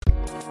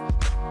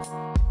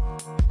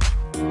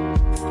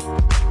Hi,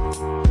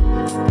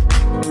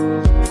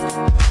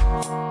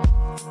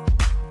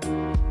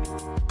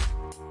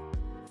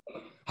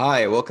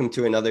 welcome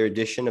to another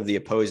edition of the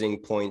Opposing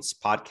Points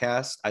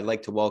podcast. I'd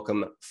like to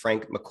welcome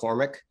Frank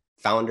McCormick,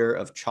 founder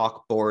of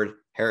Chalkboard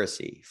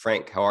Heresy.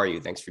 Frank, how are you?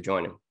 Thanks for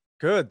joining.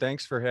 Good.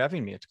 Thanks for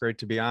having me. It's great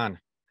to be on.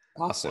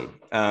 Awesome.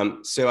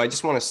 So I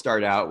just want to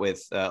start out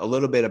with a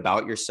little bit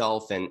about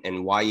yourself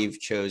and why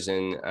you've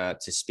chosen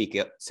to speak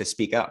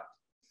up.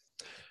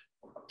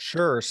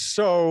 Sure.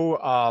 So,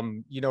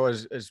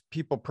 as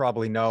people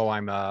probably know,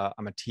 I'm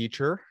a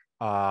teacher,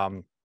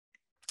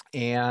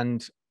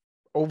 and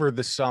over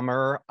the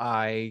summer,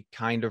 I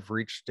kind of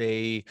reached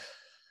a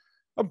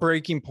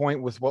breaking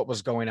point with what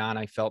was going on.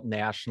 I felt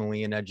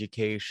nationally in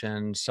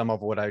education, some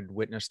of what I'd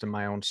witnessed in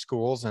my own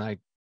schools, and I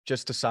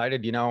just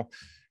decided,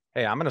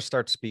 hey, I'm going to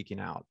start speaking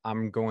out.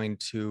 I'm going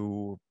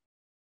to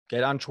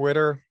get on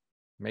Twitter,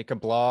 make a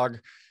blog,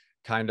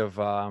 kind of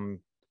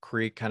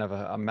create kind of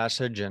a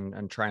message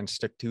and try and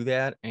stick to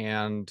that,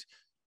 and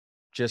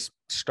just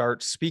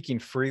start speaking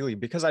freely,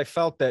 because I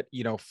felt that,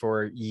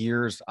 for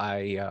years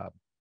I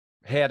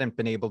hadn't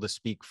been able to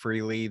speak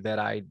freely, that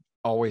I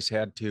always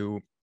had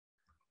to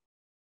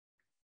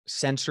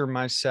censor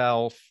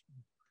myself,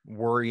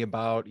 worry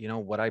about,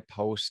 what I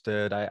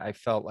posted. I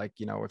felt like,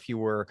 if you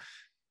were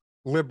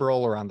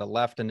liberal or on the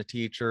left and a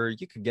teacher,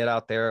 you could get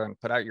out there and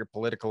put out your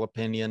political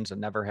opinions and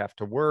never have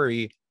to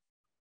worry.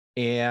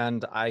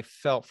 And I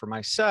felt for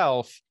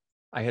myself,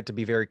 I had to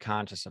be very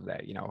conscious of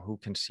that, who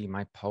can see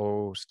my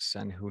posts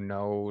and who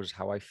knows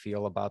how I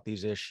feel about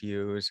these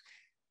issues.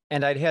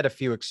 And I'd had a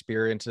few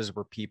experiences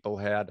where people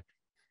had,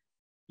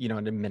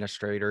 an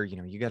administrator,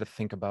 you got to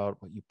think about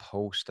what you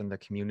post and the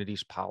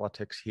community's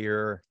politics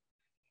here.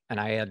 And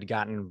I had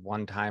gotten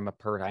one time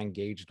I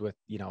engaged with,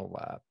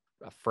 a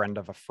friend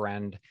of a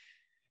friend,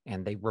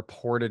 and they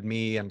reported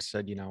me and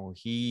said,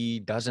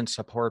 he doesn't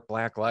support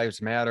Black Lives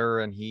Matter.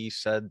 And he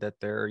said that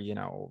they're,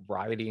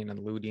 rioting and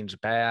looting's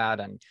bad.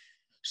 And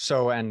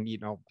so,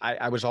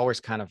 I was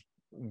always kind of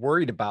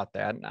worried about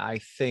that. And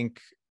I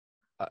think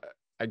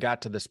I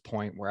got to this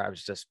point where I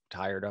was just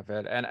tired of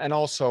it. And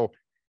also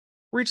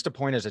reached a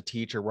point as a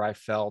teacher where I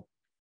felt,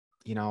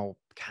 kind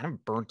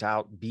of burnt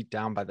out, beat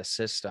down by the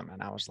system.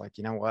 And I was like,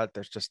 you know what,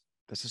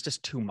 this is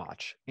just too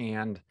much.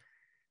 And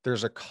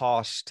there's a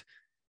cost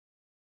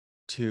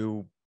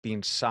to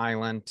being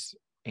silent.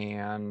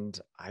 And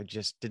I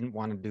just didn't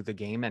want to do the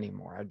game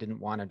anymore. I didn't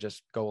want to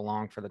just go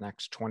along for the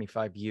next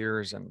 25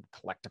 years and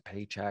collect a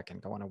paycheck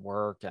and go into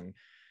work and,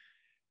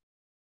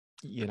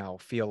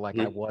 feel like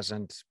I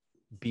wasn't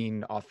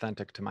being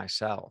authentic to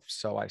myself.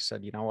 So I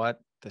said, you know what,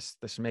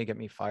 this may get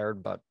me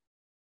fired, but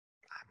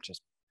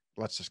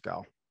let's just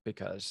go,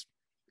 because,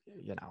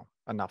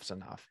 enough's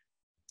enough.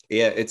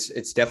 Yeah,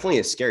 it's definitely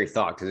a scary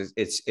thought, because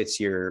it's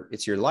your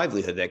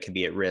livelihood that could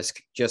be at risk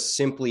just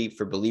simply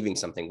for believing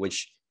something,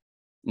 which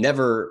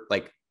never,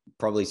 like,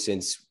 probably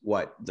since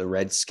the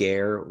Red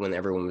Scare, when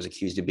everyone was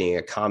accused of being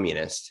a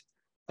communist,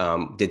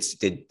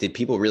 did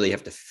people really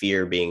have to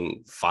fear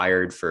being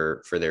fired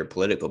for their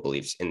political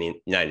beliefs in the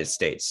United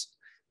States?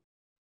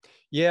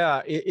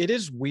 Yeah, it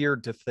is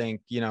weird to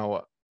think,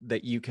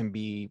 that you can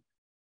be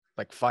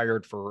like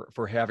fired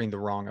for having the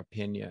wrong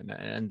opinion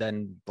and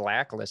then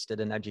blacklisted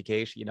in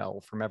education,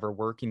 from ever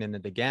working in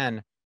it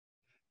again.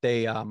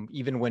 They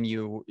even when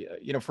you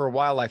for a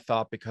while I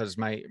thought, because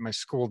my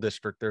school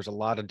district, there's a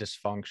lot of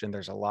dysfunction,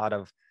 there's a lot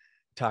of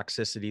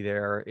toxicity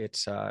there.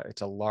 It's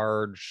a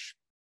large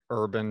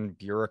urban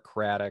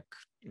bureaucratic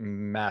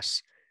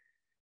mess.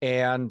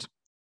 And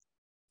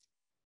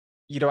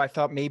I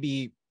thought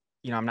maybe,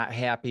 I'm not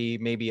happy.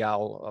 Maybe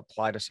I'll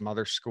apply to some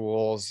other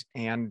schools.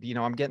 And,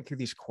 I'm getting through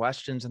these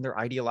questions, and they're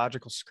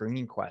ideological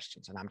screening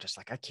questions. And I'm just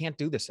like, I can't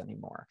do this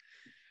anymore.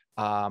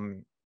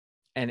 And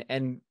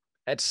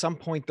at some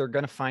point they're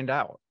going to find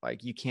out,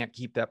 like, you can't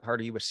keep that part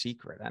of you a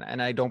secret.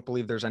 And I don't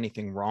believe there's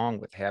anything wrong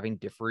with having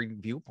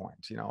differing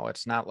viewpoints.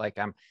 It's not like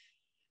I'm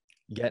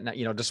getting,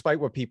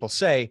 despite what people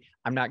say,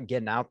 I'm not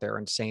getting out there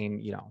and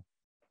saying,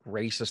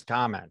 racist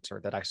comments or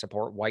that I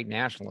support white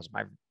nationalism.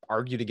 I've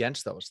argued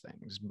against those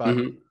things, but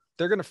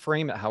they're going to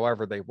frame it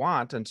however they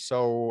want. And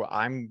so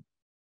I'm,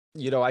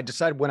 I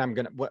decide when I'm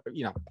going to,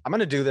 I'm going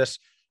to do this.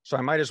 So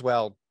I might as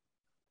well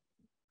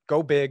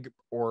go big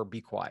or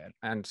be quiet.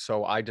 And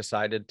so I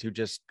decided to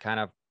just kind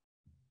of,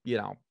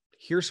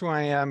 here's who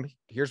I am.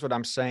 Here's what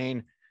I'm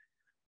saying.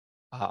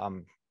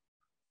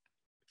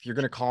 If you're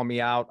going to call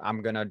me out,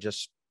 I'm going to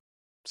just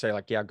say,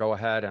 like, yeah, go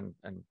ahead and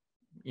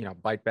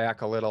bite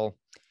back a little,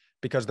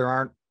 because there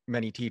aren't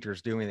many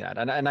teachers doing that.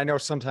 And I know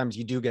sometimes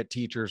you do get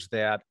teachers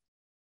that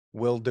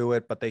will do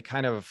it, but they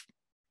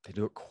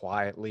do it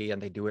quietly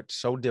and they do it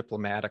so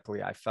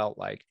diplomatically. I felt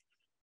like,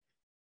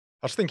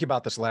 I was thinking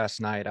about this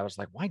last night. I was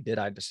like, why did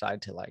I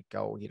decide to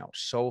go,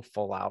 so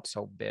full out,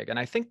 so big? And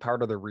I think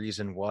part of the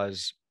reason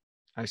was,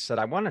 I said,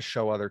 I want to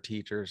show other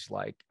teachers,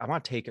 I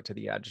want to take it to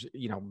the edge,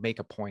 make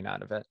a point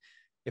out of it.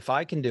 If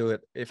I can do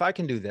it, if I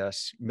can do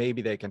this,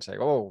 maybe they can say,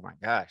 oh my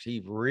gosh,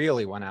 he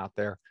really went out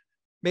there.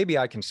 Maybe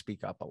I can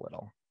speak up a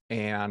little.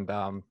 And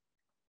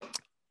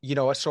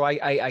so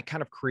I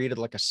kind of created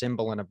like a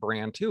symbol and a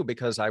brand too,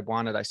 because I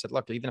said,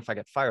 look, even if I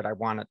get fired, I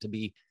want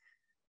it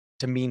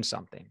to mean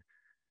something,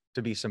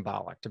 to be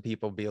symbolic, to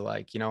people be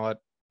like, you know what,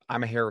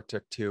 I'm a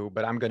heretic too,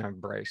 but I'm going to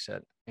embrace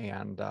it.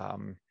 And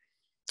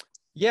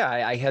yeah,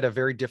 I had a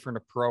very different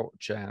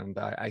approach. And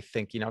I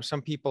think,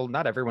 some people,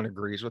 not everyone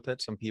agrees with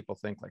it. Some people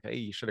think like, hey,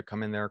 you should have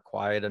come in there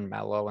quiet and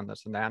mellow and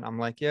this and that. And I'm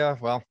like, yeah,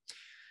 well,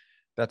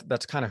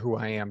 that's kind of who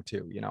I am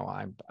too.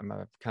 I'm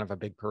a kind of a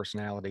big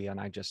personality, and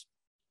I just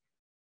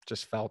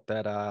felt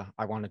that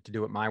I wanted to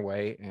do it my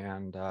way,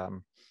 and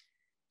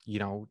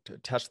to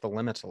test the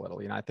limits a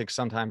little. I think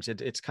sometimes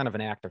it's kind of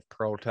an act of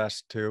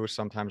protest too.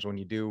 Sometimes when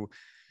you do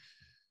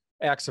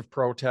acts of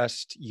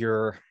protest,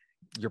 you're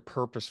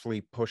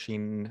purposefully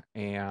pushing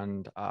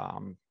and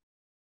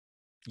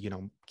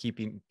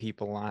keeping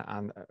people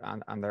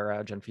on their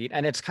edge and feet.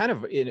 And it's kind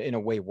of in a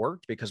way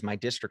worked, because my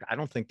district, I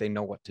don't think they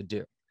know what to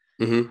do.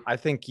 Mm-hmm. I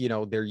think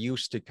they're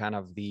used to kind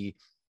of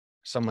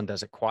someone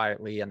does it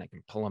quietly and they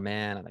can pull them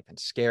in and they can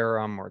scare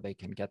them, or they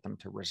can get them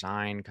to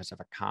resign because of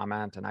a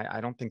comment. And I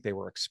don't think they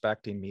were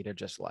expecting me to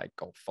just like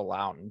go full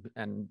out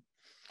and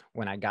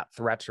when I got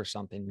threats or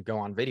something, go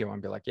on video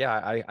and be like,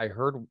 yeah, I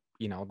heard,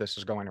 this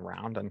is going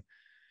around, and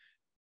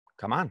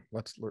come on,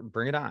 let's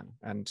bring it on.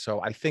 And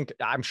so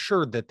I'm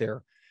sure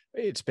that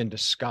it's been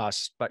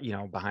discussed, but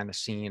behind the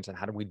scenes, and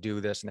how do we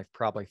do this? And they've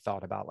probably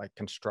thought about like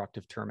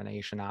constructive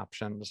termination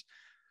options,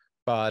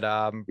 but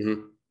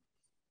Mm-hmm.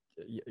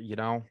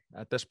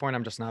 At this point,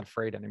 I'm just not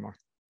afraid anymore.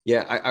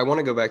 Yeah, I want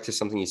to go back to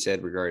something you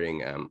said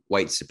regarding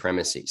white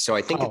supremacy. So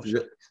I think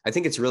I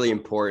think it's really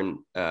important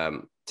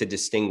to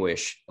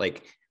distinguish,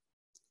 like,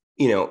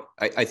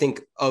 I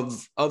think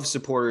of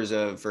supporters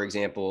of, for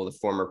example, the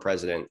former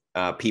president,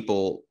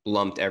 people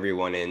lumped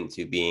everyone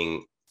into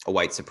being a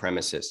white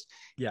supremacist.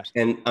 Yes,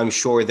 and I'm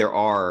sure there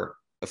are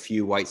a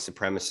few white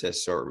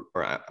supremacists, or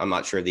I'm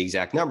not sure the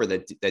exact number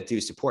that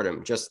do support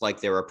him. Just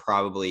like there are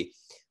probably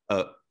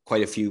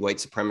quite a few white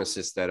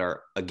supremacists that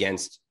are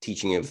against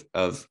teaching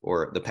of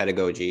or the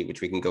pedagogy,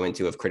 which we can go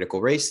into, of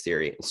critical race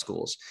theory in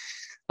schools.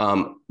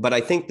 But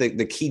I think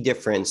the key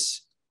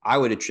difference I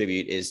would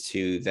attribute is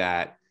to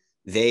that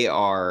they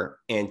are,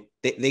 and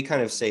they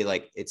kind of say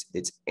like it's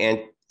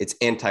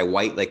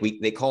anti-white, like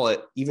they call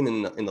it, even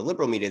in the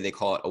liberal media, they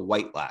call it a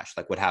white lash,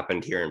 like what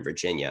happened here in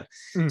Virginia.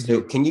 Mm-hmm.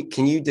 So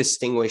can you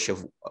distinguish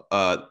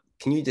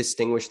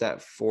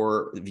that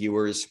for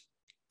viewers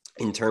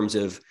in terms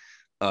of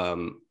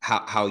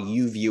how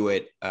you view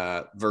it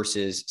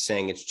versus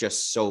saying it's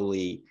just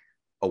solely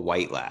a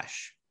white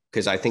lash?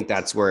 Because I think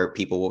that's where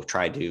people will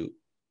try to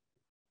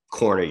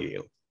corner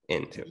you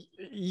into.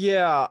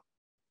 Yeah,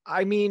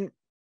 I mean,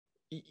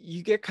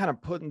 you get kind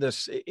of put in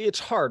this, it's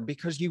hard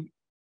because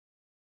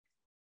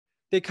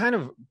they kind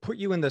of put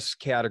you in this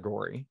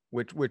category,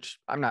 which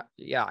I'm not,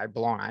 yeah, I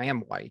belong, I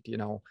am white,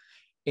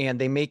 and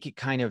they make it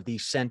kind of the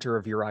center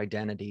of your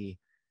identity.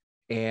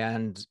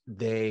 And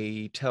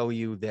they tell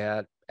you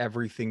that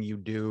everything you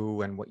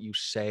do and what you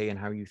say and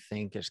how you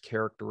think is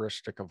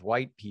characteristic of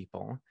white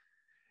people.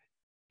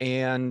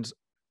 And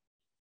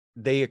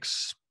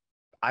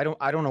I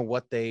don't know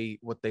what they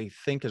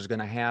think is going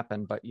to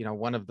happen, but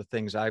one of the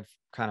things I've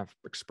kind of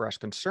expressed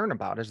concern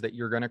about is that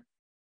you're going to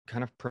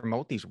kind of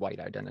promote these white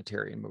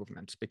identitarian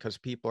movements, because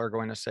people are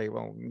going to say,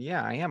 well,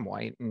 yeah, I am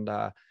white, and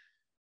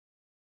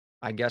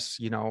I guess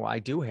I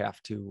do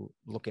have to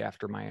look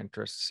after my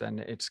interests, and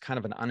it's kind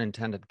of an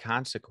unintended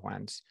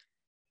consequence.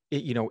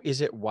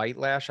 Is it white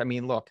lash? I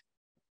mean, look,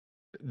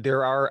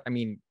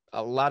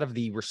 a lot of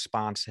the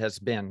response has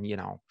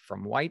been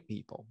from white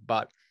people,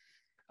 but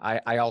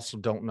I also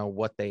don't know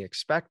what they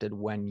expected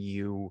when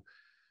you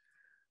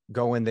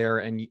go in there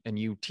and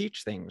you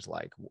teach things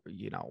like,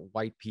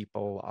 white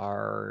people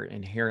are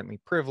inherently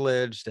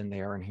privileged and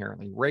they are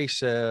inherently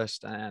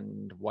racist,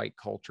 and white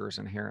culture is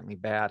inherently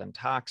bad and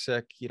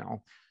toxic.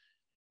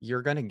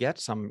 You're going to get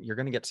some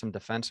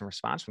defense and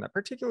response from that,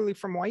 particularly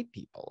from white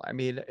people. I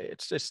mean,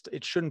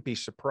 it shouldn't be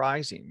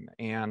surprising.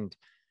 And,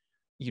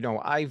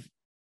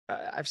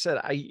 I've said,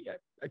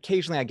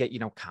 occasionally I get,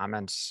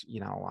 comments,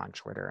 on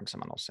Twitter, and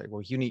someone will say,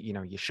 well,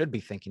 you should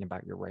be thinking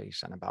about your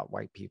race and about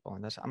white people.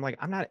 And I'm like,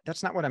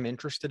 that's not what I'm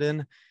interested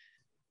in.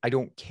 I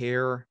don't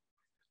care.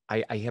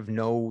 I have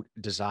no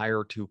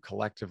desire to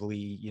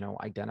collectively,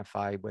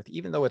 identify with,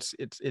 even though it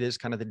is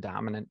kind of the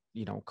dominant,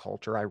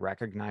 culture. I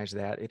recognize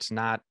that it's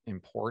not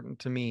important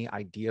to me.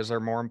 Ideas are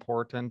more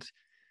important.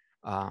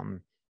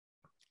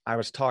 I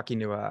was talking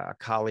to a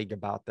colleague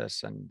about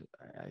this, and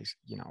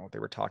they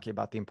were talking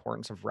about the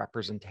importance of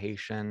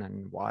representation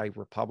and why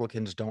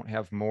Republicans don't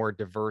have more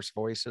diverse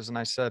voices. And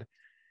I said,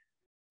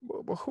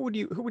 well, who would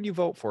you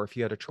vote for if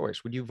you had a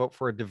choice? Would you vote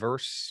for a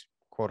diverse,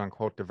 quote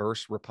unquote,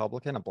 diverse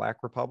Republican, a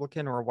Black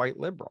Republican, or a white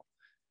liberal?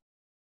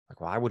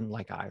 Like, well, I wouldn't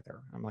like either.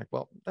 I'm like,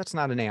 well, that's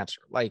not an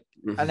answer. Like,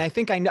 mm-hmm. And I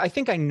think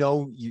I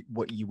know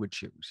what you would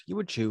choose. You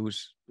would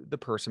choose the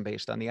person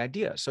based on the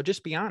idea. So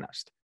just be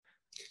honest.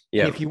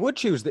 Yeah. And if you would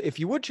choose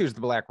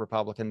the Black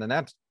Republican, then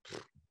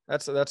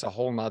that's a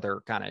whole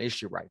nother kind of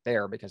issue right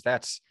there, because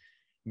that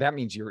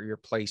means you're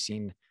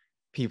placing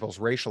people's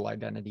racial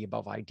identity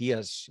above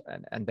ideas.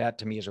 And that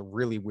to me is a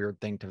really weird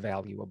thing to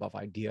value above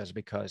ideas,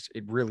 because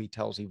it really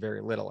tells you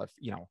very little. If,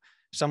 you know,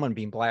 someone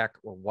being black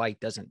or white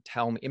doesn't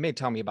tell me, it may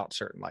tell me about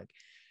certain like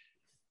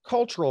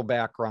cultural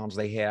backgrounds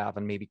they have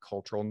and maybe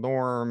cultural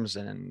norms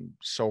and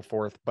so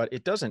forth, but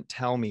it doesn't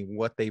tell me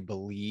what they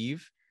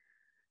believe.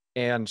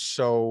 And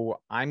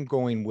so I'm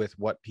going with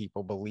what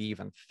people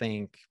believe and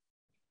think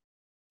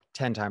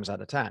 10 times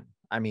out of 10.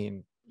 I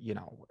mean, you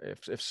know,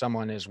 if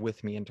someone is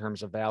with me in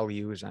terms of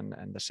values and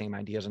the same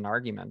ideas and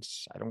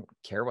arguments, I don't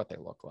care what they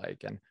look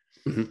like. And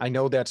Mhm. I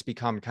know that's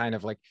become kind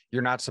of like,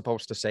 you're not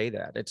supposed to say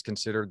that. It's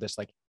considered this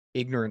like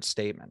ignorant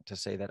statement to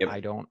say that Yep.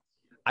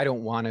 I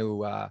don't want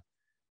to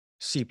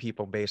see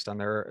people based on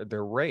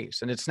their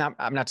race. And it's not,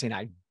 I'm not saying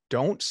I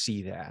don't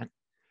see that.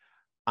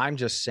 I'm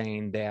just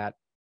saying that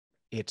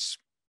it's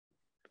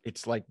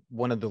like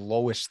one of the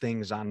lowest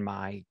things on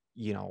my,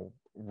 you know,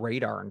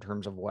 radar in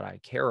terms of what I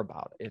care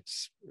about.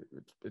 It's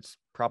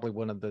probably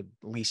one of the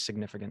least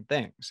significant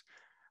things.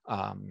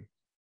 Um,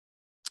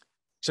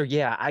 so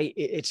yeah,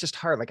 it's just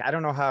hard. Like, I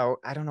don't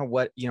know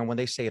what, you know, when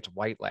they say it's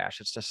white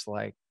lash, it's just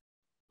like,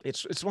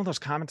 it's one of those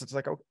comments. It's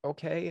like,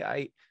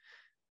 okay,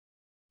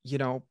 you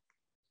know,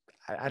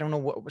 I don't know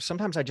what,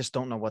 sometimes I just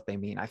don't know what they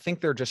mean. I think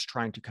they're just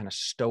trying to kind of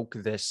stoke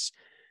this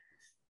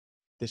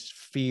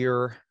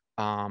fear,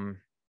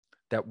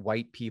 that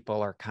white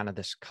people are kind of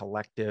this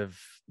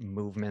collective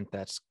movement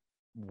that's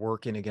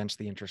working against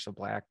the interests of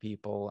black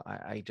people.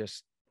 I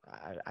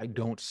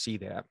don't see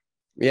that.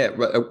 Yeah,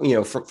 but you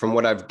know, from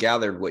what I've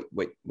gathered,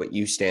 what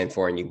you stand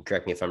for, and you can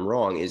correct me if I'm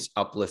wrong, is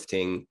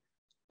uplifting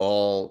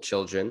all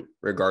children,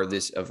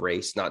 regardless of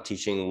race, not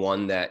teaching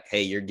one that,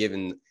 hey, you're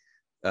given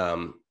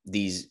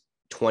these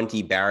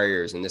 20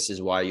 barriers, and this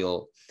is why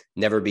you'll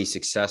never be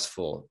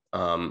successful.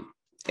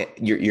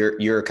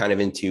 You're kind of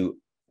into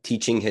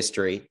teaching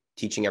history,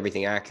 teaching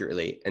everything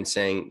accurately, and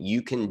saying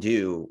you can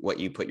do what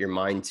you put your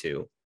mind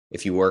to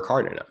if you work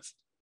hard enough.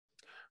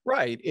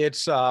 Right.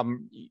 It's,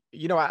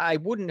 you know, I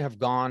wouldn't have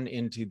gone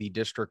into the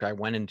district I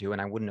went into,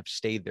 and I wouldn't have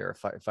stayed there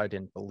if I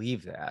didn't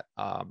believe that.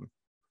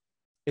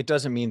 It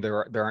doesn't mean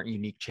there aren't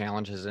unique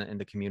challenges in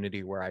the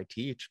community where I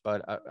teach,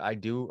 but I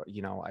do,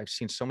 you know, I've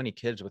seen so many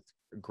kids with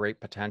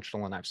great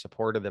potential, and I've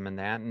supported them in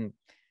that. And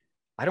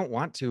I don't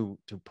want to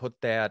put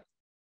that,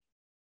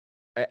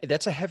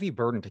 that's a heavy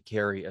burden to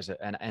carry as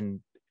a, and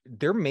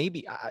there may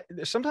be,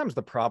 sometimes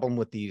the problem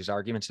with these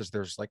arguments is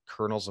there's like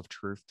kernels of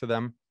truth to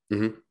them.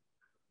 Mm-hmm.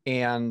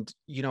 And,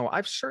 you know,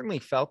 I've certainly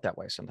felt that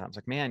way sometimes,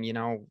 like, man, you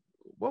know,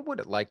 what would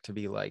it like to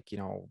be like, you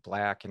know,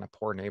 black in a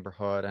poor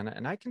neighborhood?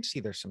 And I can see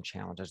there's some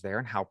challenges there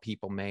and how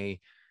people may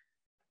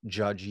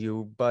judge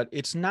you, but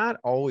it's not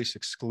always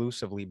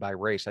exclusively by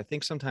race. I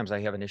think sometimes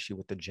I have an issue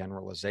with the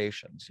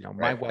generalizations. You know,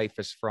 my Right. wife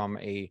is from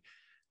a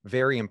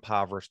very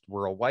impoverished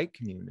rural white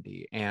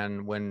community.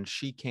 And when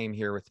she came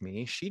here with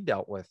me, she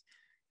dealt with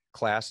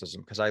classism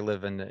because I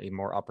live in a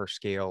more upper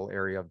scale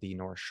area of the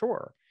North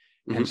Shore.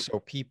 And Mm-hmm. so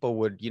people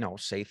would, you know,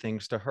 say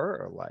things to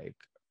her like,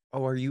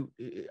 "Oh, are you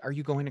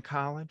going to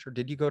college, or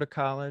did you go to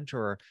college,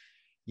 or,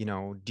 you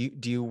know,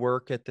 do you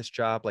work at this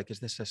job? Like,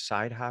 is this a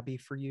side hobby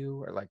for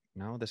you?" Or like,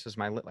 "No, this is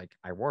like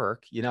I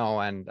work, you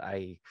know, and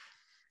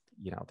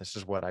you know, this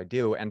is what I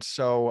do." And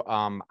so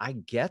I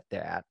get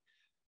that,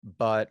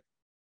 but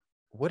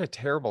what a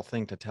terrible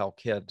thing to tell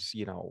kids,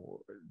 you know,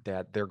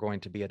 that they're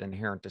going to be at an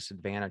inherent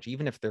disadvantage,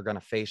 even if they're going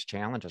to face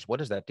challenges. What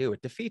does that do?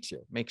 It defeats you,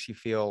 it makes you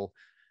feel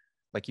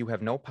like you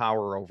have no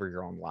power over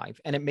your own life.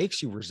 And it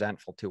makes you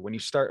resentful too. When you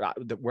start,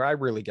 where I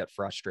really get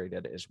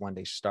frustrated is when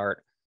they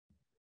start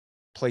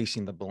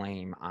placing the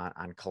blame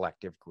on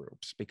collective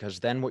groups, because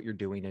then what you're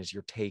doing is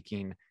you're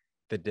taking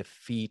the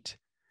defeat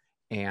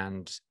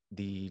and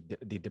the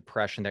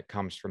depression that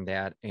comes from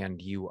that, and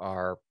you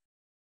are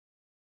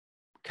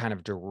kind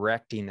of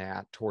directing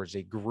that towards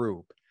a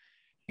group.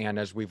 And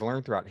as we've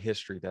learned throughout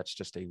history, that's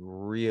just a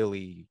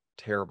really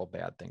terrible,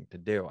 bad thing to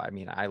do. I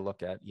mean, I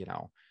look at, you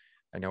know,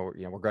 I know,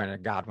 you know, we're going to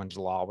Godwin's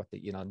law with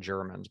the, you know,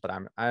 Germans, but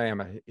I am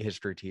a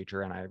history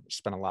teacher, and I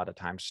spent a lot of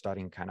time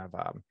studying kind of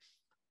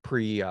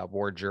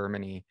pre-war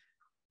Germany.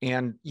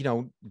 And, you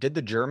know, did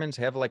the Germans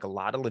have like a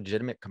lot of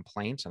legitimate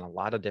complaints and a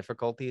lot of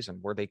difficulties?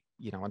 And were they,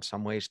 you know, in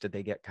some ways, did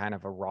they get kind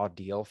of a raw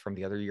deal from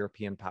the other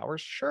European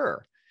powers?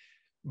 Sure.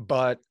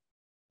 But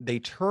they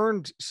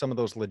turned some of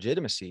those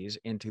legitimacies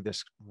into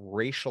this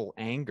racial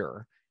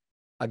anger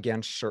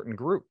against certain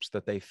groups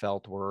that they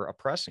felt were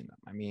oppressing them.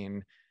 I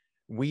mean,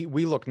 we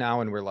look now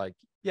and we're like,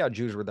 yeah,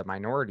 Jews were the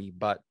minority,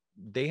 but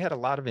they had a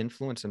lot of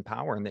influence and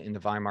power in the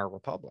Weimar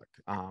Republic,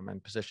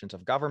 and positions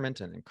of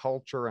government and in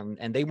culture,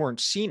 and they weren't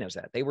seen as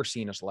that. They were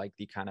seen as like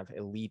the kind of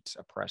elite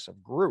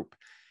oppressive group,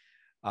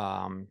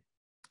 um,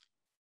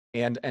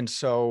 and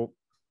so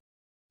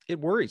it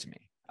worries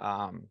me.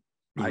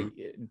 Mm-hmm.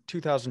 In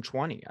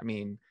 2020, I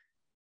mean,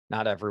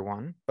 not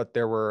everyone, but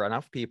there were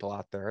enough people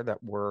out there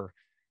that were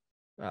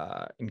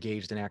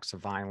engaged in acts of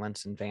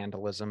violence and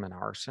vandalism and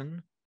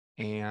arson.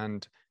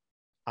 And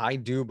I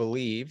do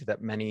believe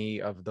that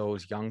many of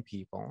those young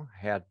people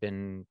had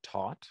been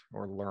taught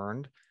or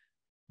learned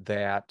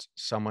that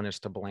someone is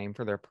to blame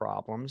for their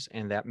problems.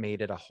 And that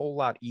made it a whole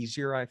lot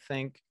easier, I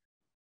think,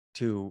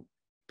 to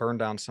burn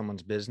down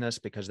someone's business,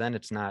 because then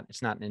it's not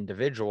an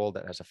individual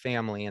that has a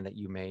family and that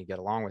you may get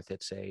along with.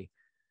 It's a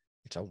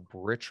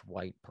rich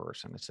white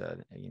person. It's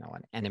an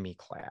enemy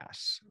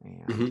class,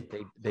 and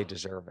they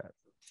deserve it.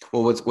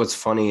 Well, what's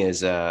funny is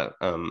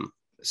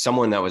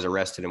someone that was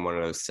arrested in one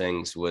of those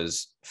things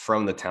was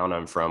from the town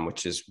I'm from,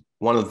 which is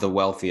one of the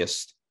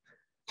wealthiest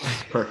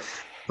per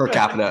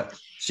capita.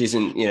 She's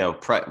in,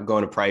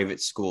 going to private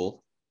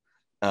school.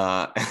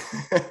 And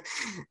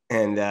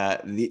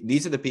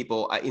these are the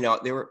people,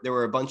 there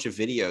were a bunch of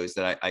videos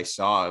that I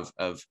saw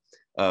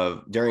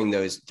of during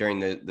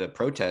the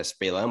protests,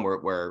 Balaam,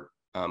 where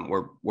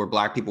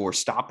Black people were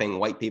stopping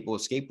white people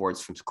with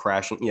skateboards from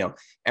crashing.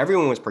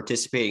 Everyone was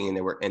participating,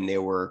 and they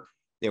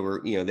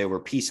were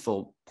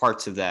peaceful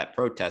parts of that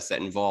protest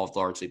that involved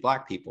largely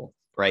Black people,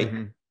 right?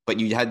 Mm-hmm. But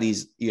you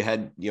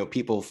had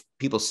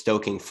people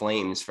stoking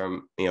flames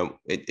from,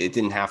 it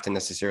didn't have to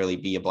necessarily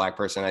be a Black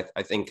person.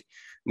 I think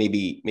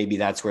maybe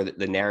that's where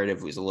the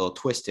narrative was a little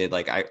twisted.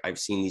 Like I've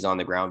seen these on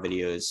the ground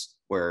videos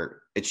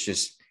where it's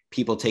just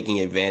people taking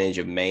advantage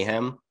of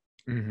mayhem,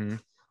 mm-hmm.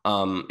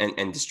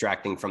 And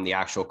distracting from the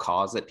actual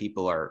cause that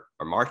people are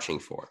marching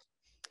for.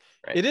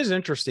 Right? It is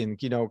interesting,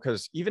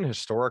 because even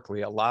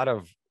historically, a lot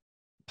of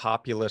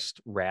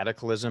populist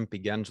radicalism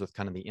begins with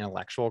kind of the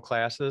intellectual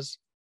classes,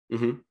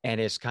 mm-hmm.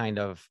 and is kind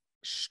of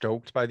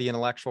stoked by the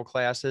intellectual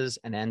classes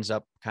and ends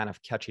up kind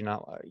of catching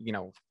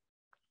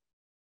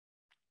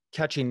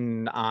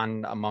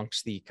on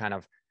amongst the kind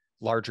of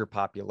larger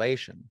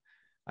population.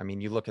 I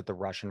mean, you look at the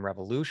Russian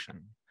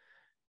Revolution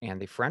and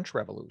the French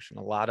Revolution.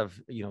 A lot of,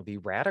 the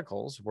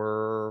radicals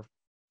were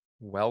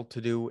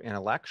well-to-do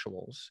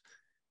intellectuals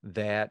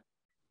that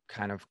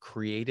kind of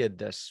created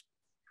this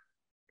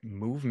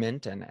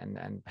movement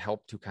and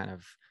helped to kind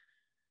of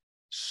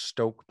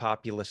stoke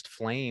populist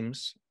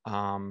flames,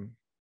 and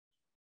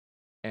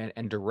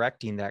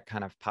directing that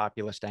kind of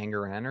populist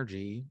anger and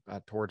energy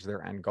towards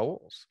their end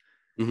goals.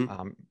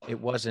 Mm-hmm. It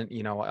wasn't,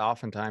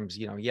 oftentimes,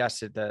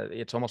 yes,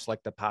 it's almost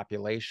like the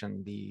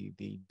population,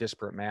 the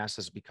disparate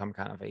masses become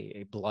kind of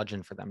a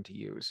bludgeon for them to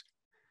use.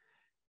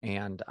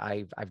 And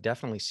I've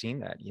definitely seen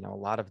that, a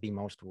lot of the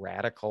most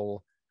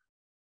radical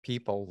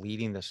people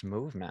leading this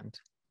movement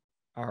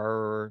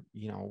are,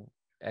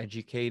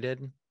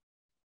 educated,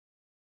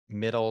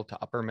 middle to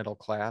upper middle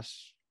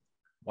class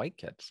white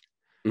kids,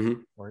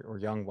 mm-hmm. or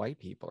young white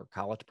people or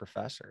college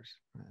professors.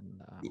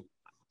 And,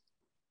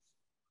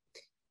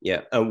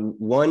 yeah.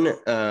 One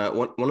of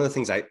the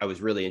things I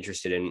was really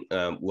interested in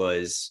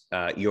was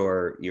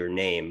your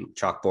name,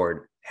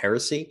 Chalkboard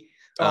Heresy.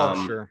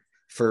 Sure.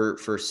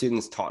 For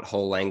students taught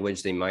whole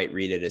language, they might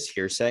read it as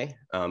hearsay,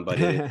 but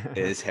it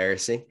is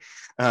heresy.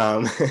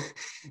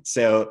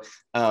 So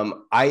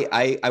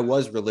I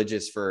was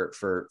religious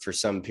for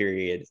some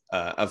period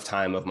of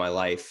time of my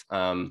life.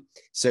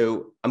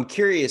 So I'm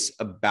curious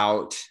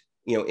about,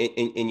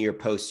 in your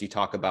post, you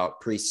talk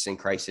about priests in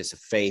crisis of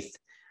faith.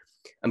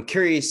 I'm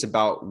curious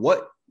about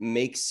what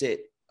makes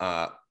it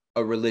a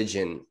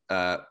religion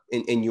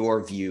in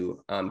your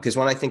view, because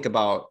when I think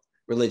about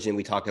religion,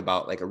 we talk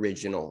about like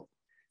original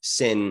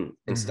sin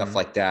and mm-hmm. stuff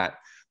like that.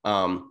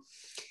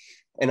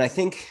 And I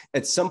think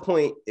at some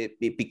point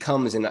it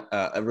becomes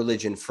a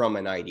religion from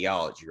an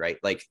ideology, right?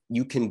 Like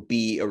you can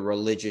be a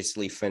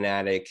religiously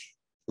fanatic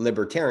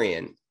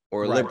libertarian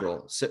or right.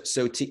 liberal.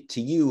 So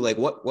to you, like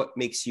what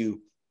makes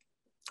you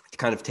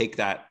kind of take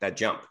that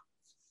jump?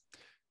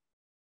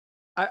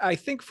 I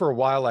think for a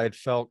while I had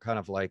felt kind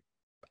of like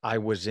I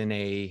was I'm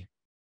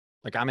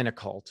in a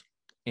cult,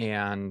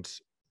 and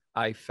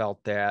I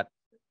felt that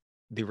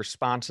the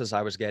responses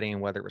I was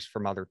getting, whether it was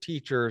from other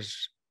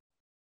teachers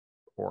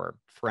or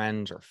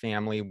friends or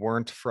family,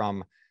 weren't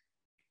from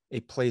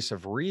a place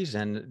of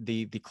reason.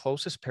 The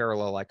closest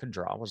parallel I could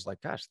draw was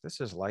like, gosh,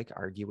 this is like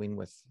arguing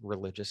with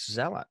religious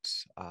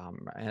zealots.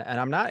 And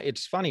I'm not,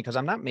 it's funny because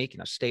I'm not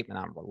making a statement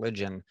on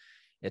religion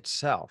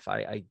itself.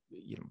 I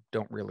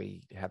don't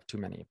really have too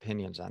many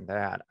opinions on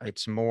that.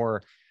 It's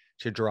more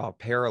to draw a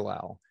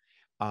parallel.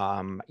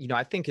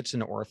 I think it's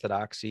an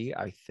orthodoxy.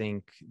 I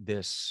think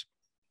this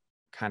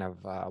kind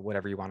of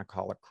whatever you want to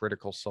call it,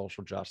 critical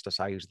social justice.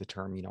 I use the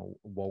term,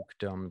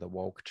 wokedom, the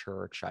woke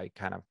church. I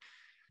kind of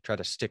try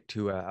to stick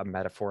to a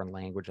metaphor and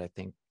language I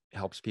think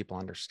helps people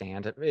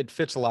understand it. It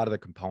fits a lot of the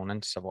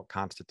components of what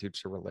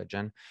constitutes a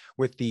religion,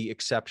 with the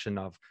exception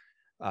of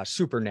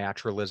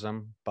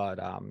supernaturalism, but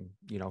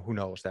who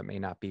knows, that may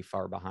not be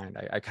far behind.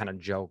 I kind of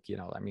joke,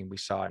 we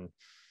saw in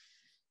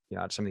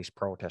at some of these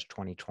protests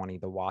 2020,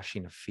 the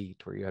washing of feet,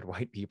 where you had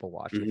white people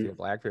wash mm-hmm. the feet of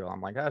Black people. I'm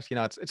like, gosh,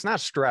 it's not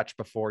stretched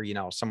before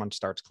someone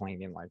starts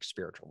claiming like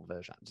spiritual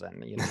visions,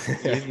 and you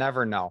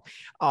never know.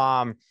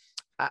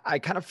 I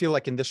kind of feel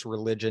like in this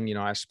religion,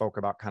 I spoke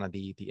about kind of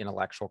the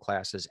intellectual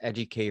classes.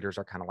 Educators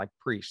are kind of like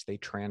priests. They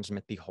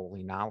transmit the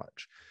holy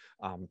knowledge.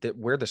 That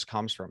where this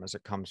comes from is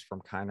it comes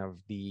from kind of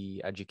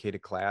the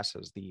educated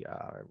classes, it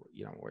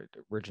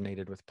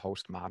originated with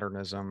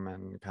postmodernism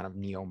and kind of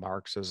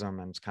neo-Marxism,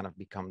 and it's kind of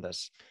become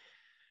this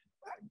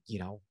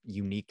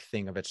unique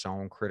thing of its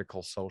own,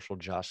 critical social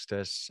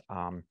justice.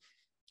 And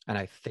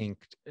I think,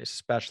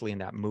 especially in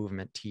that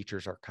movement,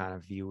 teachers are kind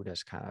of viewed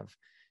as kind of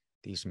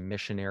these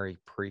missionary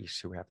priests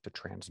who have to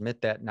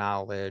transmit that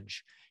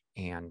knowledge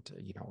and,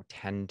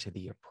 tend to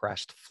the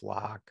oppressed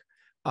flock.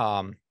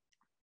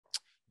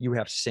 You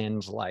have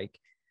sins like,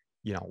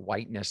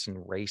 whiteness and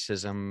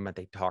racism.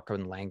 They talk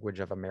in language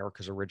of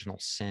America's original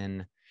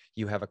sin.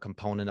 You have a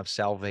component of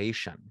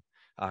salvation,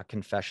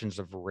 confessions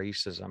of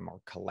racism or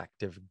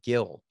collective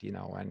guilt,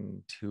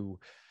 and to,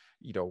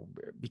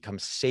 become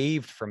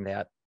saved from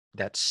that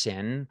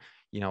sin,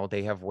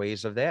 they have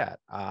ways of that.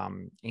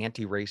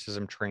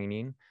 Anti-racism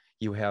training.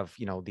 You have,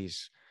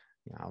 these,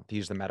 to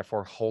use the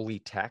metaphor, holy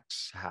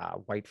texts,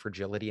 white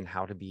fragility and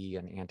how to be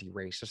an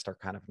anti-racist are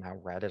kind of now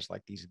read as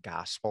like these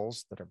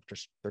gospels that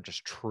they're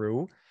just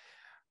true.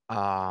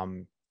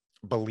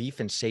 Belief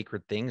in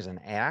sacred things and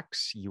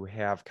acts. You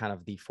have kind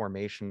of the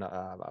formation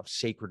of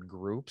sacred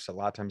groups. A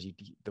lot of times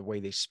the way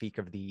they speak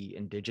of the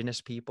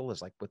indigenous people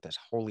is like with this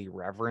holy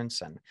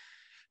reverence, and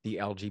the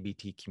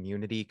LGBT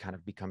community kind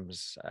of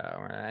becomes,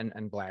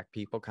 and Black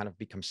people kind of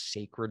become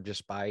sacred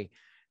just by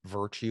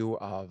virtue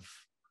of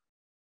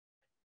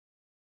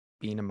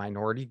being a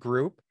minority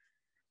group.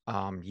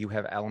 You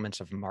have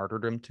elements of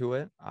martyrdom to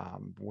it,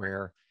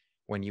 where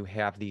when you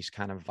have these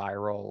kind of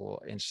viral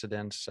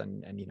incidents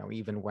and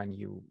even when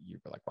you're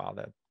like, wow,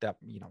 that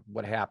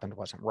what happened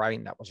wasn't right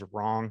and that was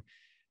wrong,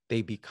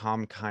 they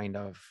become kind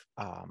of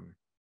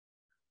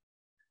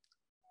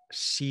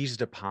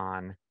seized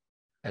upon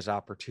as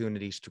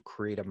opportunities to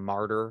create a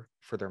martyr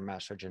for their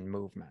message and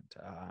movement.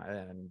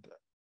 And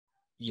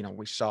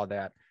we saw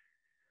that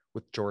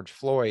with George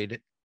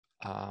Floyd.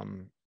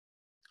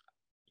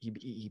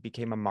 He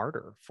became a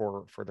martyr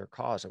for their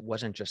cause. It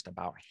wasn't just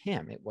about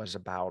him. It was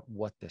about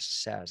what this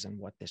says and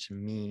what this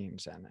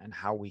means and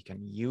how we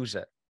can use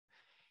it.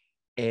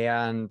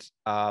 And,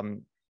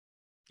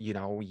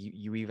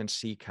 you even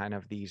see kind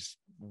of these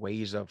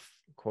ways of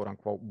quote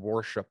unquote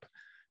worship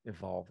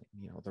evolving,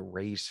 the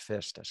raised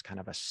fist as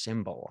kind of a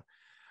symbol,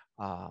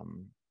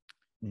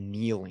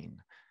 kneeling,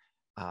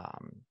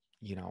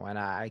 and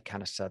I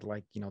kind of said,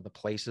 like, the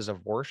places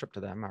of worship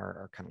to them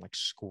are kind of like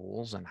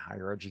schools and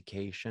higher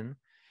education.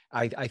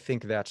 I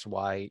think that's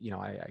why,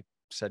 I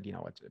said,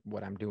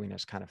 what I'm doing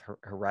is kind of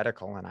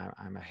heretical and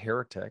I'm a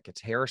heretic. It's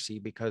heresy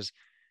because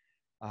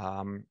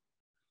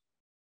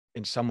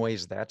in some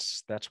ways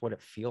that's what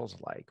it feels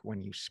like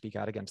when you speak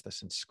out against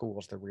this in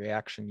schools. The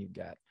reaction you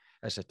get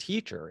as a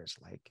teacher is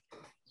like,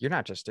 you're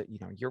not just,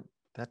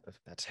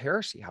 that's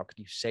heresy. How could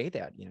you say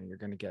that? You're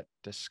going to get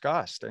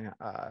discussed. And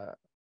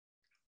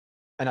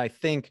I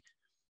think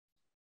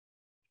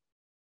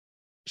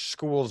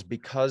schools,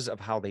 because of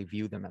how they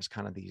view them as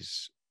kind of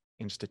these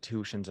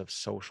institutions of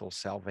social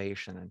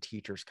salvation and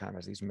teachers kind of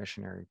as these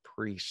missionary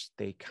priests,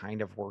 they kind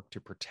of work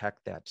to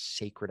protect that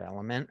sacred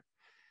element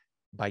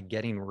by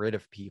getting rid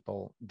of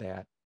people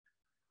that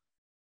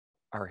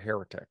are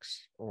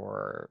heretics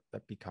or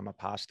that become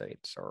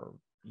apostates or,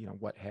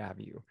 what have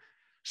you.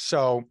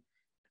 So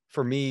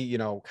for me,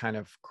 kind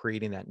of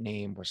creating that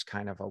name was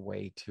kind of a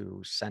way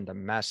to send a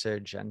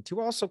message and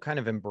to also kind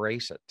of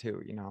embrace it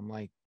too. I'm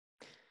like,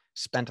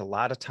 spent a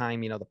lot of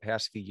time, the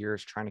past few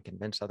years trying to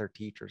convince other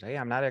teachers, hey,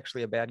 I'm not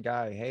actually a bad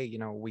guy. Hey,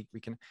 we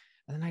can.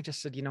 And then I just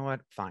said, you know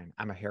what? Fine.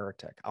 I'm a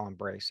heretic. I'll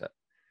embrace it.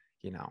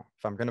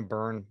 If I'm going to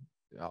burn,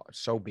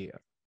 so be it.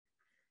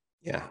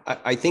 Yeah.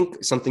 I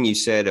think something you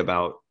said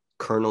about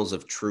kernels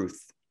of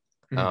truth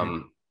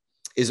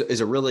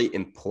is a really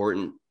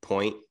important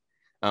point,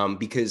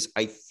 because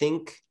I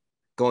think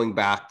going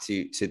back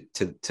to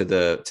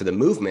the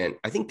movement,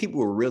 I think people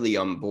were really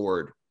on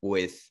board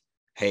with,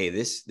 hey,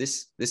 this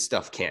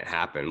stuff can't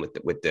happen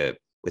with the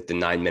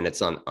 9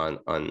 minutes on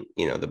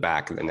the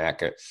back of the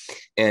neck.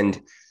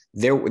 And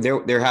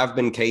there have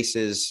been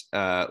cases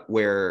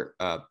where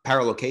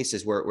parallel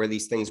cases where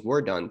these things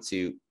were done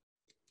to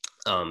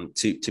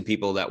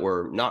people that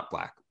were not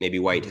Black, maybe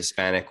white,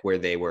 Hispanic, where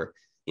they were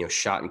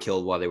shot and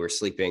killed while they were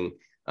sleeping,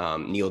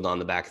 kneeled on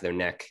the back of their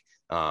neck.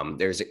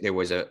 There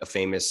was a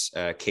famous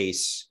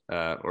case,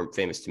 or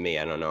famous to me,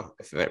 I don't know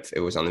if it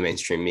was on the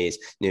mainstream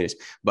news,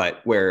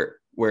 but where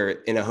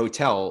in a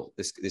hotel,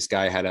 this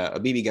guy had a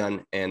BB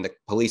gun and the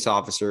police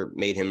officer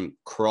made him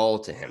crawl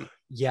to him.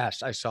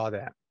 Yes, I saw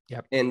that.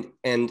 Yep. And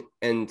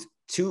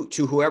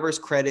to whoever's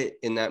credit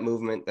in that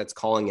movement that's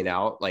calling it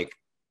out, like,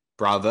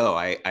 bravo,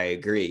 I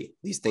agree.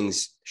 These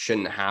things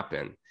shouldn't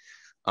happen.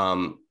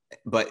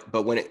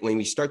 But when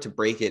we start to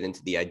break it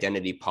into the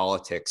identity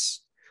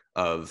politics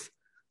of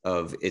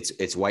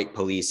it's white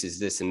police, is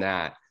this and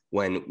that,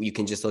 when you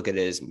can just look at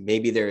it as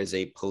maybe there is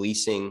a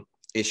policing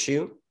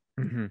issue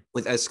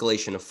with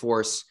escalation of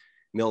force,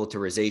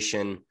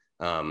 militarization,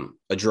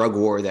 a drug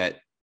war that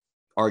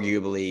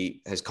arguably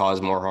has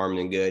caused more harm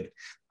than good.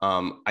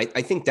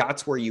 I think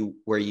that's where you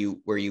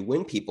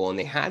win people, and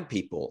they had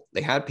people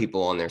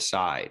on their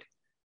side.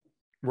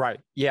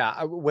 Right.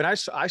 Yeah. When I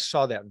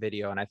saw that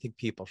video, and I think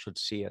people should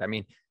see it. I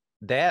mean,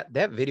 that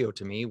video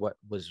to me, what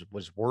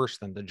was worse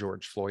than the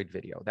George Floyd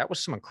video. That was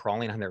someone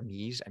crawling on their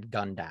knees and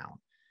gunned down.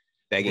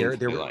 begging for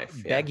they're their life.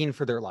 Yeah. begging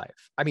for their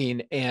life. I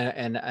mean,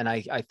 and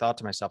I thought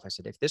to myself, I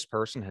said, if this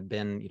person had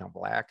been,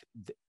 black,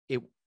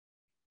 it,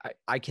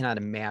 I cannot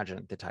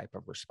imagine the type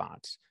of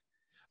response.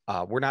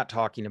 We're not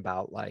talking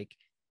about like,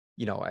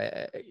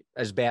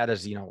 as bad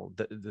as,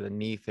 the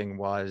knee thing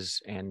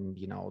was. And,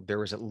 there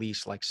was at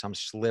least like some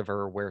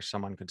sliver where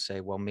someone could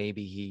say, well,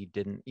 maybe he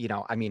didn't,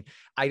 I mean,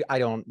 I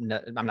don't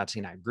know. I'm not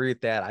saying I agree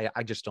with that.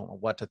 I just don't know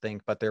what to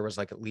think, but there was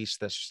like, at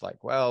least this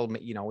like, well,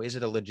 is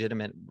it a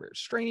legitimate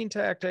restraining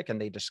tactic? And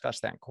they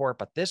discussed that in court,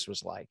 but this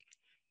was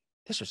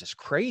just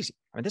crazy.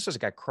 I mean, this was a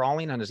guy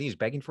crawling on his knees,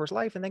 begging for his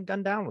life, and then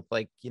gunned down with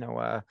like,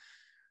 a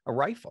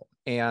rifle.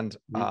 And,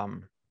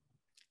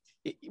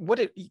 what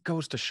it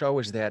goes to show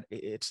is that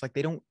it's like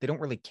they don't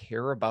really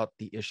care about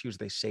the issues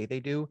they say they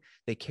do.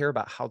 They care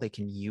about how they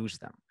can use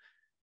them.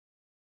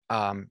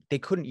 They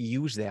couldn't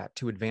use that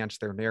to advance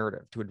their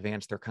narrative, to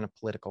advance their kind of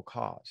political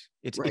cause.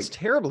 It's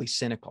terribly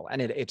cynical,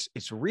 and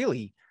it's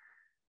really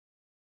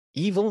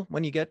evil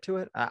when you get to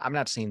it. I'm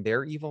not saying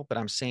they're evil, but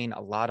I'm saying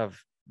a lot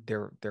of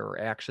their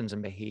actions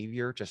and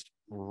behavior just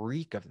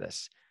reek of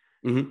this.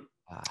 Mm-hmm.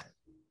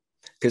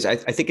 Because I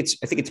think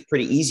it's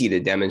pretty easy to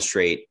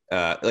demonstrate,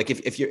 like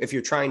if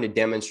you're trying to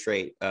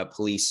demonstrate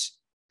police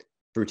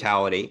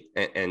brutality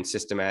and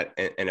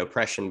systematic and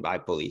oppression by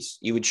police,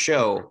 you would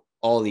show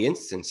all the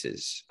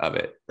instances of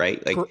it,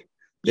 right? Like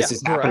this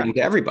is happening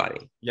to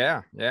everybody.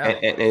 Yeah,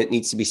 and it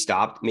needs to be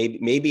stopped.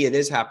 Maybe it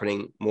is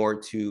happening more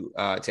to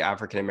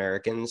African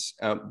Americans,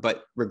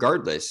 but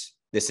regardless,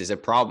 this is a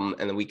problem,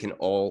 and we can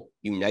all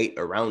unite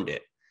around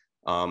it.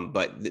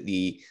 But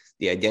the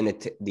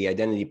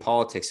identity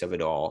politics of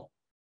it all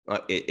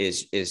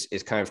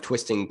is kind of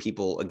twisting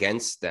people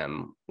against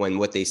them when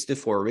what they stood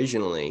for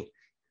originally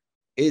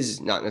is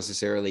not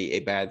necessarily a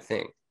bad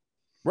thing.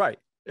 Right.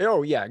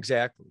 Oh yeah,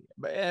 exactly.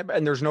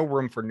 And there's no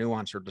room for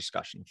nuance or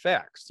discussion.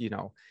 Facts.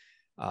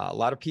 A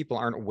lot of people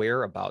aren't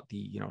aware about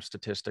the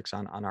statistics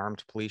on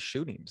unarmed police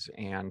shootings,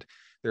 and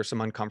there's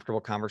some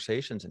uncomfortable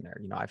conversations in there.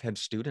 I've had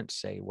students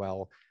say,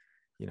 well,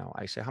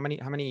 I say, how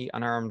many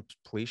unarmed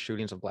police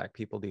shootings of Black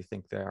people do you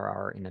think there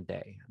are in a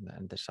day?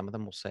 And then some of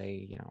them will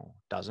say,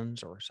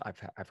 dozens, or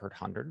I've heard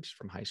hundreds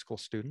from high school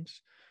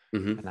students.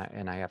 Mm-hmm.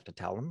 And I have to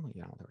tell them,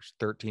 there's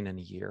 13 in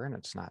a year, and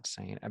it's not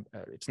saying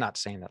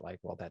that like,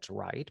 well, that's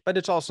right, but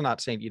it's also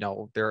not saying,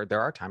 there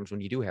are times when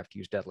you do have to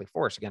use deadly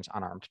force against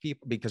unarmed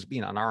people, because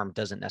being unarmed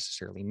doesn't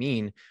necessarily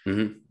mean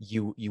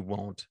you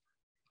won't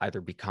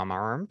either become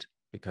armed,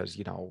 because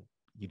you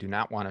do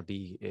not want to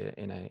be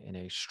in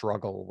a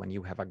struggle when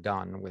you have a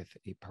gun with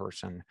a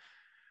person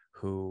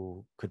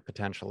who could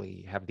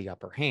potentially have the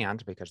upper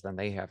hand, because then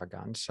they have a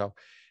gun. So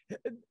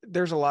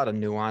there's a lot of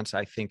nuance.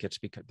 I think it's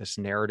because this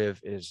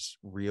narrative is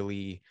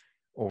really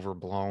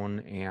overblown,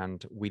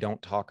 and we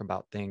don't talk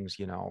about things,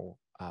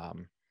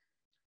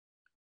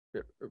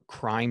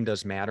 crime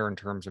does matter in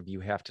terms of you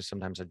have to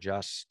sometimes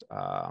adjust.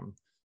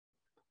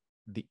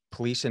 The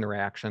police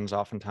interactions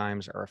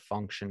oftentimes are a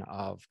function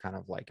of kind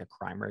of like a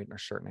crime rate in a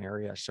certain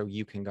area. So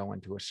you can go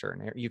into a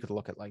certain area, you could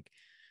look at like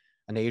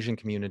an Asian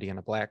community and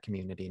a Black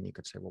community, and you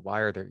could say, well, why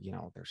are there,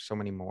 there's so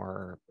many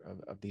more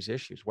of these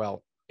issues?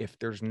 Well, if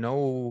there's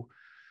no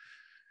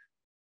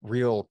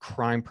real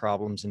crime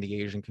problems in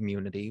the Asian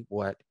community,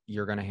 what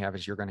you're going to have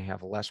is you're going to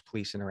have less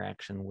police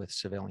interaction with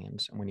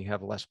civilians. And when you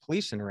have less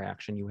police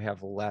interaction, you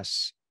have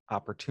less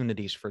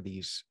opportunities for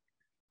these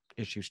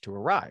issues to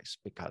arise,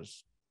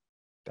 because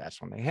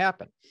that's when they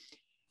happen.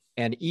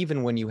 And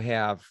even when you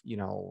have,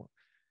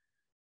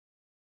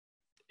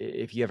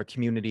 if you have a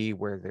community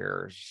where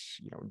there's,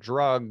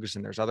 drugs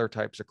and there's other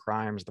types of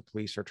crimes the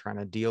police are trying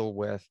to deal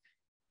with,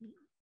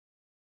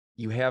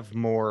 you have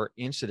more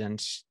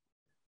incidents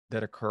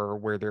that occur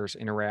where there's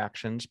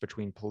interactions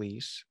between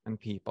police and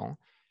people.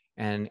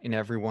 And in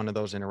every one of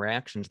those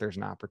interactions, there's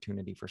an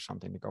opportunity for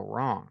something to go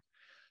wrong.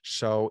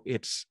 So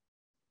it's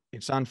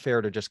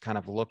unfair to just kind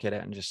of look at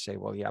it and just say,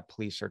 well, yeah,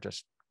 police are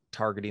just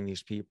targeting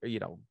these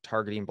people,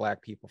 targeting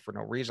Black people for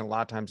no reason. A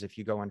lot of times if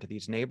you go into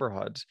these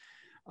neighborhoods,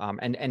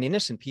 and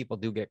innocent people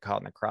do get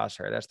caught in the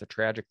crosshair. That's the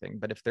tragic thing.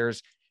 But if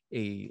there's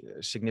a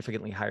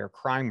significantly higher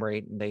crime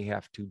rate and they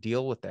have to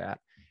deal with that,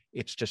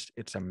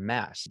 it's a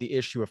mess. The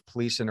issue of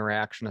police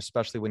interaction,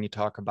 especially when you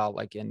talk about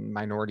like in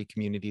minority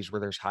communities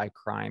where there's high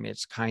crime,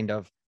 it's kind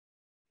of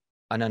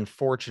an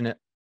unfortunate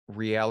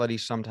reality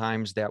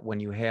sometimes that when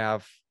you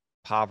have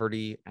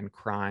poverty and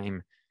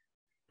crime,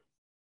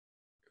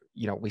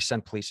 we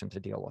send police in to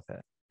deal with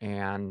it.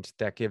 And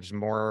that gives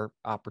more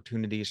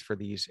opportunities for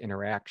these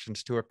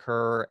interactions to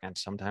occur. And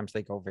sometimes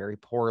they go very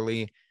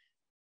poorly.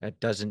 It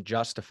doesn't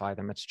justify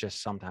them. It's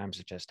just sometimes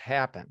it just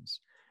happens.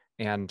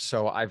 And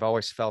so I've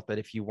always felt that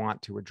if you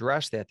want to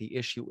address that, the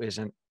issue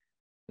isn't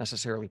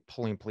necessarily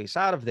pulling police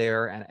out of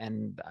there.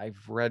 And I've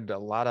read a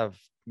lot of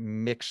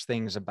mixed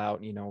things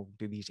about,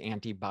 do these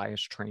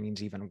anti-bias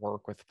trainings even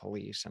work with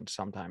police? And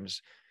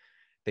sometimes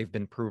they've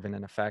been proven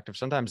ineffective.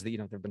 Sometimes,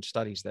 there've been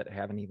studies that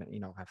haven't even,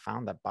 have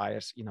found that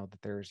bias,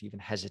 that there's even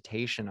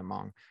hesitation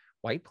among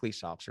white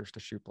police officers to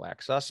shoot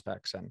Black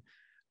suspects. And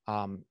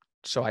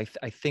So I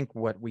think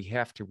what we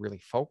have to really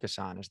focus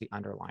on is the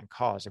underlying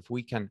cause. If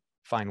we can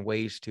find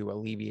ways to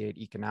alleviate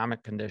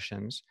economic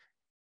conditions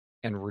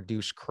and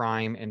reduce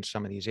crime in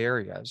some of these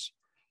areas,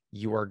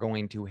 you are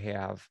going to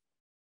have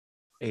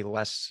a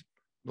less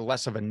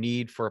of a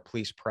need for a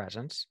police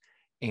presence,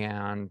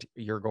 and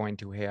you're going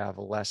to have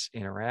less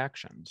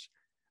interactions.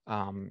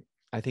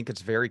 I think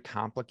it's very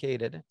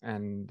complicated,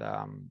 and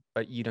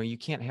but you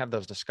can't have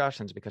those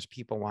discussions because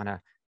people want to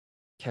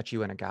catch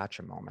you in a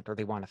gotcha moment, or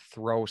they want to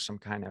throw some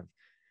kind of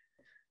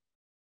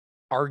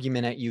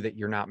argument at you that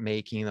you're not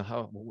making.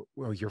 Oh,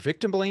 well, you're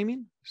victim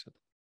blaming. So,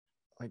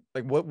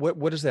 like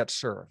what does that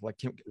serve? Like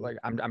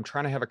I'm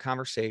trying to have a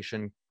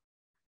conversation.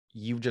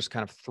 You've just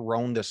kind of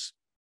thrown this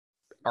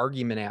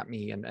argument at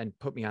me and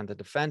put me on the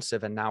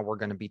defensive, and now we're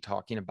going to be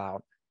talking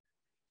about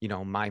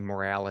my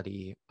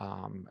morality,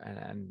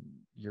 and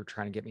you're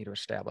trying to get me to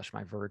establish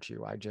my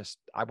virtue.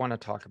 I want to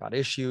talk about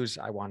issues.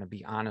 I want to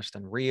be honest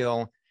and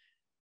real,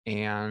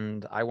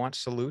 and I want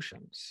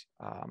solutions.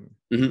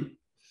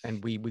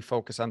 And we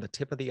focus on the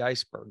tip of the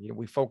iceberg.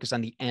 We focus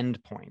on the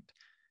end point.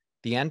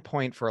 The end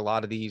point for a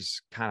lot of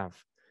these kind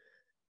of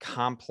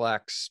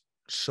complex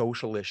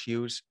social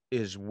issues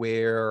is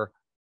where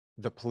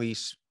the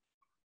police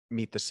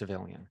meet the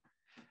civilian.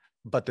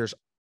 But there's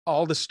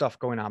all this stuff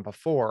going on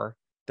before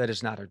that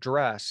is not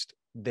addressed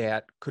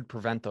that could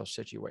prevent those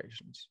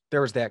situations.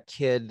 There was that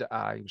kid,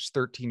 he was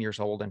 13 years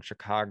old in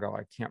Chicago.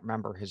 I can't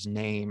remember his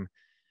name.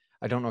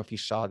 I don't know if you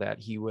saw that.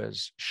 He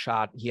was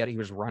shot. He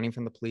was running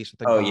from the police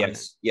with a gun.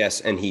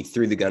 Yes. And he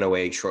threw the gun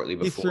away shortly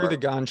before. He threw the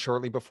gun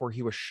shortly before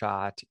he was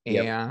shot.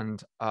 Yep.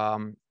 And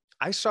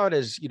I saw it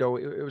as,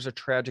 it was a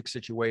tragic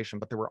situation,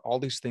 but there were all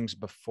these things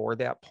before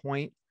that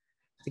point.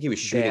 I think he was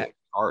shooting at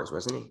cars,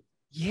 wasn't he?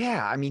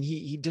 Yeah. I mean,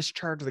 he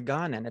discharged the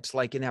gun, and it's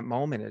like in that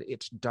moment,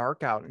 it's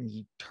dark out, and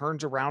he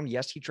turns around.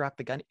 Yes, he dropped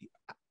the gun.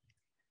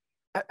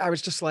 I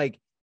was just like,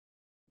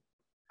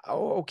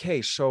 oh,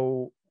 okay.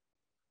 So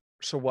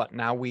what?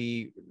 Now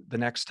the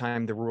next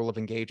time the rule of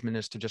engagement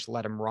is to just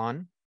let him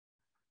run,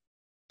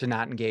 to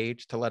not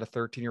engage, to let a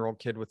 13-year-old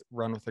kid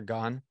run with a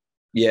gun.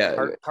 Yeah.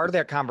 Part of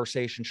that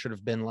conversation should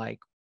have been like,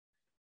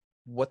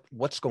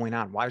 what's going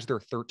on? Why is there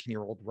a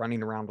 13-year-old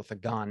running around with a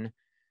gun?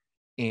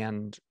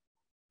 And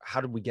how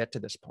did we get to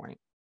this point?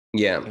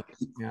 Yeah.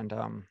 And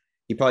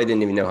he probably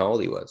didn't even know how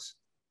old he was.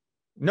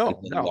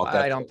 No,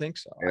 I don't think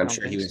so. And I'm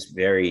sure he was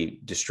very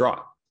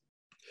distraught.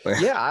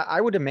 Yeah, I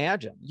would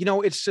imagine.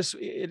 It's just,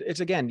 it's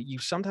again, you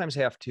sometimes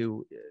have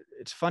to,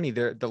 it's funny,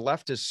 the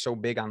left is so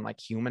big on like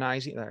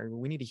humanizing.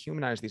 We need to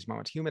humanize these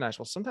moments.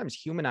 Well, sometimes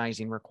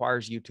humanizing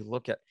requires you to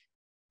look at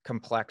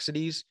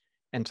complexities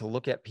and to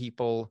look at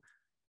people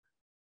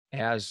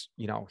as,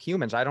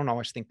 humans. I don't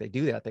always think they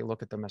do that. They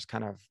look at them as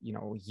kind of,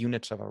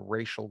 units of a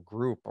racial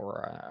group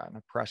or an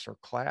oppressor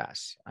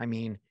class. I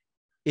mean,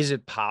 is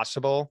it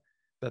possible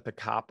that the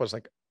cop was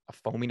like a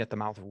foaming at the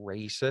mouth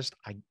racist?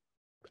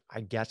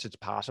 I guess it's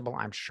possible.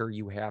 I'm sure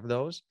you have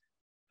those.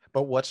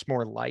 But what's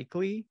more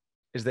likely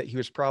is that he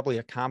was probably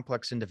a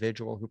complex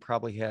individual who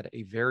probably had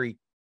a very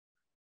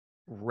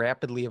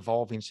rapidly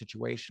evolving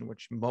situation,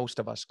 which most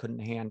of us couldn't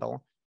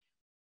handle.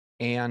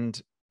 And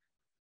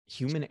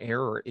human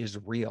error is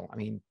real. I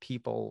mean,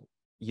 people,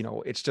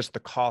 it's just the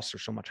costs are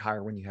so much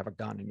higher when you have a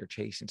gun and you're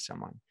chasing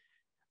someone.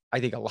 I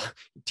think a lot of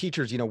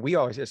teachers, we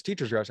always, as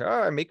teachers, we always say,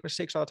 oh, I make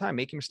mistakes all the time.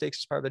 Making mistakes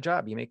is part of the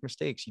job. You make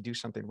mistakes, you do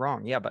something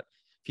wrong. Yeah, but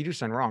if you do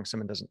something wrong,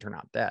 someone doesn't turn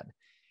out dead.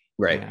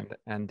 Right.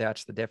 And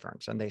that's the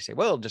difference. And they say,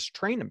 well, just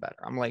train them better.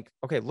 I'm like,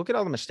 okay, look at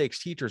all the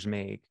mistakes teachers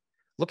make.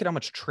 Look at how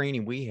much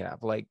training we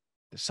have. Like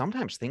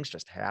sometimes things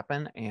just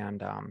happen,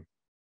 and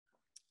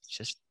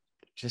it's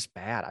just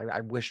bad.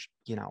 I wish,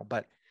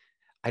 but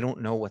I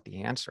don't know what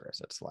the answer is.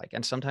 It's like,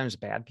 and sometimes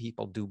bad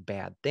people do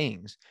bad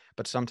things,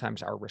 but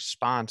sometimes our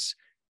response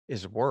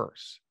is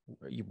worse.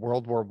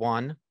 World War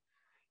I,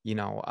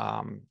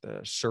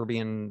 the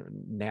Serbian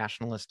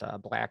nationalist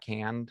Black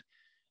Hand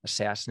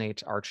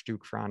assassinates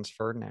Archduke Franz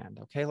Ferdinand.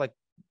 Okay, like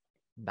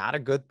not a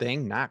good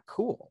thing, not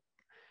cool.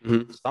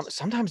 Mm-hmm.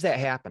 Sometimes that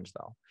happens,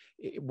 though.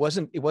 It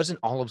wasn't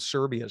all of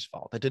Serbia's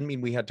fault. That didn't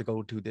mean we had to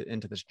go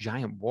into this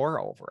giant war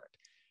over it.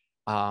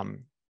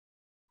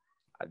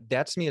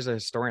 That's me as a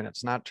historian.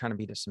 It's not trying to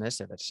be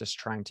dismissive. It's just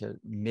trying to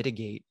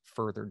mitigate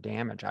further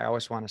damage. I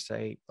always want to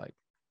say, like,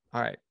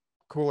 all right,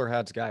 cooler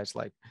heads, guys.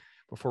 Like,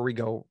 before we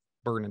go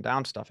burning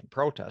down stuff and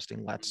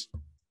protesting, let's,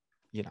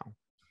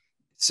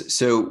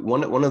 So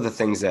one of the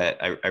things that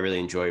I really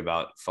enjoy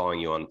about following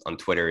you on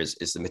Twitter is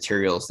the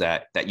materials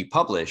that you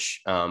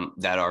publish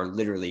that are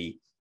literally,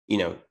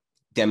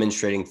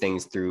 demonstrating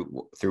things through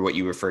what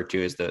you refer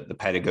to as the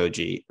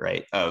pedagogy,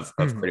 right, of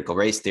critical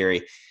race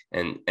theory,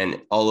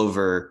 and all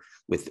over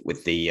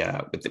with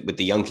the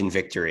Young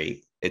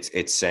Victory,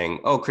 it's saying,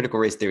 oh, critical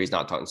race theory is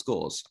not taught in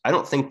schools. I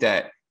don't think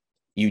that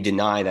you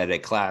deny that a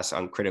class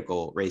on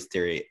critical race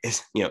theory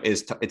is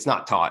it's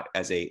not taught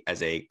as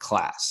a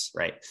class,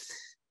 right?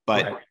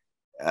 But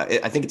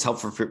right. I think it's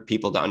helpful for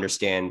people to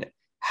understand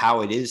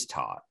how it is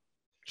taught,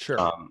 sure,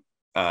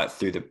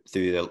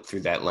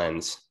 through that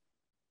lens.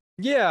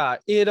 Yeah,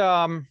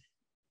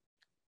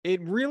 It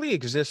really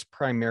exists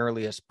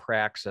primarily as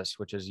praxis,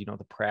 which is,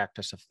 the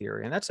practice of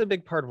theory. And that's a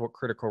big part of what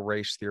critical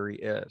race theory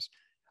is.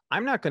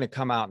 I'm not going to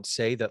come out and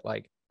say that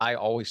like I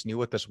always knew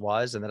what this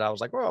was and that I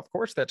was like, well, of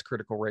course that's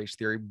critical race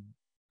theory.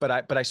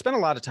 But I spent a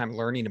lot of time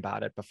learning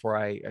about it before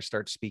I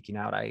started speaking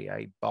out.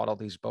 I bought all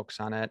these books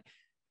on it.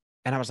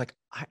 And I was like,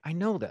 I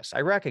know this.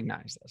 I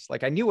recognize this.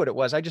 Like I knew what it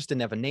was. I just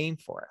didn't have a name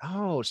for it.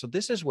 Oh, so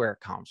this is where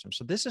it comes from.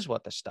 So this is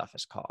what this stuff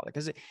is called.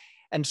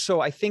 And so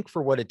I think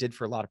for what it did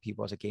for a lot of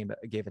people is it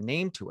gave a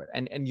name to it.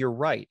 And you're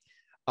right.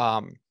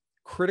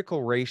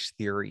 Critical race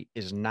theory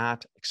is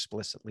not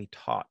explicitly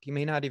taught. You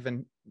may not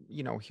even,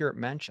 hear it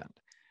mentioned.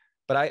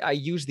 But I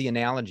use the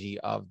analogy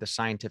of the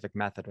scientific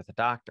method with a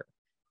doctor.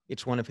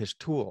 It's one of his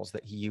tools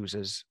that he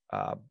uses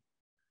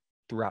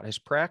throughout his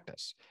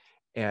practice.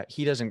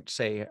 He doesn't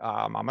say,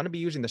 I'm going to be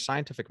using the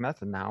scientific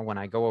method now when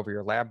I go over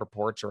your lab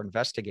reports or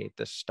investigate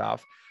this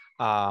stuff.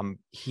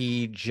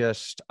 He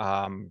just,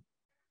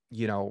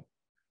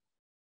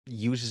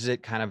 uses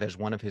it kind of as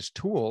one of his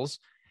tools.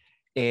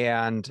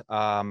 And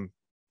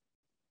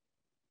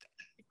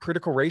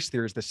critical race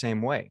theory is the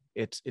same way.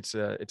 It's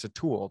a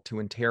tool to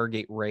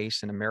interrogate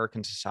race in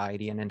American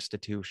society and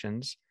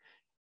institutions.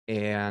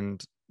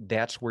 And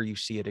that's where you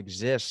see it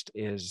exist,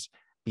 is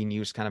being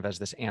used kind of as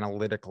this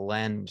analytic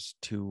lens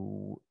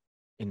to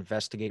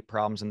investigate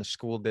problems in the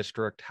school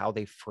district, how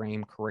they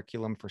frame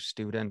curriculum for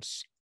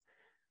students.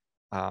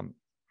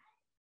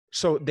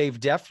 So they've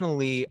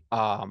definitely,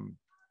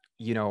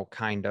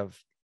 kind of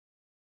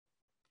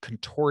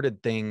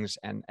contorted things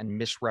and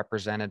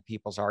misrepresented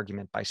people's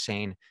argument by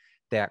saying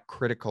that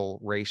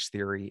critical race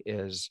theory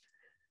is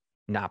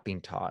not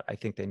being taught. I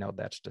think they know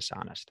that's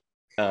dishonest.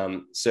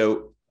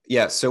 So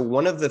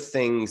one of the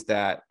things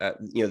that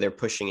they're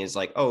pushing is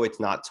like, oh, it's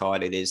not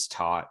taught, it is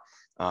taught.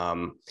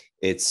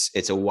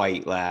 It's a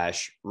white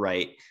lash,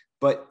 right?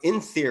 But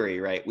in theory,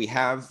 right, we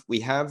have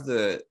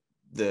the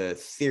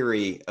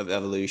theory of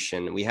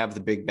evolution, we have the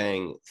Big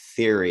Bang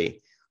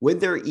theory. Would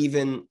there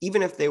even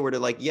if they were to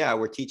like, yeah,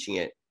 we're teaching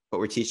it, but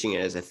we're teaching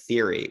it as a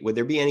theory, would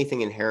there be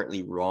anything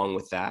inherently wrong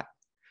with that?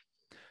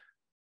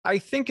 I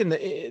think in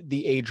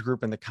the age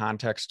group and the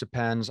context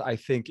depends. I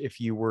think if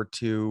you were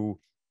to,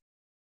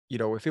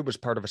 if it was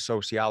part of a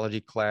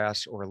sociology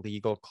class or a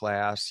legal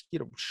class,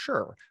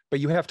 sure. But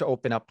you have to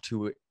open it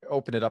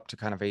up to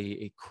kind of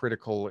a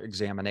critical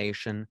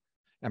examination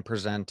and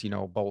present,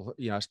 both,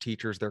 as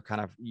teachers, you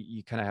kind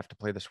of have to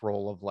play this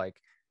role of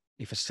like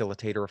a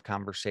facilitator of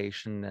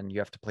conversation, and you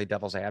have to play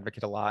devil's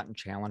advocate a lot and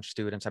challenge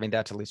students. I mean,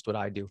 that's at least what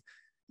I do.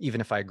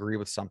 Even if I agree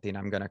with something,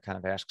 I'm going to kind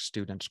of ask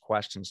students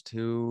questions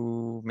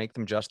to make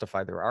them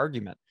justify their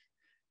argument.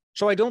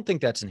 So I don't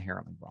think that's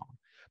inherently wrong.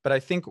 But I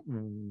think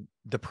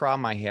the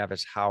problem I have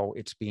is how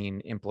it's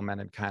being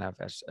implemented kind of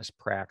as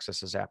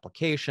praxis, as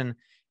application,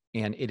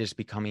 and it is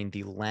becoming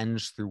the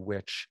lens through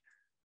which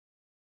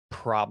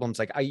problems,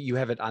 like you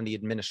have it on the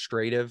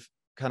administrative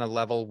kind of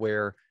level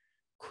where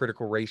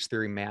critical race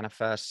theory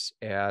manifests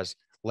as,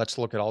 let's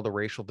look at all the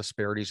racial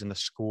disparities in the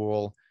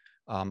school,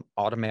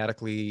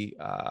 automatically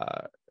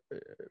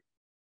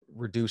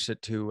reduce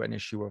it to an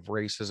issue of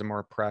racism or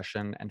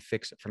oppression and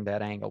fix it from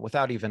that angle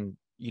without even,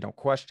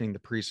 questioning the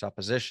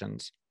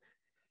presuppositions.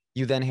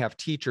 You then have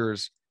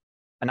teachers,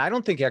 and I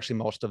don't think actually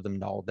most of them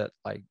know that,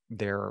 like,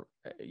 they're,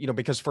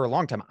 because for a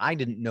long time, I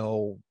didn't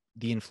know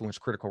the influence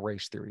critical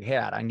race theory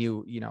had. I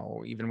knew,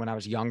 even when I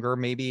was younger,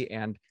 maybe,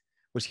 and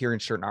was hearing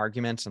certain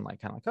arguments and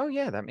like, kind of like, oh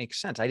yeah, that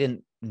makes sense. I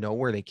didn't know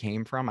where they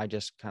came from. I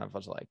just kind of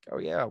was like, oh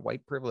yeah,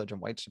 white privilege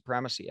and white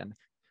supremacy. And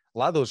a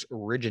lot of those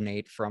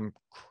originate from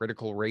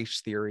critical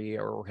race theory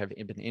or have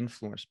been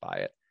influenced by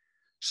it.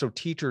 So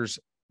teachers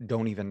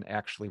don't even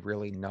actually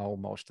really know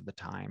most of the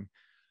time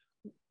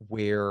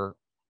where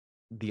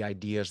the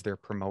ideas they're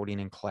promoting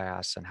in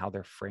class and how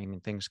they're framing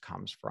things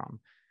comes from.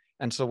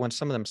 And so when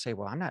some of them say,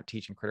 well, I'm not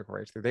teaching critical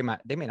race theory,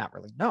 they may not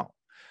really know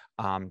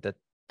that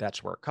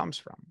that's where it comes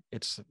from.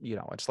 It's,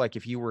 it's like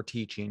if you were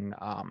teaching,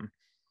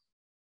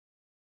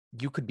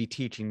 you could be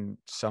teaching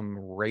some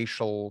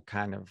racial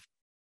kind of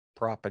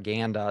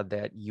propaganda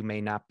that you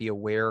may not be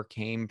aware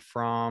came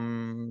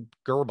from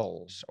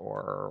Goebbels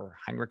or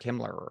Heinrich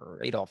Himmler or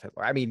Adolf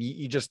Hitler. I mean,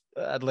 you just,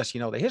 unless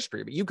you know the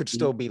history, but you could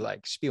still be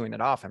like spewing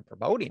it off and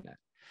promoting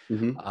it.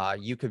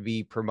 Mm-hmm. You could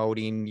be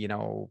promoting,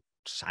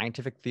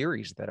 scientific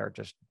theories that are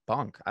just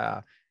bunk.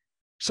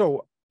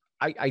 So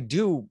I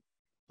do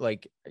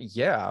like,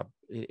 yeah,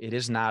 it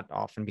is not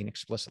often being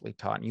explicitly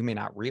taught, and you may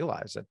not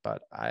realize it,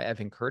 but I have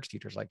encouraged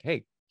teachers like,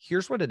 hey,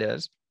 here's what it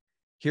is.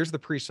 Here's the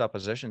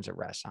presuppositions it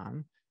rests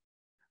on.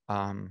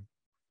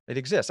 It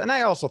exists. And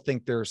I also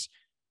think there is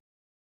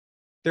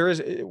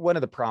one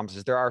of the problems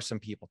is there are some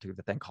people too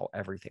that then call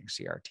everything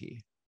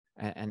CRT,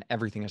 and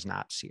everything is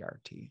not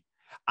CRT.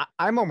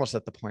 I'm almost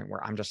at the point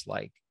where I'm just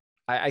like,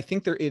 I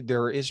think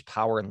there is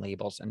power in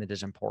labels, and it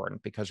is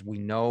important because we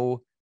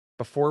know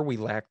before we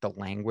lack the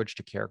language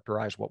to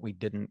characterize what we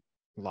didn't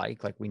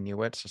like we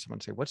knew it. So someone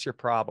say, what's your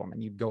problem?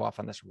 And you'd go off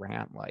on this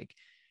rant like,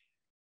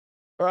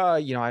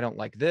 I don't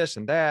like this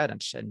and that,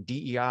 and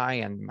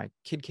DEI, and my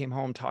kid came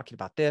home talking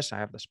about this. I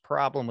have this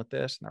problem with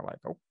this. And they're like,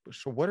 oh,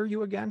 so what are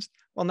you against?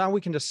 Well, now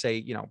we can just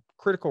say,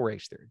 critical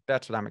race theory.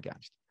 That's what I'm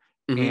against.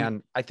 Mm-hmm.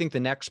 And I think the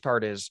next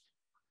part is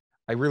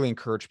I really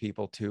encourage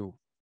people to,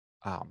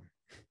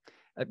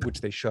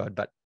 which they should,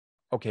 but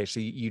okay, so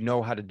you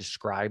know how to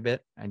describe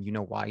it and you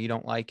know why you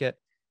don't like it,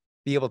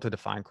 be able to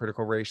define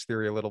critical race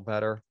theory a little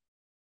better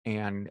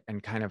and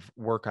kind of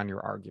work on your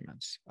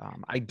arguments.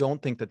 I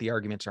don't think that the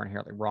arguments are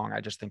inherently wrong.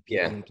 I just think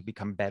people Yeah. need to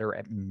become better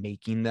at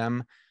making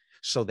them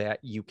so that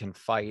you can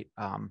fight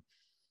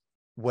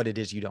what it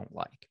is you don't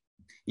like.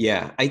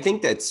 Yeah, I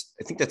think that's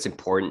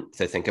important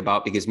to think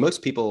about because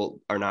most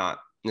people are not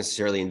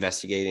necessarily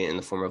investigating in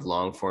the form of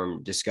long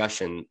form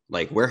discussion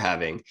like we're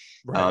having.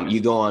 Right.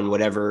 You go on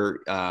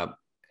whatever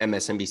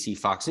MSNBC,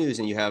 Fox News,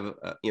 and you have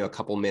a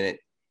couple minute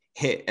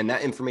hit, and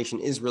that information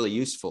is really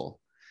useful.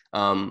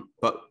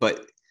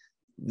 But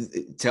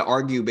to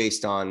argue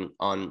based on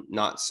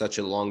not such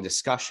a long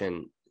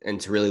discussion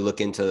and to really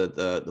look into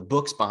the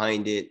books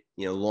behind it,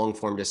 long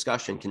form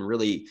discussion can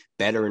really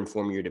better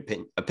inform your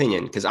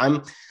opinion. Because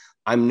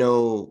I'm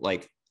no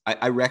like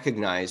I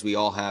recognize we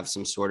all have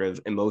some sort of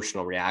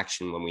emotional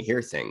reaction when we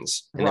hear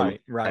things, and then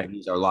we kind of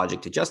use our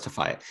logic to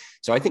justify it.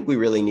 So I think we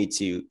really need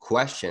to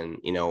question,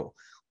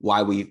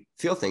 why we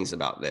feel things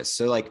about this.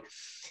 So like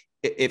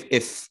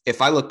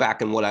if I look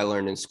back on what I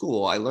learned in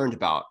school, I learned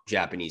about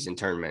Japanese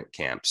internment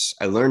camps.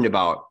 I learned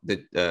about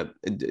the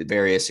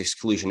various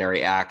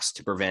exclusionary acts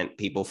to prevent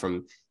people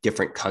from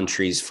different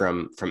countries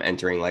from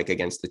entering, like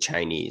against the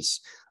Chinese.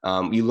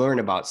 You learn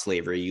about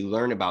slavery. You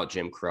learn about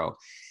Jim Crow.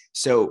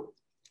 So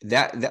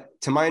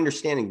that to my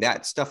understanding,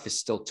 that stuff is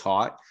still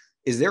taught.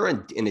 Is there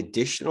an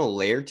additional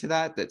layer to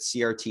that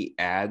CRT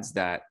adds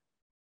that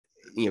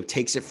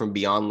takes it from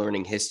beyond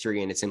learning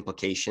history and its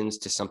implications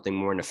to something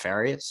more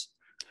nefarious?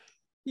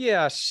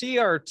 Yeah,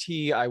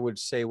 CRT, I would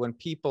say when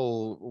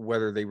people,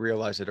 whether they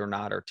realize it or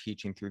not, are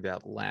teaching through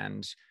that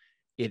lens,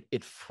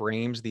 it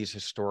frames these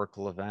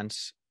historical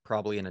events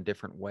probably in a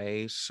different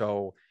way.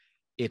 So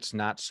it's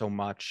not so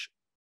much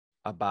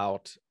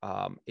about,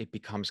 it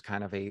becomes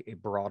kind of a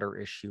broader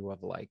issue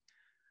of like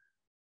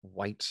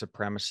white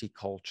supremacy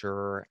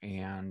culture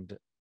and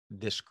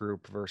this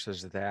group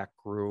versus that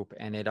group.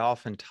 And it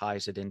often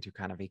ties it into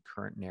kind of a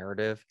current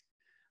narrative.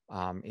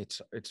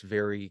 It's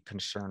very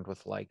concerned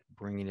with like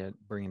bringing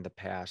the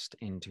past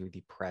into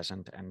the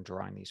present and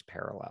drawing these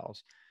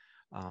parallels.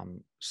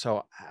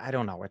 So I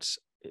don't know. It's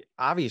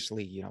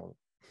obviously,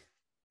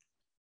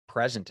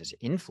 present is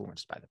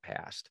influenced by the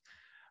past.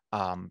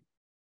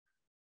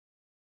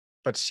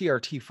 But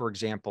CRT, for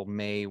example,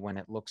 may, when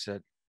it looks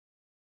at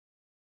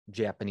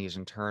Japanese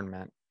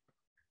internment,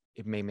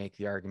 it may make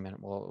the argument,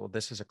 well,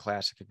 this is a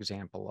classic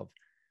example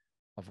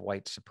of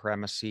white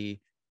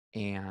supremacy.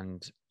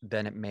 And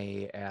then it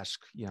may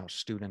ask,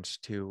 students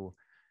to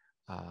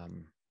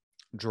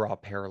draw a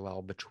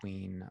parallel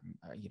between,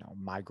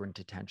 migrant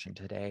detention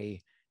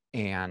today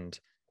and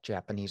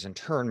Japanese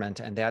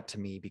internment. And that to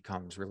me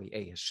becomes really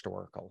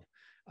ahistorical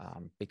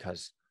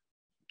because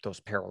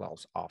those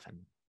parallels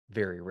often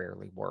very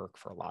rarely work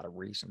for a lot of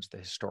reasons. The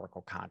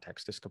historical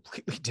context is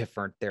completely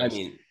different.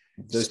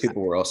 Those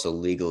people were also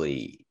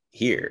legally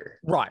here.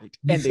 Right.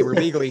 And they were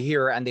legally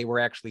here and they were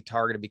actually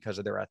targeted because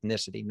of their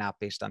ethnicity, not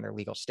based on their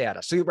legal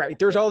status. So right,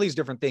 there's all these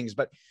different things,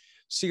 but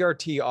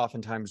CRT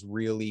oftentimes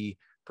really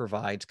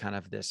provides kind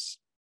of this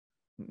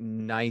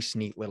nice,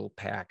 neat little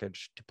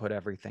package to put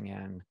everything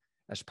in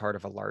as part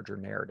of a larger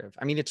narrative.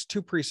 I mean, it's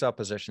two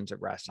presuppositions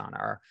it rests on.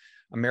 Our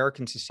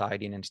American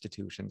society and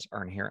institutions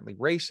are inherently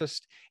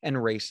racist, and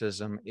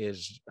racism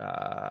is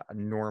a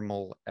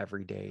normal,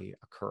 everyday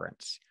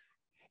occurrence.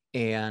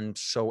 And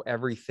so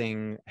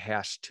everything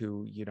has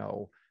to,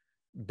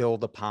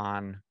 build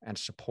upon and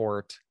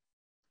support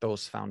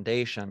those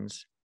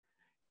foundations.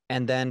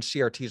 And then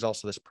CRT is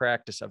also this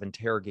practice of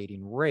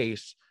interrogating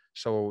race.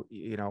 So,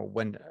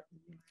 when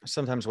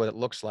sometimes what it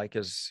looks like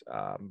is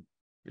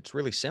it's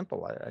really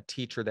simple. A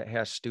teacher that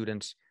has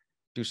students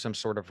do some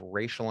sort of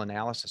racial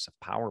analysis of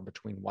power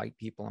between white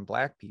people and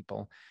black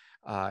people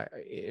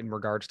in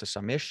regards to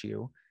some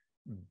issue,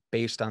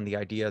 based on the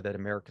idea that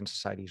American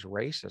society is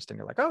racist. And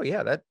you're like, oh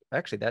yeah,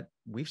 that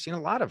we've seen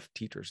a lot of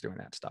teachers doing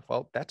that stuff.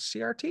 Well, that's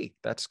CRT.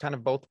 That's kind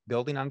of both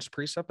building on its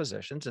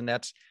presuppositions, and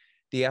that's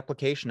the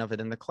application of it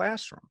in the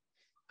classroom.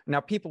 Now,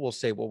 people will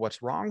say, well,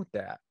 what's wrong with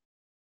that?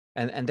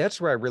 And that's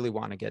where I really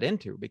want to get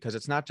into, because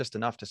it's not just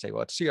enough to say,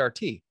 well, it's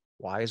CRT.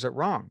 Why is it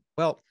wrong?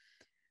 Well,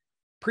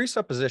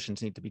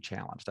 presuppositions need to be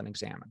challenged and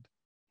examined.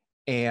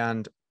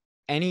 And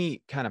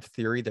any kind of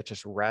theory that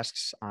just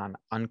rests on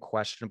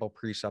unquestionable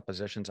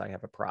presuppositions, I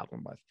have a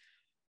problem with.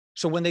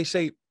 So when they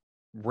say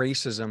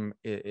racism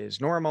is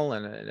normal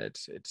and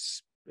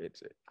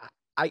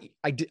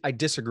I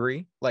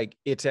disagree. Like,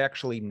 it's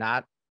actually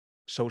not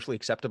socially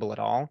acceptable at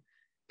all.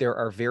 There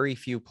are very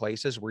few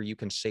places where you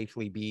can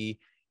safely be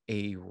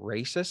a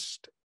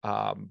racist.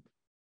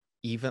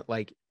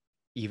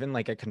 Even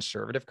like a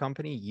conservative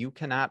company, you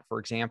cannot, for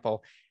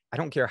example, I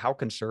don't care how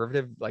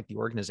conservative like the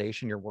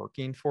organization you're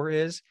working for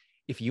is,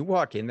 if you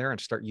walk in there and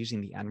start using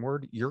the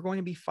N-word, you're going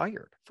to be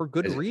fired for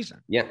good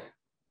reason. Yeah.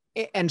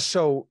 And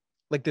so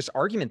like this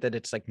argument that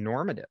it's like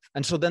normative.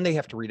 And so then they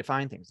have to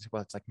redefine things.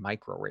 Well, it's like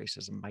micro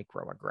racism,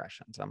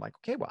 microaggressions. I'm like,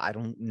 okay, well, I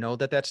don't know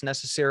that that's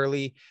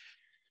necessarily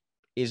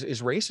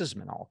is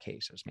racism in all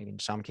cases. Maybe in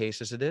some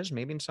cases it is,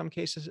 maybe in some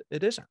cases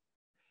it isn't.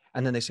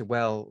 And then they say,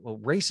 well,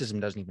 racism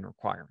doesn't even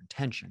require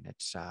intention.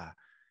 It's,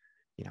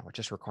 you know, it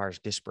just requires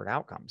disparate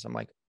outcomes. I'm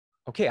like,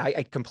 okay,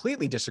 I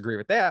completely disagree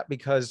with that,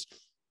 because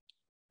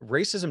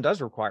racism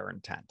does require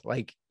intent.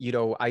 Like, you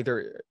know,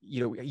 either,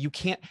 you know, you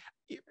can't,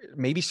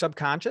 maybe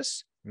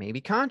subconscious,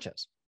 maybe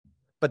conscious.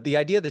 But the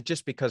idea that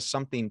just because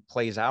something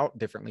plays out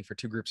differently for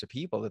two groups of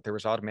people, that there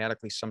was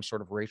automatically some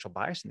sort of racial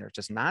bias in there, it's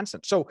just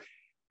nonsense. So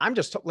I'm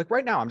just like,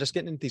 right now, I'm just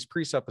getting into these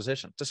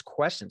presuppositions, just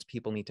questions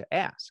people need to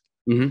ask.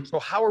 Mm-hmm. So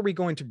how are we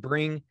going to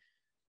bring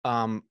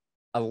a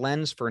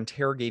lens for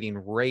interrogating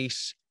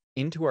race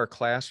into our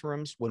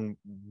classrooms when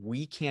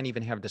we can't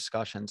even have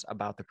discussions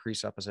about the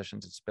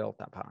presuppositions it's built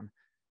upon?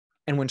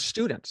 And when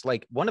students,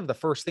 like, one of the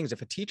first things,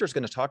 if a teacher is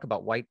going to talk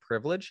about white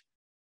privilege,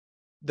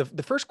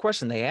 the first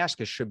question they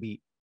ask should be,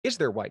 is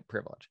there white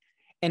privilege?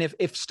 And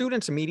if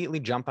students immediately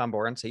jump on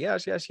board and say,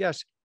 yes, yes,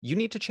 yes, you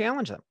need to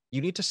challenge them.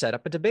 You need to set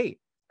up a debate,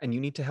 and you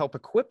need to help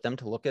equip them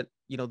to look at,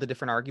 you know, the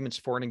different arguments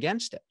for and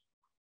against it.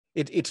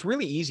 It's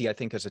really easy, I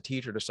think, as a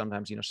teacher to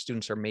sometimes, you know,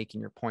 students are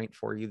making your point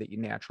for you that you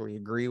naturally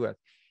agree with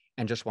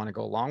and just want to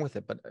go along with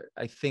it. But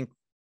I think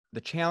the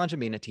challenge of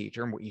being a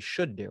teacher, and what you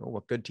should do,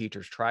 what good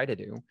teachers try to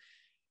do,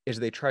 is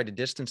they try to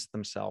distance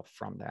themselves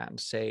from that and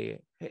say,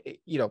 hey,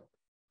 you know,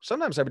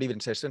 sometimes I would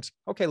even say, since,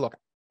 okay, look,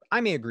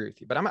 I may agree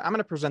with you, but I'm going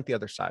to present the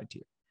other side to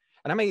you.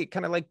 And I may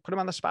kind of like put them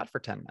on the spot for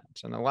 10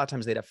 minutes. And a lot of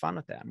times they'd have fun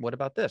with that. And what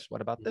about this?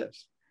 What about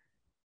this?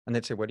 And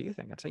they'd say, what do you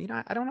think? I'd say, you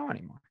know, I don't know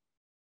anymore.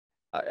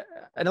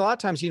 And a lot of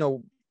times, you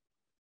know,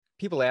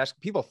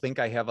 people think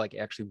I have like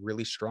actually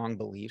really strong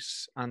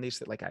beliefs on these,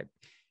 that like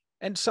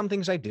and some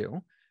things I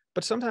do,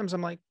 but sometimes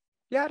I'm like,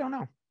 yeah, I don't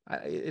know.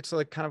 It's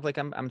like kind of like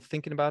I'm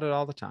thinking about it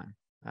all the time.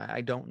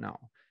 I don't know.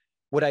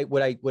 What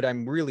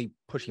I'm really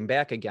pushing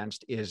back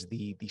against is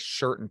the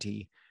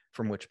certainty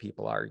from which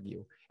people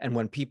argue. And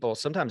when people,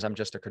 sometimes I'm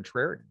just a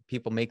contrarian.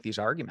 People make these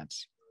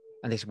arguments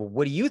and they say, well,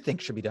 what do you think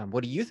should be done?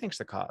 What do you think's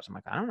the cause? I'm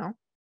like, I don't know.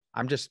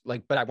 I'm just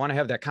like, but I want to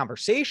have that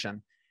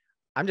conversation.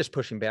 I'm just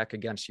pushing back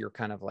against your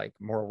kind of like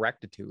moral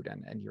rectitude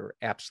and your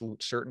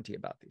absolute certainty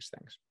about these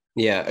things.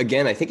 Yeah.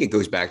 Again, I think it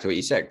goes back to what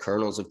you said,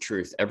 kernels of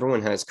truth.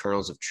 Everyone has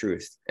kernels of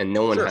truth, and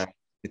no one has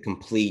the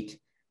complete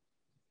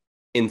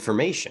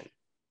information.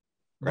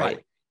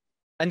 Right.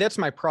 And that's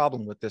my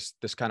problem with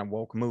this kind of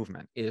woke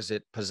movement, is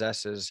it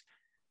possesses,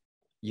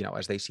 you know,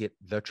 as they see it,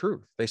 the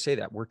truth. They say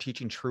that we're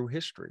teaching true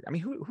history. I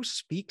mean, who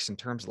speaks in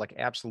terms of like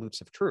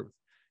absolutes of truth?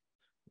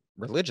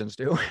 Religions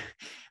do.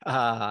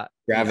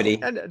 Gravity, you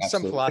know, and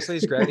some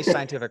philosophies, gravity,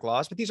 scientific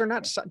laws, but these are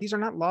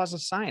not laws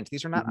of science.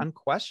 These are not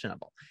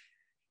unquestionable.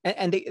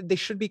 And they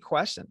should be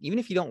questioned, even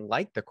if you don't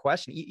like the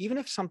question, even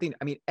if something,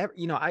 I mean,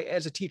 you know,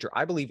 as a teacher,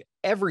 I believe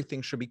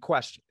everything should be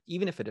questioned,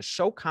 even if it is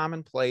so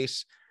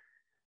commonplace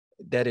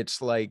that it's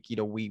like, you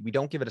know, we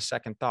don't give it a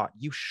second thought.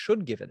 You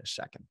should give it a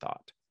second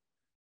thought.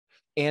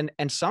 And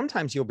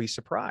sometimes you'll be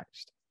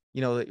surprised.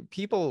 You know,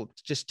 people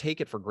just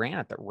take it for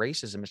granted that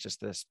racism is just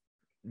this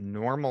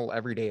normal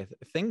everyday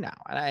thing now.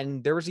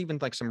 And there was even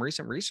like some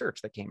recent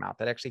research that came out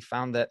that actually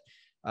found that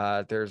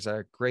there's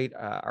a great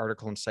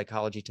article in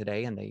Psychology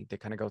Today, and they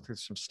kind of go through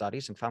some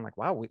studies and found like,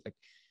 wow,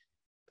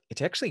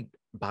 it's actually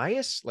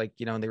bias. Like,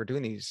 you know, and they were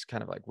doing these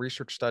kind of like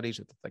research studies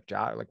with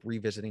like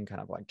revisiting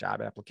kind of like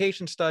job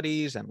application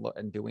studies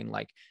and doing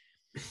like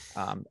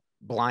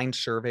blind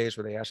surveys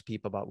where they asked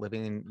people about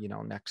living, you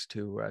know, next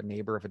to a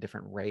neighbor of a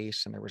different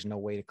race, and there was no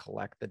way to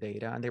collect the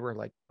data. And they were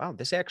like, wow,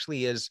 this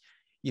actually is,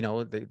 you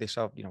know, they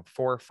saw, you know,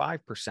 4 or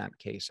 5%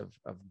 case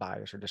of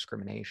bias or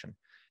discrimination.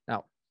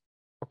 Now,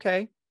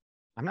 okay,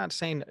 I'm not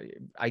saying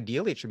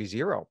ideally it should be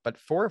 0, but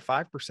 4 or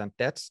 5%,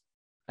 that's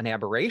an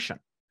aberration.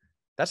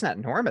 That's not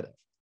normative.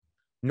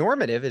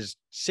 Normative is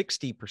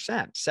 60%,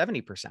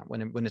 70%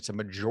 when it's a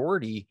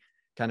majority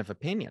kind of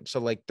opinion. So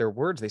like their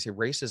words, they say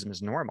racism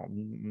is normal.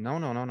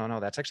 No.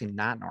 That's actually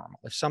not normal.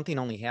 If something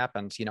only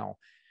happens, you know,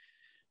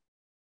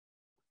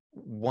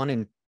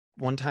 one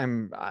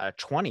time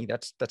 20,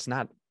 that's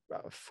not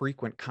a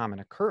frequent common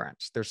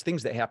occurrence. There's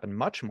things that happen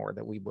much more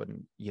that we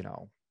wouldn't, you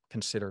know,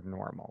 consider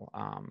normal.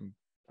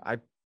 I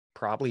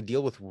probably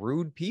deal with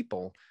rude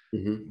people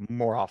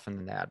more often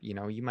than that. You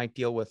know, you might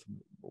deal with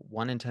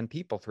 1 in 10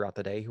 people throughout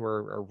the day who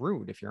are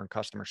rude if you're in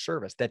customer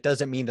service. That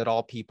doesn't mean that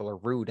all people are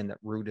rude and that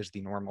rude is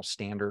the normal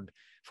standard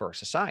for our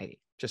society.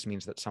 It just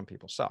means that some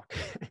people suck.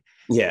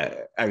 Yeah.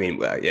 I mean,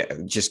 yeah,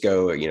 just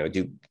go, you know,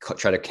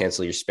 try to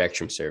cancel your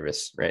Spectrum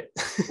service. Right.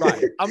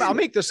 Right. I'll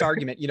make this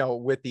argument, you know,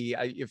 with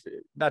if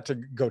not to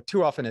go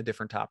too off in a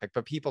different topic,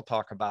 but people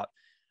talk about,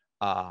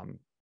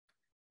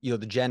 you know,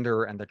 the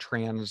gender and the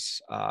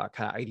trans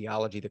kind of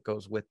ideology that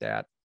goes with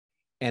that.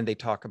 And they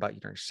talk about, you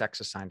know, sex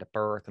assigned at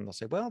birth, and they'll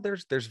say, well,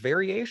 there's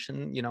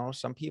variation, you know,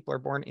 some people are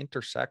born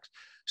intersex.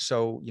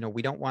 So, you know,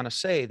 we don't want to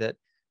say that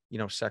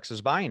sex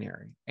is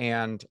binary.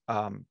 And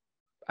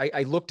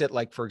I looked at,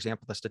 like, for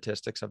example, the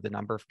statistics of the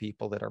number of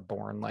people that are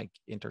born like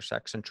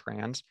intersex and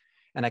trans,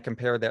 and I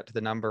compared that to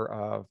the number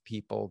of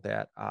people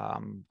that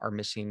are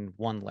missing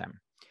one limb.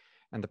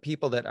 And the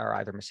people that are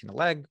either missing a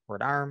leg or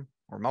an arm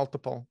or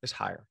multiple is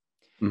higher.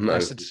 Mhm. And I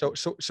said,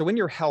 so in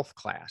your health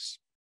class,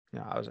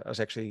 I was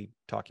actually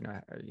talking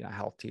to a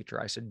health teacher.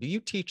 I said, do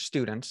you teach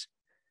students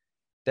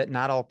that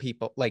not all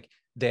people, like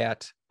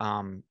that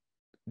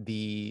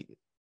the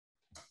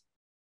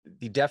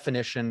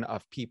definition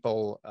of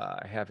people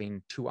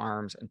having two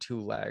arms and two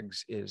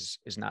legs is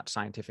not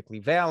scientifically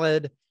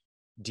valid?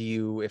 Do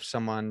you, if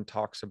someone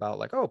talks about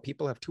like, oh,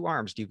 people have two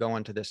arms, do you go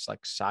into this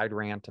like side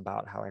rant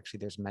about how actually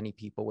there's many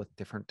people with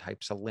different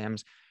types of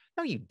limbs?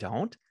 No, you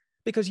don't,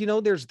 because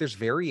there's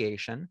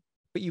variation,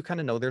 but you kind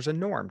of know there's a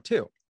norm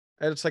too.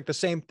 And it's like the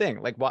same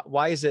thing. Like,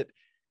 why is it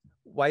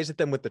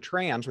then with the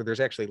trans, where there's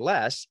actually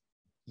less,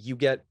 you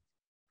get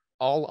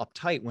all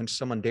uptight when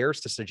someone dares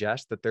to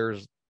suggest that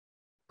there's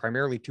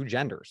primarily two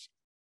genders,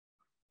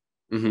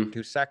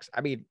 two sex?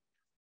 I mean,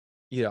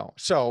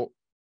 so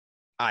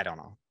I don't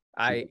know.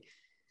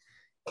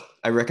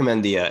 I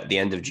recommend the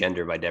End of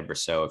Gender by Deborah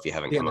So, if you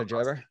haven't come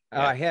across it.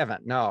 Yeah. I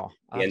haven't. No.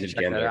 The End of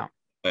Gender.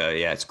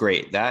 Yeah, it's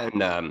great. That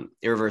and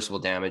Irreversible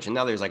Damage. And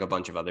now there's like a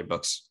bunch of other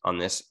books on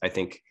this. I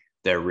think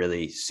they're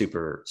really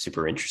super,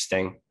 super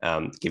interesting.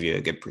 Give you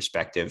a good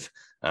perspective.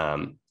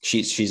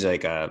 She's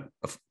like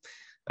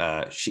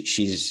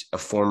she's a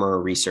former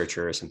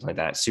researcher or something like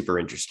that. Super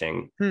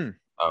interesting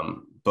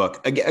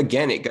book.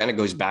 Again, it kind of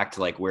goes back to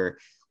like we're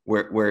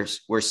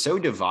so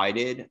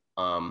divided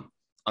on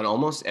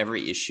almost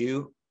every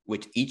issue,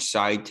 with each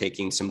side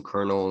taking some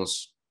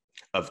kernels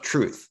of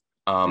truth.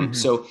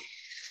 So,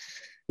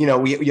 you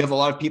have a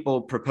lot of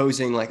people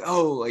proposing like,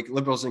 oh, like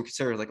liberals and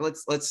conservatives, like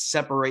let's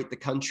separate the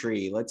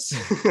country. Let's,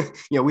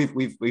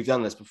 we've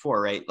done this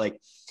before, right? Like,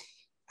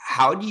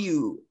 how do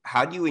you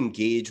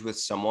engage with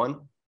someone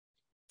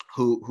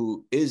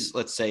who is,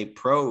 let's say,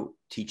 pro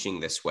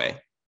teaching this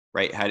way,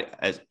 right?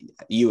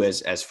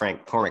 As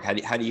Frank Cormack,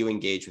 how do you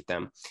engage with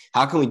them?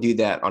 How can we do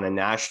that on a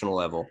national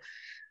level?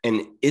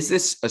 And is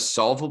this a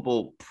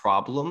solvable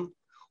problem,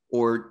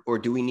 or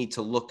do we need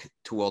to look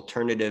to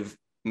alternative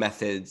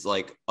methods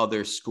like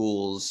other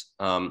schools?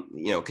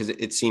 Because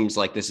it seems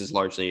like this is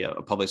largely a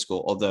public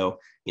school, although,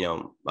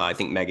 I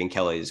think Megyn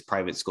Kelly's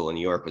private school in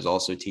New York was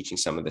also teaching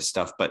some of this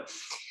stuff. But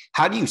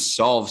how do you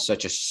solve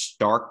such a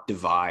stark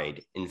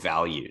divide in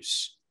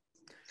values?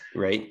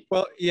 Right.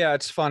 Well, yeah,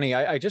 it's funny.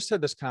 I just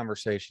had this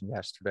conversation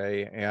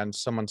yesterday, and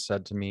someone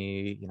said to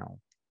me,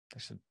 I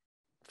said,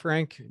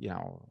 Frank,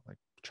 like,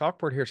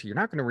 chalkboard here, so you're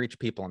not going to reach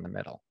people in the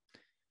middle.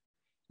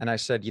 And I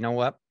said, you know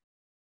what?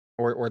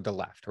 Or the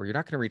left, or you're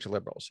not going to reach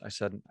liberals. I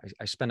said,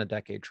 I spent a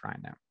decade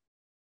trying that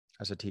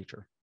as a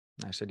teacher.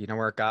 And I said, you know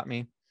where it got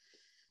me?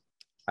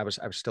 I was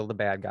still the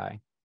bad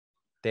guy.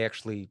 They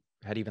actually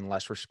had even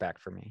less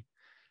respect for me.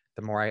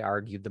 The more I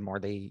argued, the more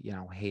they,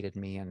 hated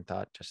me and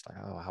thought just like,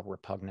 oh, how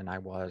repugnant I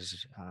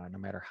was. No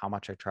matter how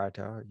much I tried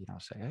to,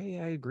 say,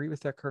 hey, I agree with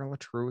that kernel of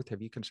truth.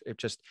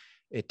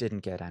 It didn't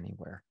get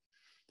anywhere.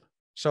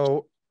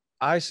 So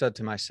I said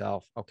to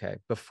myself, okay,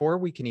 before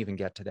we can even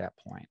get to that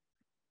point,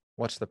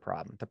 what's the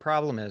problem? The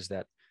problem is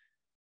that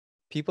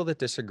people that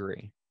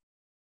disagree,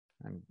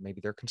 and maybe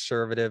they're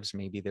conservatives,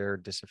 maybe they're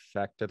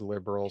disaffected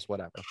liberals,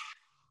 whatever,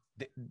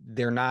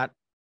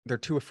 they're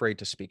too afraid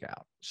to speak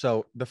out.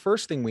 So the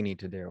first thing we need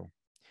to do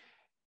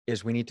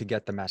is we need to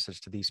get the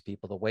message to these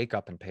people to wake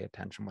up and pay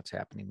attention to what's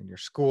happening in your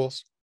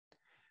schools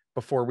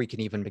before we can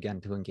even begin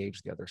to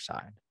engage the other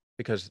side,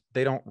 because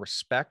they don't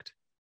respect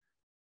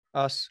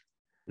us.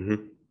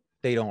 Mm-hmm.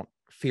 They don't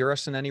fear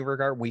us in any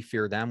regard. We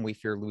fear them. We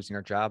fear losing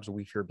our jobs.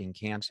 We fear being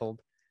canceled,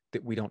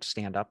 that we don't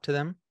stand up to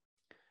them.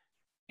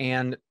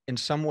 And in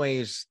some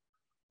ways,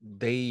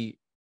 they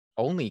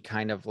only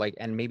kind of like,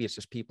 and maybe it's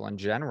just people in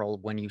general,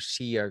 when you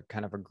see a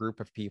kind of a group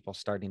of people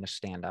starting to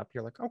stand up,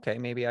 you're like, okay,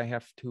 maybe I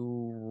have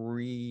to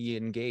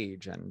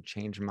re-engage and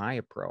change my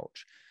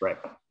approach. Right.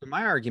 So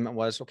my argument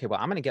was, okay, well,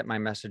 I'm going to get my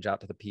message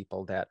out to the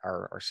people that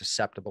are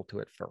susceptible to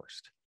it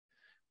first.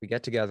 We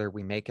get together,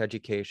 we make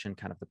education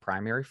kind of the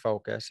primary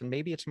focus, and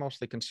maybe it's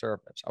mostly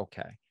conservatives.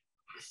 Okay.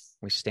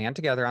 We stand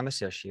together on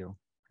this issue.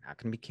 We're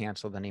not going to be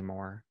canceled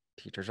anymore.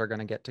 Teachers are going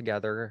to get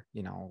together,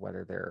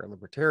 whether they're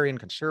libertarian,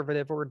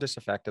 conservative, or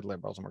disaffected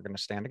liberals, and we're going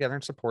to stand together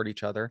and support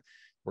each other.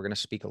 We're going to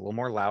speak a little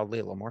more loudly,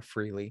 a little more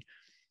freely.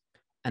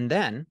 And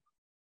then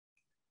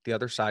the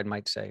other side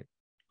might say,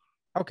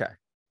 okay,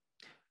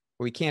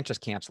 we can't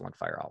just cancel and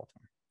fire all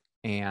of them.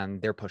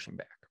 And they're pushing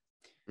back.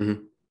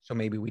 Mm-hmm. So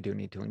maybe we do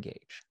need to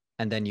engage.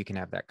 And then you can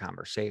have that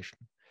conversation.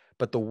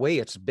 But the way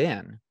it's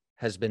been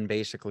has been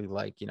basically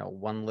like,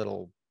 one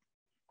little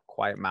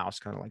quiet mouse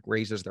kind of like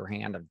raises their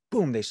hand and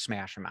boom, they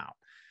smash them out.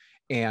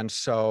 And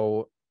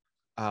so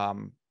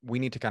we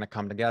need to kind of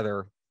come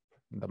together,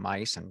 the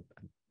mice, and,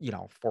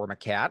 form a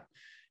cat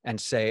and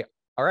say,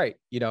 all right,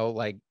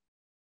 like,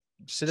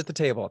 sit at the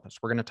table with us.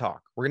 We're going to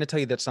talk. We're going to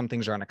tell you that some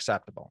things are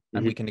unacceptable,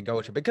 and we can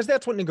negotiate, because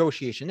that's what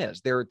negotiation is.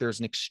 There's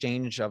an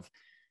exchange of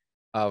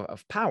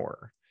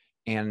power.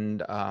 And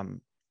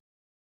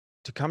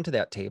to come to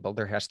that table,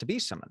 there has to be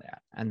some of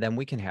that. And then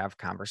we can have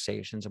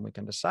conversations and we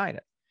can decide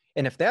it.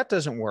 And if that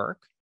doesn't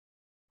work,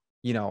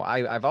 you know,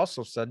 I've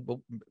also said,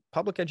 well,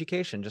 public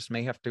education just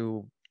may have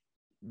to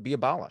be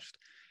abolished.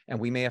 And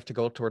we may have to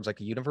go towards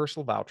like a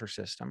universal voucher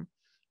system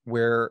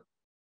where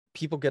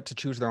people get to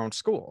choose their own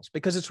schools,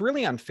 because it's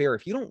really unfair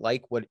if you don't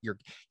like what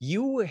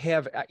you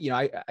have, you know,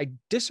 I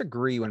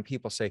disagree when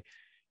people say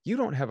you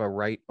don't have a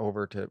right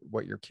over to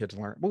what your kids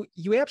learn. Well,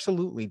 you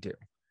absolutely do.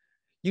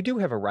 You do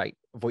have a right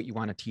of what you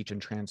want to teach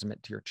and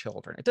transmit to your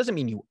children. It doesn't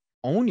mean you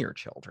own your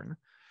children,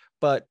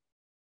 but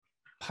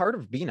part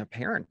of being a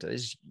parent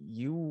is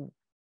you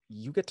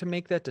get to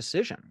make that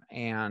decision,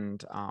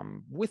 and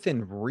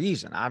within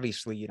reason.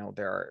 Obviously, you know,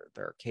 there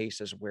are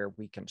cases where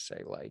we can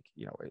say, like,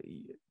 you know,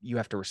 you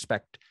have to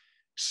respect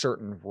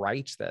certain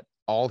rights that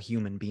all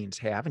human beings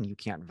have, and you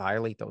can't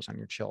violate those on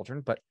your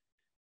children. But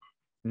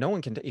no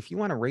one can, if you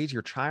want to raise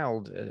your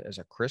child as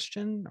a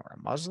Christian or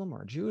a Muslim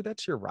or a Jew,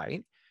 that's your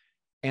right.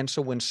 And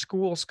so when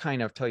schools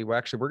kind of tell you, well,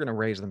 actually, we're going to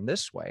raise them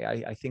this way,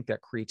 I think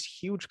that creates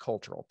huge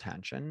cultural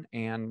tension.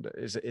 And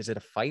is it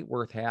a fight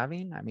worth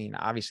having? I mean,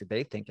 obviously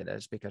they think it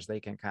is, because they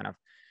can kind of,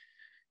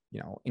 you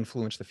know,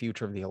 influence the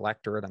future of the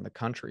electorate and the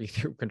country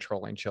through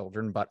controlling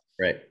children. But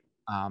Right.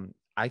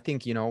 I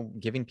think, you know,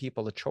 giving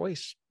people a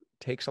choice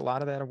takes a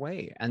lot of that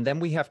away. And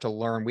then we have to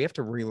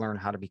relearn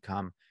how to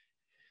become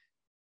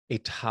a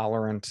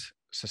tolerant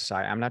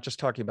society. I'm not just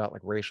talking about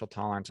like racial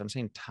tolerance. I'm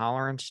saying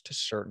tolerance to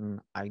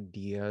certain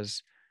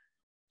ideas,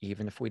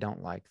 even if we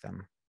don't like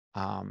them.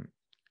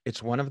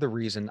 It's one of the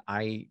reasons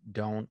I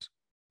don't,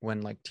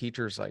 when like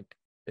teachers like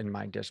in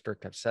my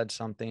district have said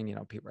something, you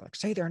know, people are like,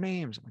 say their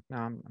names. I'm like, no,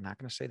 I'm not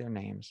going to say their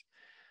names.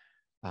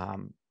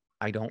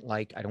 I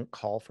don't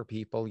call for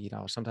people, you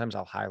know, sometimes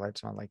I'll highlight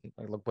someone, like,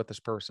 look what this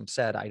person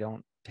said. I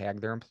don't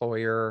tag their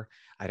employer.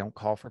 I don't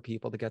call for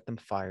people to get them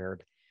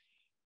fired.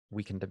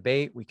 We can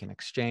debate, we can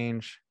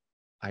exchange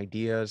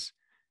ideas,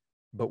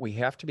 but we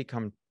have to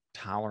become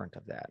tolerant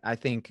of that. I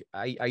think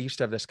I used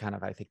to have this kind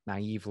of, I think,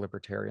 naive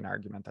libertarian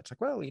argument that's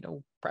like, well, you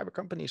know, private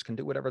companies can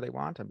do whatever they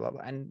want and blah,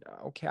 blah. And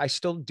okay, I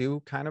still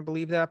do kind of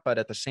believe that. But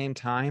at the same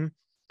time,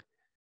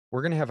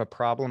 we're going to have a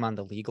problem on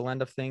the legal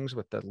end of things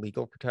with the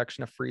legal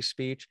protection of free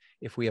speech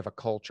if we have a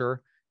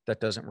culture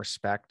that doesn't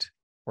respect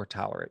or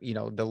tolerate. You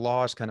know, the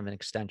law is kind of an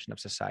extension of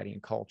society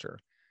and culture.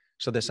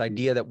 So this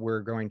idea that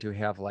we're going to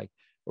have like,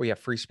 oh yeah,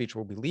 free speech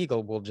will be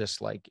legal, we'll just,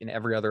 like in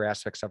every other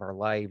aspects of our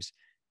lives,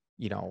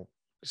 you know,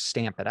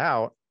 stamp it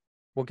out.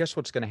 Well, guess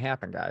what's going to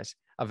happen, guys?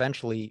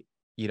 Eventually,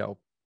 you know,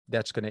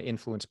 that's going to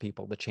influence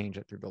people to change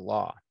it through the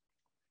law.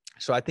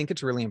 So I think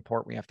it's really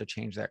important we have to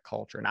change that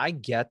culture. And I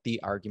get the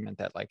argument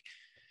that, like,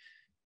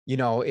 you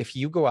know, if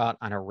you go out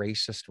on a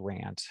racist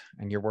rant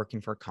and you're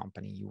working for a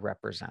company, you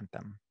represent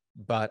them.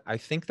 But I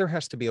think there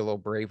has to be a little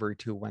bravery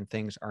too when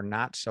things are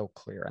not so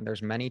clear. And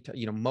there's many,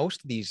 you know,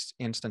 most of these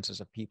instances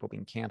of people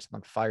being canceled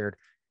and fired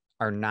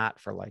are not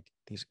for like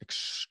these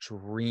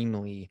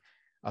extremely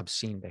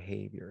obscene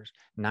behaviors.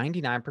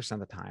 99% of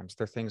the times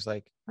they're things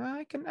like,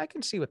 I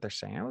can see what they're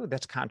saying. Oh,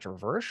 that's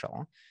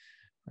controversial.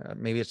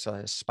 Maybe it's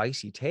a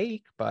spicy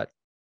take, but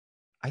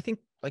I think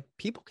like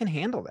people can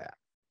handle that.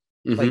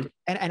 Like,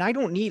 and I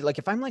don't need, like,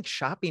 if I'm like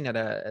shopping at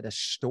a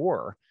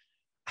store,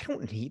 I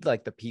don't need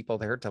like the people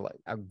there to like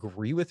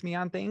agree with me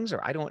on things.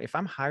 Or I don't, if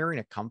I'm hiring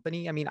a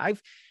company, I mean,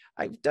 I've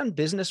done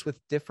business with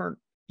different,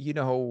 you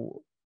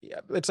know,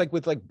 it's like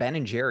with like Ben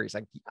and Jerry's,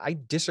 like I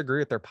disagree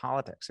with their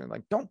politics and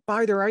like, don't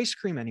buy their ice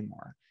cream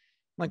anymore.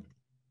 I'm like,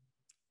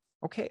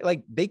 okay,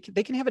 like they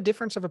can have a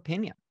difference of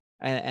opinion.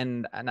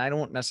 And I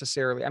don't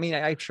necessarily, I mean,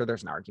 I'm sure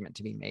there's an argument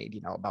to be made,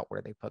 you know, about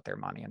where they put their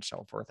money and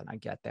so forth. And I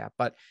get that,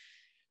 but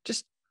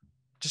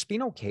just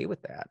being okay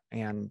with that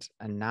and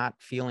not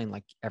feeling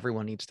like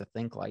everyone needs to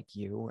think like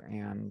you.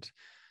 And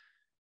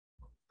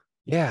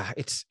yeah,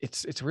 it's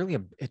really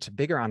it's a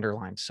bigger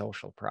underlying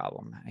social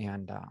problem.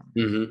 And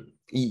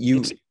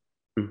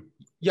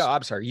yeah,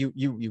 I'm sorry,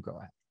 you go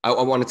ahead. I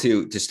wanted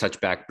to just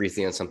touch back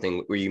briefly on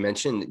something where you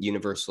mentioned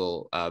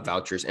universal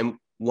vouchers. And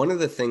one of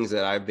the things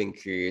that I've been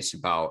curious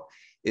about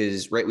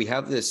is, right, we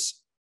have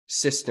this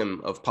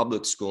system of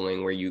public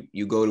schooling where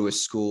you go to a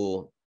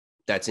school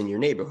that's in your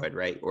neighborhood,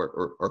 right?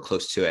 Or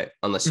close to it,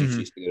 unless you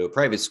choose to go to a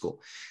private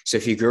school. So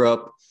if you grew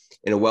up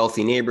in a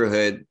wealthy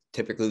neighborhood,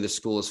 typically the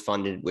school is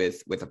funded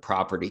with a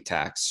property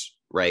tax,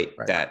 right?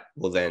 That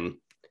will then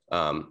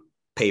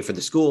pay for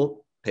the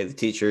school, pay the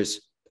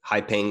teachers.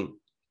 High paying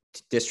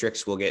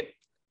districts will get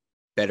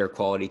better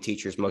quality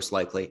teachers, most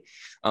likely.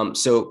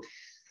 So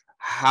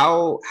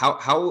how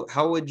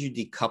would you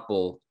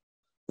decouple,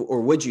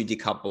 or would you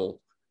decouple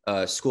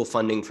school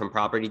funding from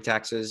property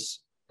taxes?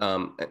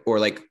 Or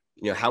like,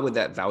 you know, how would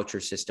that voucher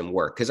system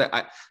work? Because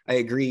I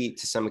agree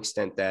to some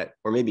extent that,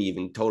 or maybe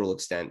even total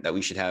extent, that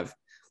we should have,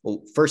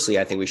 well, firstly,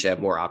 I think we should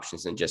have more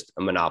options than just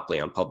a monopoly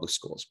on public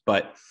schools.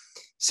 But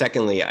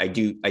secondly, I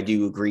do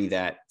agree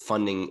that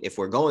funding, if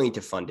we're going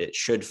to fund it,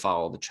 should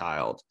follow the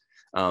child.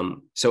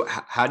 So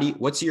how do you,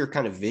 what's your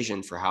kind of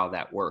vision for how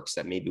that works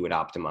that maybe would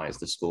optimize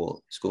the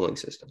schooling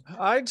system?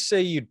 I'd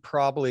say you'd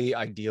probably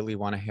ideally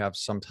want to have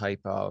some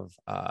type of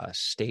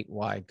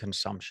statewide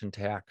consumption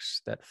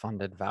tax that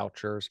funded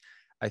vouchers.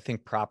 I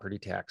think property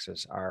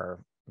taxes are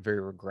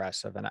very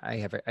regressive, and I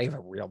have a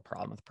real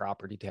problem with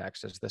property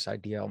taxes. This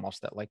idea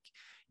almost that like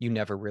you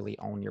never really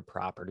own your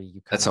property.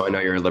 You kind That's how I know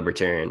you're a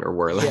libertarian or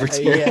were a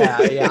libertarian.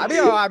 yeah. I mean,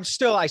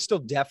 I still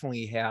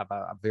definitely have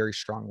a very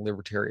strong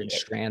libertarian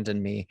strand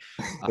in me.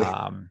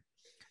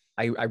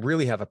 I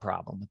really have a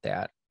problem with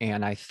that.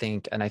 And I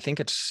think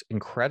it's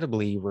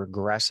incredibly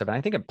regressive. And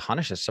I think it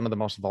punishes some of the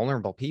most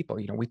vulnerable people.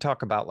 You know, we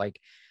talk about like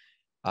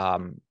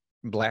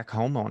Black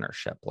home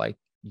ownership. Like,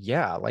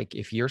 yeah, like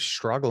if you're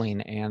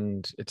struggling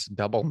and it's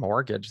double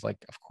mortgage, like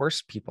of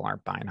course people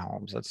aren't buying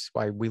homes. That's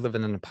why we live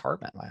in an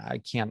apartment. Like, I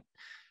can't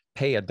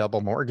pay a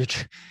double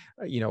mortgage,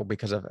 you know,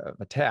 because of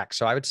a tax.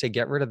 So I would say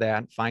get rid of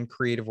that, find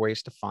creative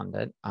ways to fund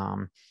it.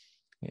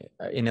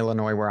 In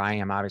Illinois, where I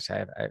am,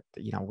 obviously,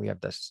 you know, we have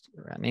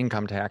an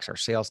income tax. Our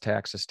sales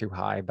tax is too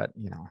high, but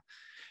you know,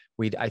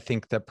 I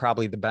think that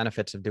probably the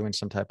benefits of doing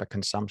some type of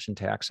consumption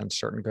tax on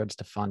certain goods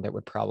to fund it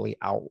would probably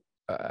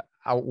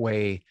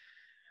outweigh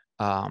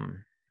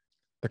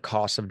the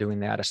cost of doing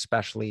that.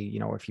 Especially, you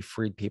know, if you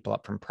freed people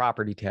up from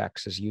property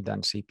taxes, you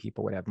then see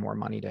people would have more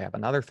money to have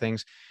on other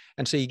things,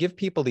 and so you give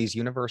people these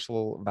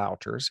universal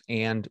vouchers,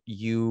 and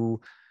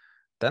you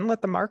then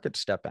let the market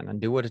step in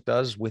and do what it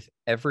does with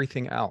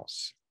everything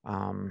else.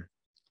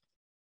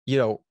 You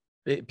know,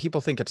 people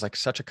think it's like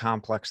such a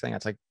complex thing.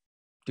 It's like,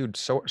 dude,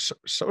 so's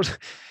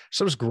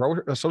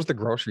the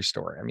grocery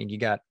store. I mean, you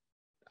got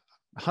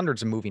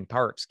hundreds of moving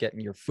parts getting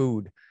your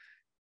food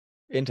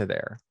into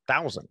there,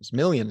 thousands,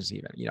 millions,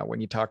 even, you know,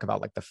 when you talk about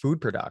like the food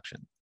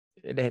production,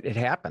 it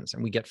happens,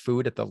 and we get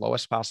food at the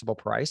lowest possible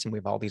price, and we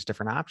have all these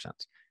different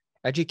options.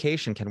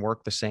 Education can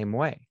work the same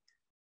way.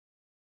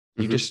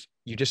 You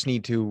just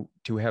need to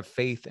have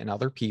faith in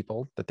other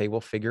people that they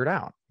will figure it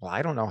out. Well,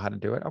 I don't know how to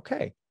do it.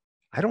 Okay.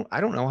 I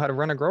don't know how to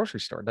run a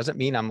grocery store. Doesn't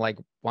mean I'm like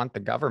want the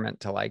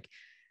government to like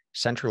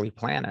centrally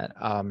plan it.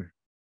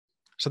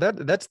 So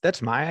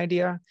that's my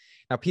idea.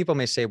 Now people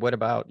may say, what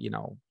about, you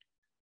know,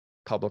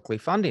 publicly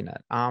funding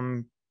it?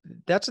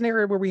 That's an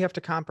area where we have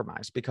to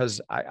compromise,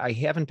 because I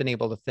haven't been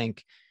able to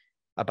think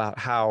about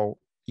how,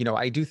 you know,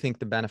 I do think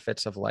the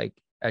benefits of like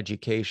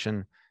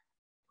education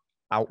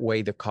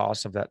outweigh the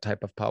costs of that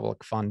type of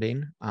public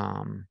funding.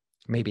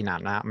 Maybe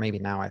not now. Maybe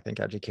now I think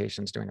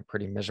education's doing a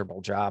pretty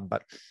miserable job.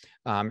 But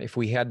if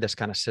we had this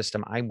kind of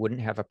system, I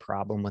wouldn't have a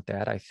problem with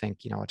that. I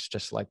think, you know, it's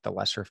just like the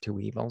lesser of two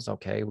evils.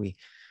 Okay, we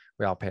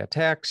all pay a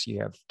tax. You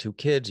have two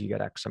kids, you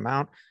get X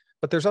amount.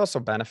 But there's also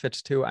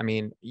benefits too. I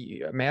mean,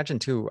 imagine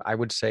too, I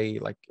would say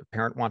like a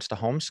parent wants to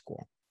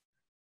homeschool.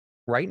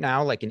 Right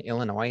now, like in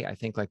Illinois, I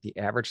think like the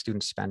average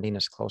student spending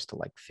is close to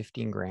like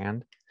 15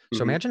 grand.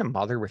 So imagine a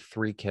mother with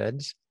 3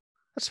 kids.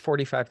 That's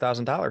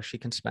 $45,000 she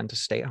can spend to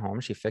stay at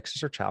home. She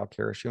fixes her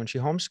childcare issue and she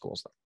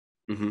homeschools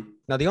them.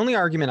 Now, the only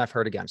argument I've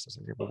heard against this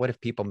is, well, what if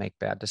people make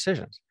bad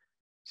decisions?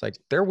 It's like,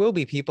 there will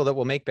be people that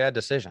will make bad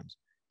decisions.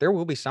 There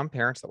will be some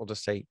parents that will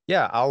just say,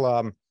 yeah,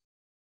 I'll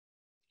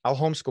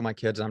homeschool my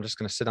kids. And I'm just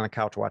going to sit on the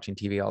couch watching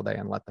TV all day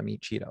and let them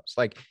eat Cheetos.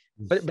 Like,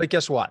 but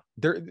guess what?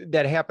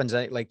 That happens.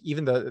 Like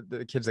even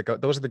the kids that go,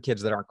 those are the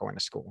kids that aren't going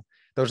to school.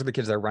 Those are the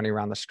kids that are running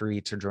around the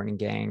streets or joining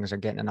gangs or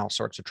getting in all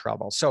sorts of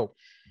trouble. So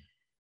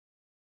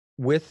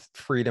with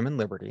freedom and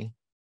liberty,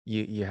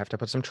 you have to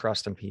put some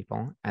trust in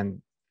people,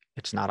 and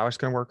it's not always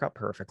going to work out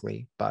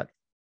perfectly, but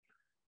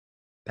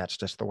that's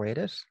just the way it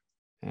is.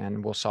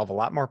 And we'll solve a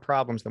lot more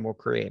problems than we'll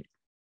create.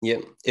 Yeah.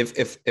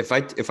 If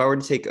I were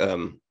to take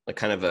a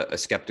kind of a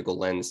skeptical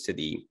lens to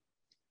the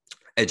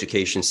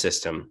education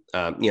system,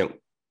 you know,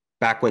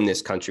 back when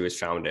this country was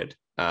founded,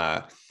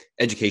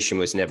 education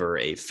was never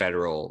a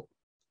federal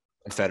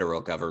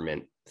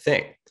government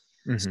thing.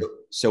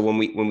 So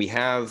when we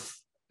have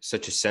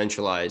such a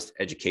centralized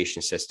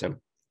education system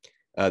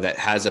that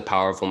has a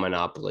powerful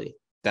monopoly,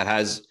 that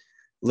has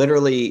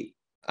literally,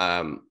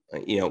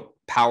 you know,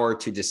 power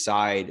to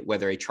decide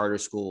whether a charter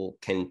school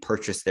can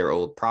purchase their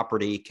old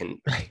property,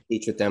 can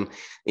teach with them.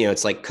 You know,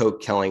 it's like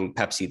Coke telling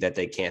Pepsi that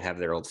they can't have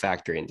their old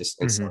factory and just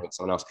selling it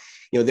someone else.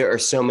 You know, there are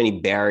so many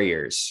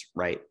barriers,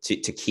 right, to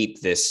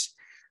keep this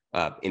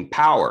in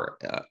power.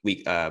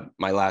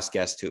 My last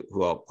guest,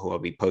 who I'll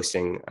be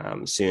posting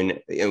soon,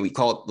 you know, we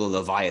call it the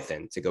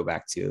Leviathan, to go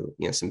back to,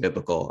 you know, some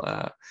biblical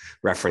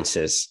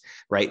references,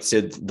 right?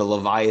 So the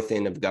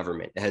Leviathan of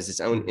government has its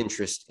own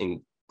interest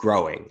in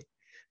growing,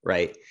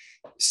 right?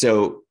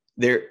 So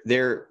there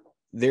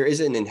is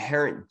an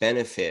inherent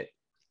benefit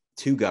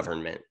to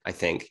government, I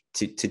think,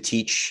 to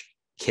teach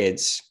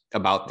kids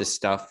about this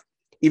stuff,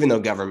 even though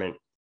government,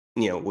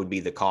 you know, would be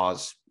the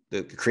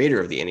creator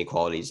of the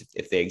inequalities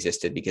if they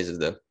existed, because of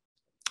the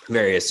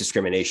various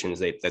discriminations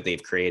that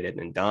they've created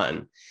and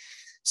done.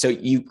 So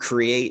you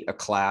create a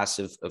class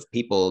of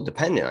people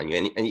dependent on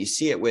you, and you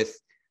see it with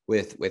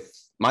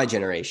my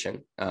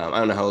generation. I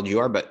don't know how old you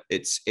are, but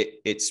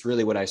it's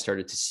really what I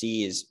started to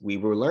see is we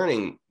were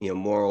learning, you know,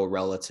 moral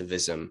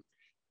relativism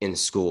in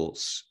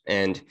schools,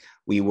 and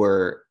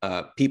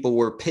people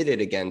were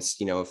pitted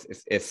against,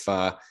 if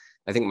I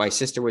think my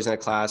sister was in a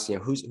class,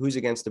 who's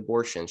against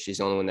abortion? She's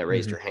the only one that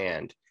raised her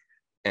hand.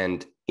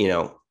 And,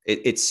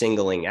 it's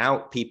singling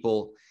out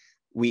people.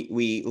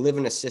 We live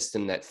in a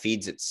system that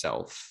feeds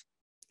itself.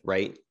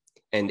 Right.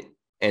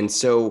 And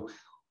so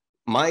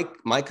my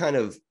kind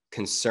of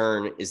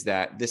concern is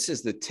that this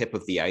is the tip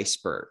of the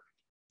iceberg.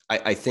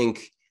 I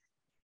think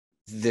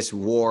this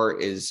war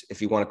is,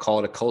 if you want to call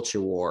it a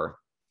culture war,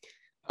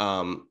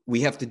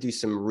 we have to do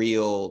some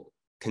real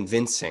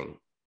convincing,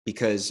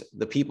 because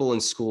the people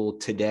in school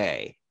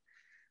today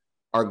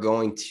are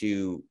going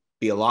to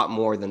be a lot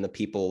more than the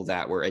people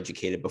that were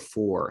educated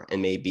before,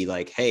 and may be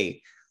like,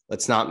 hey,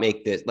 let's not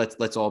make this,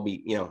 let's all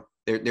be,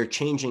 they're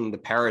changing the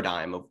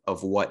paradigm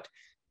of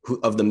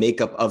the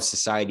makeup of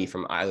society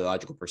from an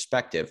ideological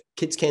perspective.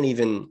 Kids can't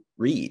even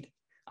read.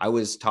 I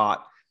was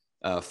taught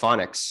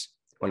phonics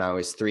when I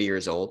was 3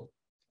 years old.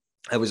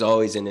 I was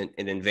always in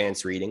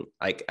advanced reading.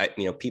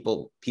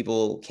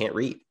 People can't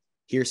read.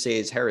 Hearsay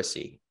is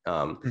heresy.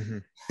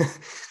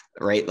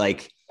 Right.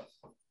 Like,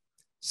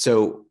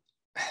 so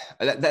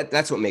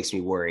that's what makes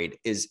me worried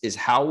is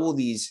how will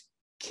these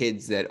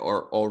kids that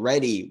are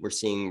already, we're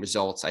seeing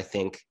results, I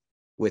think,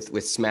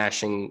 with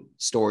smashing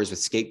stores with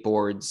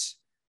skateboards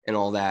and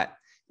all that.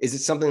 Is it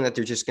something that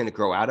they're just going to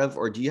grow out of?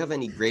 Or do you have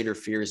any greater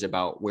fears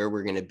about where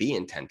we're going to be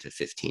in 10 to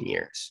 15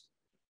 years?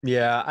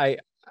 Yeah, I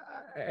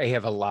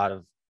have a lot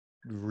of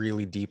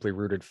really deeply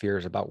rooted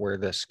fears about where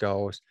this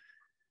goes,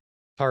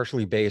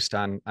 partially based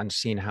on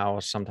seeing how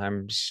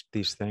sometimes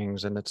these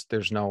things, and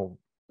there's no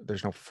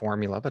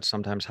formula, but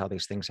sometimes how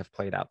these things have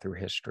played out through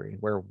history,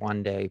 where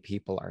one day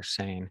people are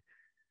saying,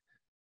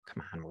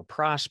 come on, we're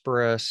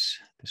prosperous,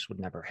 this would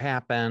never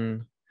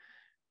happen.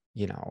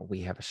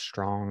 We have a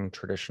strong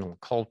traditional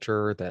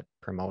culture that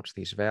promotes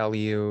these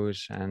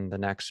values. And the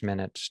next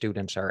minute,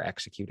 students are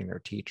executing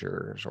their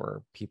teachers,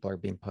 or people are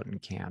being put in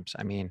camps.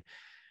 I mean,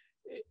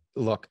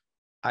 look,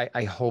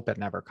 I hope it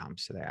never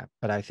comes to that,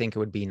 but I think it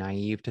would be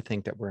naive to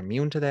think that we're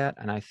immune to that.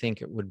 And I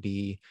think it would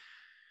be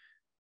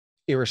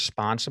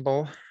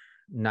irresponsible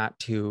not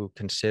to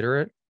consider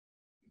it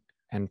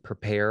and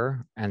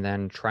prepare, and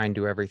then try and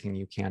do everything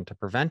you can to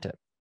prevent it.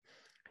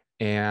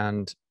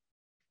 And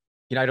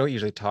I don't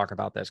usually talk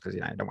about this because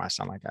I don't want to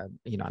sound like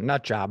a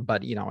nut job,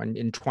 but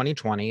in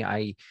 2020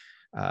 I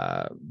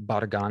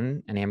bought a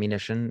gun and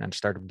ammunition and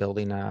started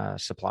building a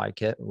supply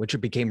kit, which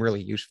became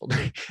really useful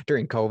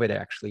during COVID,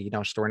 actually,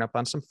 storing up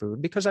on some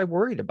food, because I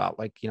worried about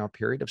a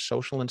period of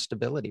social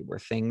instability where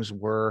things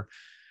were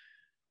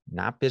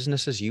not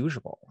business as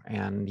usual.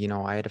 And,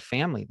 I had a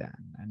family then,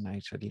 and I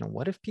said,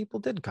 what if people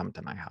did come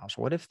to my house?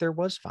 What if there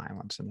was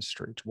violence in the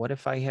streets? What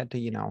if I had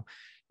to,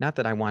 not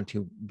that I want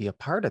to be a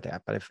part of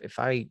that, but if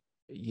I,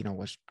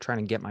 was trying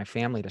to get my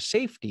family to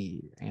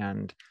safety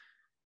and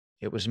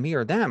it was me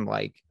or them,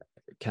 like,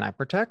 can I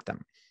protect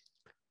them?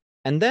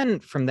 And then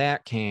from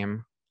that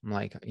came, I'm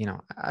like,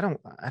 I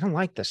don't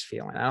like this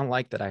feeling. I don't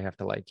like that I have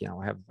to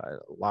have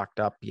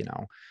locked up,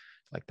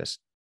 like this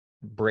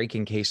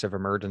breaking case of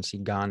emergency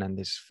gun and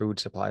these food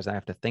supplies. I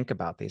have to think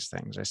about these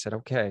things. I said,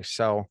 okay,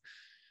 so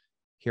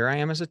here I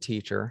am as a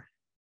teacher,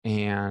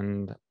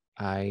 and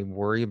I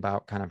worry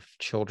about kind of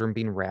children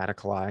being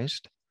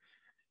radicalized.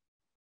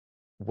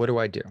 What do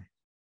I do?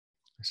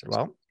 I said,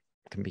 well,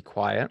 I can be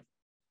quiet.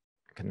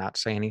 I cannot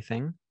say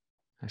anything.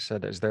 I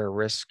said, is there a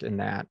risk in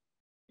that?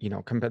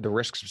 Compared to the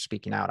risks of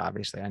speaking out,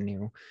 obviously I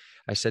knew.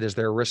 I said, is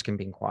there a risk in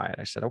being quiet?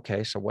 I said,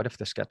 okay, so what if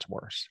this gets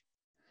worse?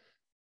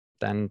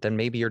 Then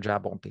maybe your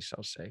job won't be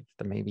so safe.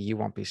 Then maybe you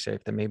won't be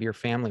safe. Then maybe your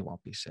family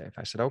won't be safe.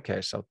 I said,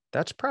 okay, so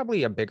that's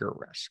probably a bigger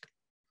risk.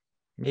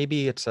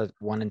 Maybe it's a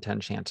 1 in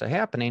 10 chance of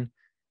happening,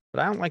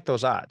 but I don't like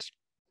those odds.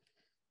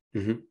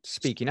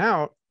 Speaking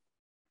out,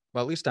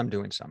 well, at least I'm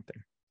doing something.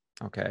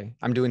 Okay.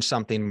 I'm doing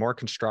something more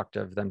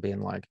constructive than being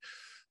like,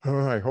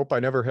 oh, I hope I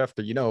never have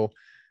to,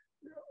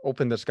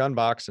 open this gun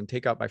box and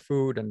take out my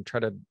food and try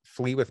to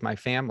flee with my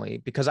family.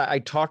 Because I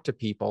talk to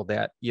people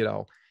that,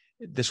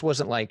 this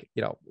wasn't like,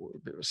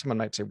 someone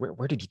might say,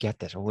 where did you get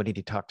this? Or what did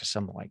you talk to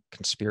some like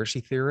conspiracy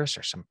theorists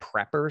or some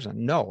preppers? And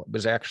no, it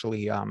was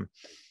actually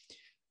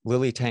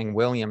Lily Tang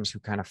Williams who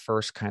kind of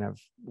first kind of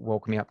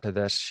woke me up to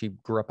this. She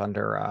grew up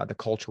under the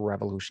Cultural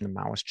Revolution in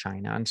Maoist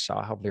China and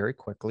saw how very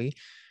quickly,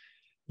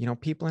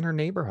 people in her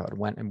neighborhood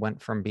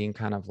went from being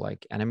kind of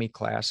like enemy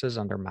classes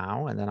under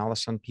Mao, and then all of a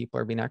sudden people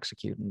are being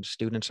executed and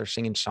students are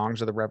singing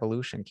songs of the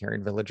revolution,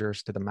 carrying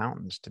villagers to the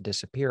mountains to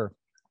disappear.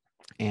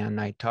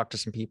 And I talked to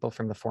some people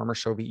from the former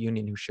Soviet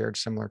Union who shared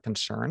similar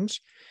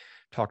concerns,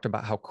 talked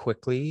about how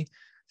quickly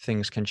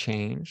things can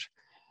change.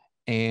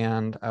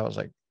 And I was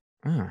like,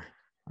 oh,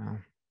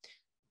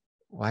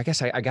 well, I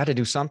guess I got to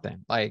do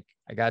something. Like,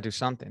 I got to do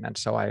something. And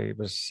so I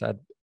said,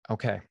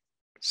 okay,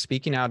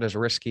 speaking out is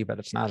risky, but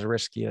it's not as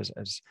risky as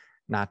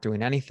not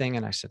doing anything.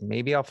 And I said,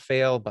 maybe I'll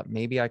fail, but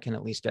maybe I can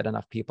at least get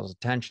enough people's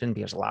attention,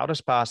 be as loud as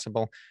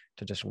possible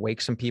to just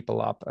wake some people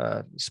up,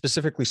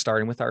 specifically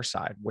starting with our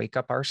side, wake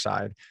up our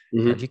side,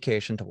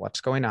 education to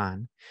what's going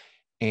on.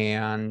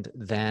 And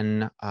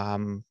then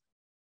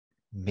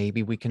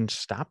maybe we can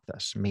stop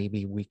this.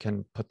 Maybe we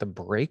can put the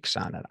brakes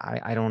on it.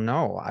 I don't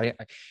know.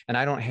 And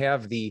I don't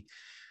have the,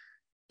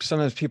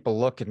 sometimes people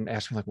look and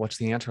ask me like, what's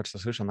the answer? What's the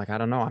solution? I'm like, I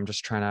don't know. I'm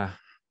just trying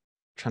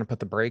to put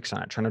the brakes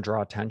on it, trying to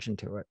draw attention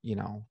to it. You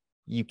know,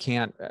 you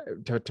can't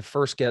to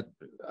first get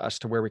us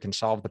to where we can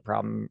solve the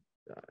problem.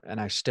 And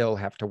I still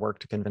have to work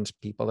to convince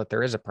people that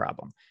there is a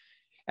problem.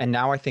 And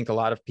now I think a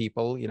lot of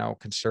people, you know,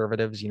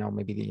 conservatives, you know,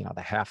 maybe the, you know,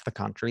 the half the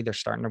country, they're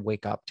starting to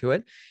wake up to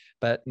it.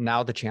 But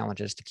now the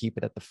challenge is to keep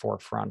it at the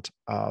forefront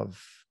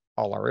of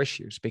all our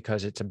issues,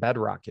 because it's a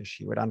bedrock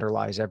issue. It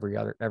underlies every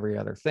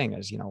other thing.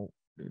 As you know,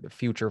 the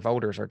future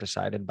voters are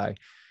decided by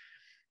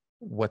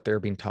what they're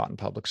being taught in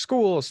public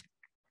schools.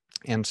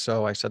 And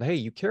so I said, hey,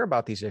 you care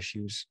about these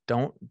issues.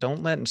 Don't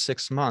let in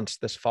 6 months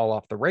this fall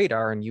off the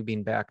radar and you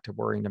being back to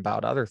worrying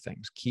about other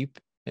things. Keep,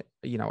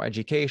 you know,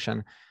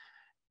 education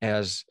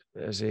as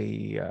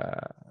the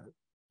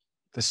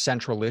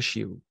central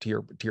issue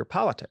to your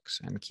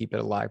politics, and keep it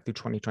alive through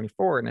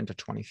 2024 and into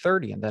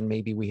 2030. And then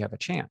maybe we have a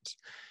chance.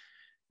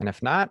 And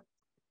if not,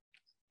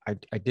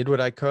 I did what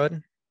I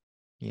could,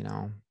 you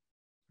know,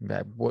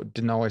 I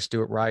didn't always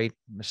do it right.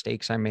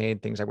 Mistakes I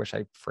made, things I wish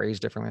I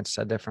phrased differently and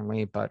said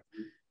differently, but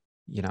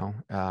you know,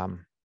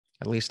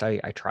 at least I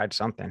tried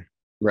something.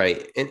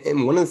 Right.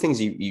 And one of the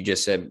things you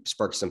just said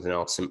sparked something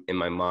else in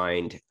my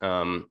mind.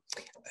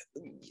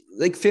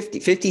 Like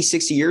 50,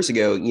 60 years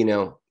ago, you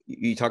know,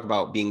 you talk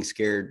about being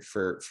scared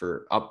for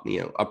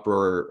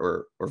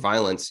uproar or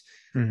violence.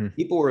 Mm-hmm.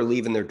 People were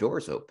leaving their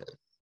doors open.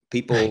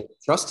 People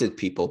trusted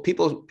people.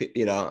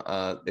 You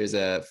know, there's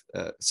a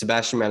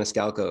Sebastian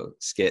Maniscalco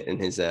skit in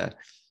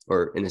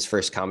his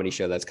first comedy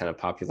show that's kind of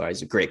popular.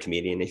 He's a great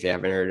comedian if you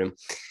haven't heard him.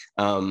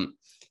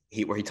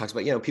 Where he talks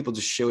about, you know, people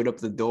just showed up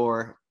the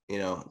door, you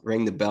know,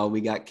 ring the bell,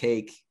 we got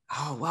cake.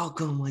 Oh,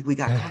 welcome. Like we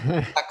got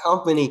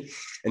company.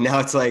 And now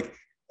it's like,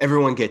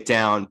 everyone get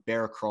down,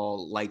 bear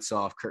crawl, lights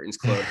off, curtains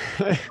closed.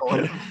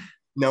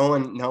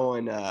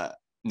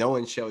 No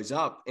one shows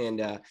up.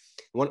 And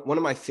one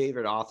of my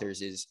favorite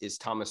authors is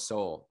Thomas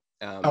Sowell.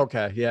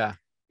 Okay. Yeah.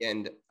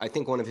 And I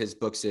think one of his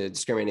books,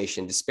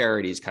 Discrimination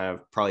Disparities, kind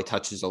of probably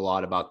touches a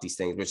lot about these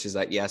things, which is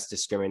that, yes,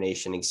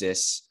 discrimination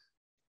exists,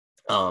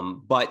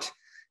 but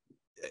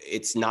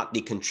it's not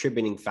the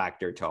contributing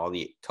factor to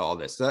all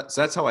this. So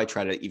that's how I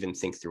try to even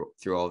think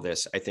through all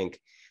this. I think,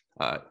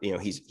 you know,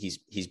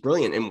 he's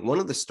brilliant. And one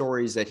of the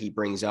stories that he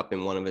brings up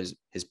in one of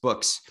his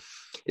books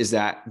is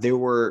that there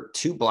were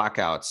 2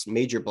 blackouts,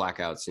 major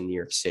blackouts in New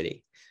York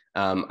City.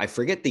 I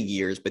forget the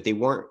years, but they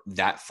weren't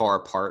that far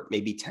apart,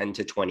 maybe 10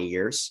 to 20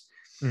 years.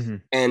 Mm-hmm.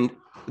 And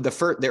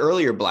the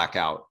earlier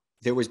blackout,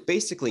 there was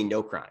basically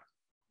no crime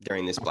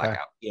during this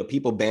blackout. You know,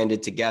 people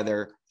banded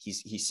together.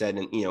 He said,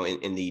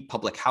 in the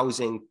public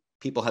housing,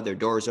 people had their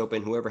doors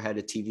open. Whoever had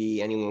a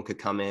TV, anyone could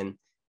come in,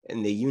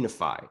 and they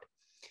unified.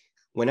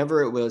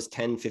 Whenever it was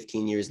 10,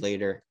 15 years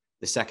later,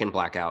 the second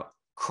blackout,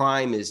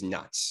 crime is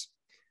nuts.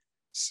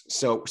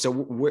 So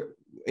we're,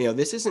 you know,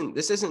 this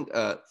isn't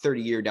a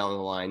 30-year down the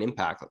line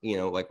impact, you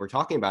know, like we're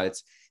talking about.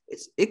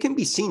 It can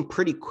be seen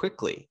pretty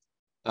quickly.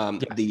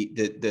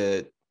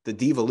 The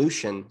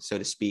devolution, so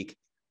to speak,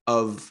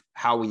 of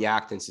how we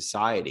act in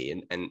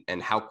society,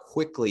 and how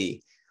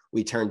quickly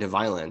we turn to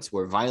violence,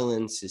 where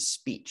violence is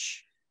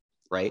speech,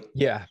 right?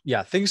 Yeah.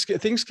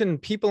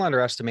 People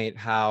underestimate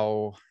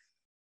how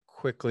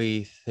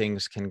quickly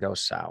things can go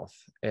south.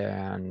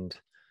 And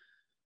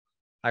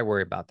I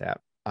worry about that.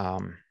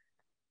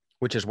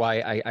 Which is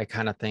why I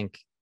kind of think,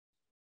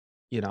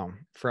 you know,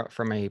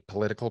 from a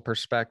political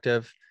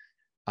perspective,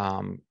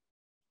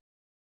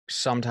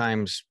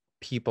 sometimes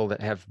people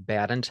that have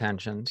bad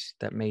intentions,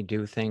 that may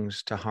do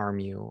things to harm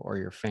you or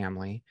your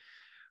family,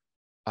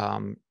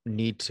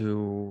 need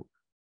to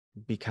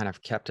be kind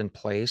of kept in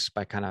place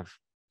by kind of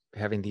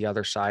having the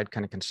other side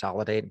kind of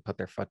consolidate and put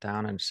their foot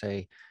down and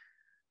say,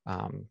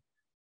 I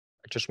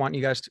just want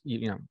you guys to,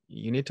 you know,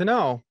 you need to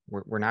know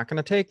we're not going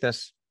to take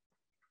this,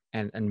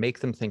 and make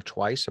them think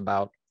twice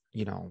about,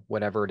 you know,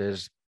 whatever it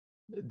is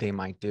they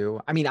might do.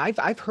 I mean,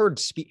 I've heard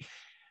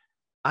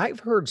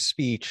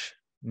speech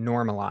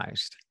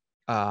normalized,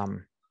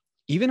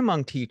 even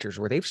among teachers,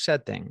 where they've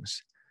said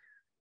things,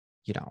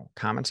 you know,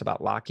 comments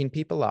about locking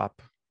people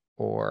up,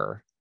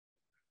 or,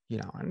 you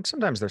know, and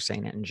sometimes they're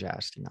saying it in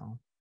jest, you know,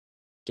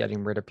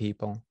 getting rid of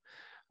people.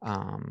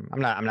 I'm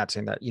not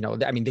saying that, you know,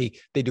 I mean,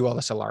 they do all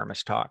this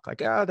alarmist talk,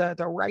 like, oh,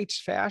 the right's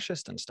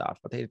fascist and stuff,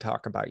 but they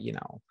talk about, you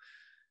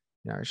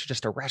should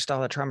just arrest all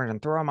the Trumpers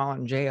and throw them all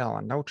in jail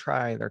and no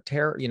try.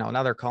 They're you know,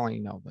 now they're calling,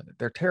 you know,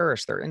 they're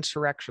terrorists, they're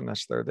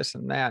insurrectionists, they're this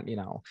and that, you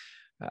know.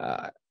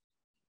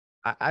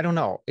 I don't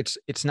know.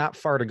 It's not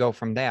far to go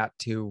from that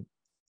to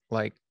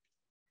like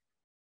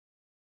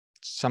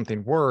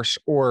something worse.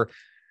 Or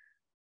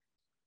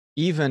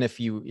even if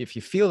you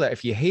feel that,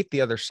 if you hate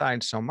the other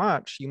side so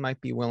much, you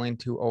might be willing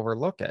to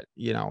overlook it.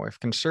 You know,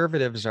 if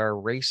conservatives are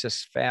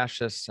racist,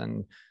 fascists,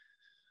 and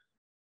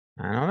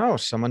I don't know,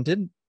 someone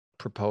did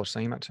propose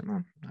something, you might say, well,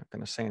 I'm not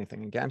going to say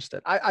anything against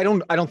it. I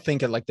don't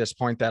think at like this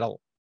point that'll,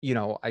 you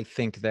know, I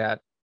think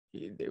that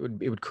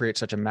it would create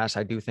such a mess.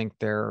 I do think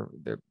there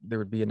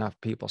would be enough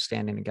people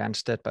standing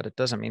against it, but it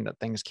doesn't mean that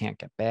things can't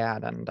get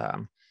bad. And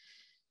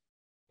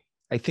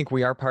I think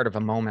we are part of a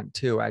moment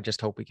too. I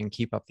just hope we can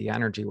keep up the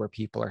energy where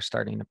people are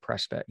starting to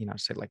press that,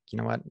 say like, you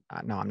know what?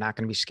 No, I'm not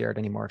going to be scared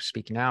anymore of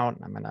speaking out.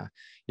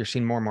 You're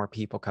seeing more and more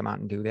people come out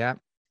and do that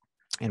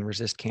and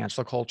resist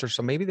cancel culture.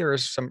 So maybe there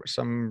is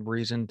some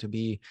reason to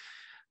be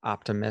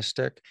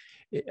optimistic.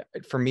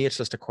 For me, it's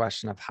just a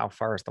question of how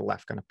far is the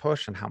left going to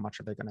push and how much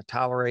are they going to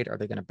tolerate? Are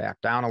they going to back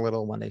down a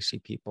little when they see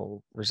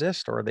people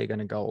resist, or are they going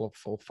to go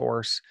full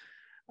force?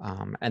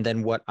 And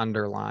then what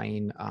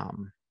underlying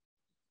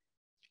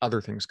other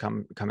things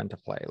come into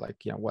play, like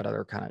what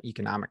other kind of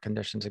economic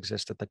conditions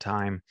exist at the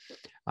time.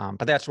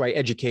 But that's why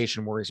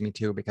education worries me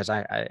too, because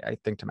I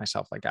think to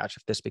myself, like, gosh,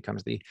 if this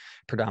becomes the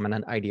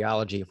predominant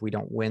ideology, if we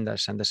don't win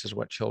this and this is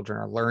what children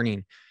are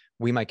learning,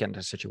 we might get into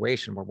a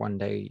situation where one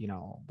day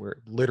we're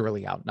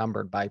literally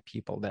outnumbered by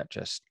people that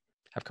just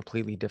have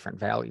completely different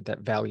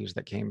values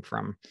that came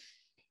from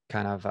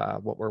kind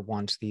of what were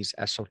once these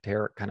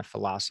esoteric kind of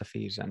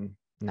philosophies and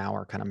now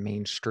are kind of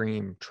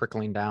mainstream,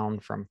 trickling down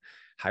from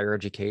higher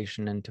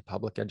education into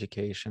public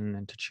education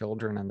into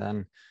children.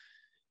 And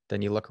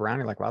then you look around,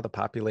 you're like, wow, the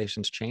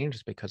population's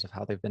changed because of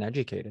how they've been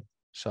educated.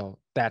 So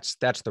that's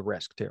the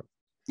risk too.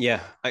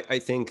 Yeah, I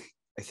think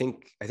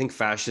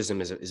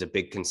fascism is a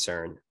big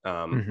concern.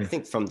 I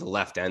think from the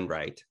left and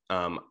right.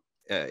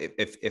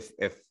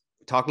 If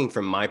talking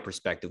from my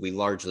perspective, we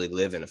largely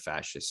live in a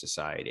fascist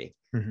society,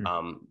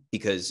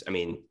 because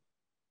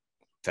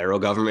federal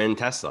government and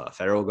Tesla,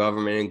 federal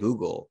government and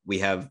Google, we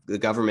have the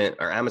government,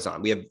 or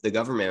Amazon, we have the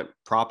government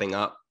propping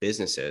up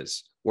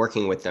businesses,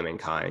 working with them in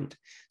kind.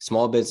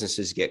 Small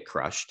businesses get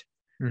crushed.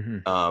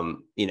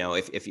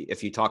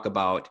 If you talk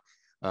about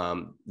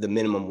the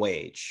minimum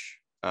wage,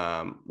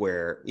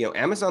 where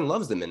Amazon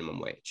loves the minimum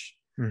wage,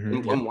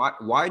 and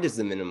why does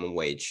the minimum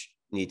wage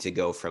need to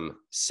go from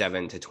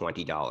 $7 to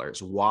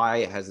 $20?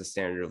 Why has the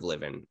standard of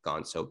living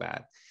gone so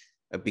bad?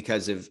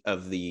 Because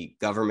of the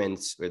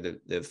government's, or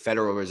the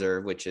Federal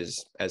Reserve, which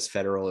is as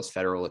federal as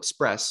Federal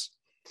Express,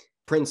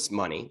 prints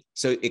money.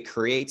 So it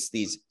creates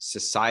these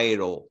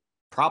societal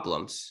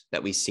problems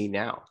that we see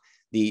now.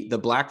 The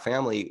Black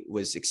family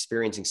was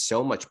experiencing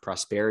so much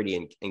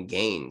prosperity and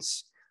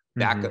gains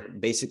back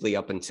basically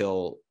up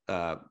until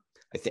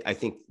I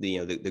think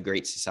the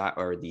Great Society,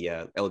 or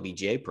the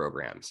LBJ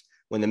programs.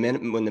 When the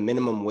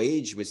minimum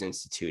wage was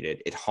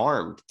instituted, it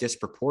harmed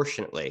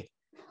disproportionately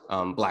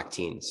Black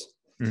teens.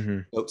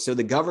 So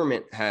the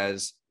government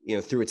has,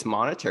 through its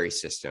monetary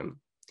system,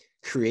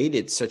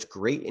 created such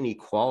great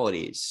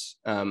inequalities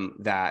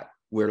that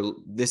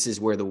this is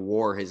where the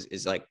war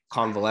is like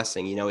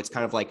convalescing. It's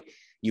kind of like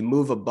you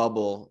move a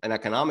bubble, an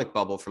economic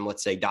bubble, from,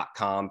 let's say,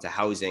 .com to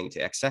housing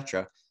to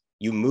etc.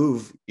 You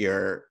move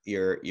your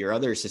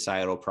other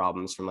societal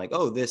problems from like,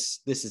 oh, this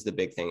is the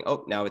big thing.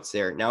 Oh, now it's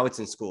there. Now it's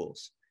in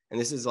schools. And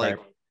this is like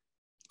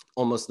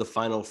almost the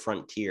final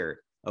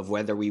frontier of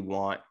whether we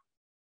want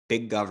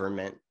big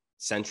government,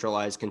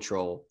 centralized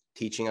control,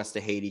 teaching us to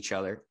hate each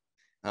other,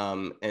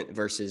 and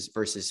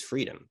versus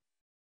freedom.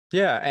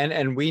 Yeah.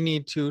 And we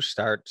need to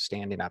start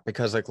standing up,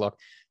 because look,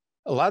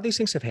 a lot of these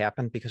things have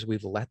happened because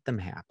we've let them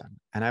happen.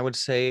 And I would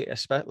say,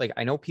 especially,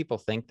 I know people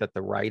think that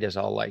the right is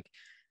all like,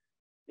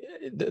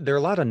 there are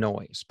a lot of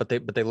noise, but they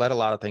let a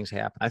lot of things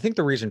happen. I think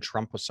the reason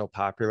Trump was so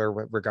popular,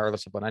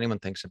 regardless of what anyone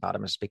thinks about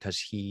him, is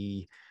because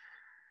the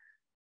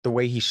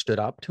way he stood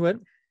up to it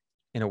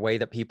in a way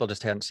that people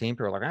just hadn't seen.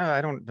 People were like,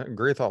 I don't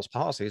agree with all his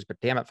policies, but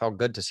damn, it felt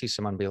good to see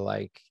someone be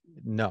like,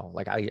 no,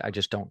 like, I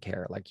just don't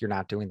care. Like, you're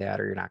not doing that,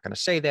 or you're not going to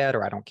say that,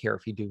 or I don't care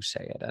if you do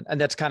say it.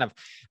 And that's kind of,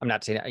 I'm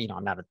not saying,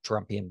 I'm not a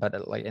Trumpian,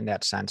 but like in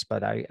that sense,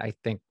 but I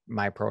think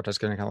my approach is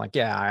going to kind of like,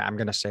 yeah, I'm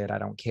going to say it. I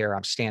don't care.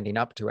 I'm standing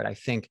up to it. I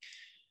think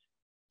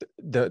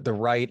the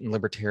right and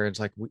libertarians,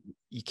 like,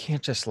 you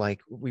can't just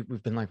like,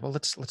 we've been like, well,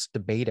 let's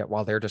debate it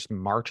while they're just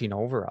marching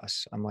over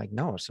us. I'm like,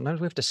 no, sometimes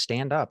we have to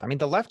stand up. I mean,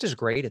 the left is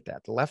great at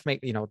that. The left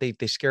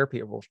they scare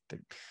people. They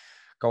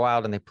go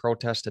out and they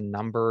protest in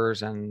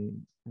numbers,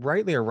 and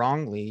rightly or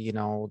wrongly,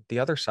 the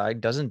other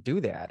side doesn't do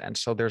that. And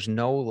so there's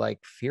no like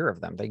fear of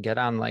them. They get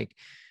on like,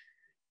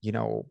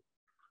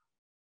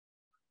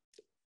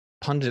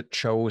 pundit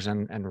shows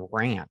and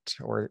rant,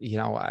 or,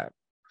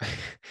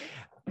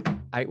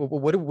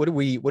 what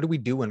do we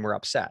do when we're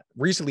upset?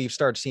 Recently, you've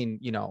started seeing,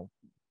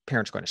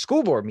 parents going to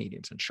school board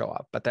meetings and show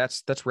up, but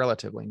that's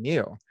relatively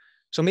new.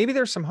 So maybe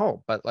there's some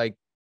hope, but like,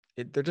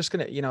 they're just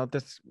going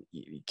to,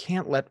 you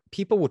can't let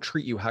people will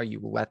treat you how you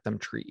let them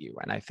treat you.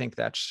 And I think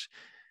that's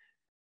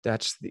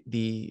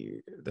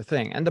the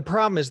thing. And the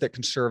problem is that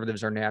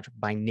conservatives are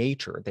by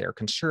nature, they're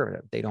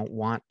conservative. They don't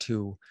want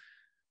to,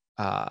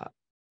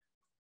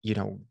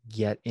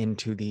 get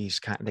into these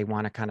they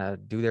want to kind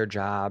of do their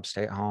job,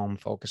 stay at home,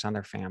 focus on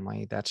their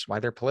family. That's why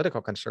they're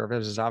political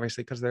conservatives, is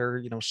obviously because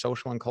they're,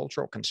 social and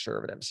cultural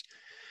conservatives.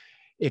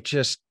 It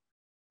just,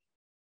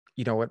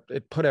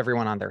 it put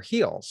everyone on their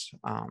heels.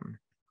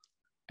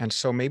 And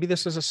so maybe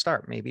this is a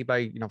start, maybe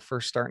by,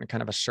 first starting to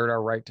kind of assert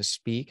our right to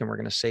speak, and we're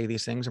going to say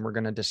these things and we're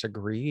going to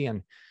disagree.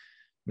 And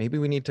maybe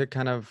we need to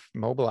kind of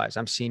mobilize.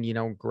 I'm seeing,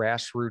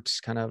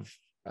 grassroots kind of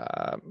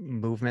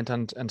movement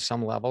on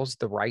some levels.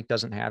 The right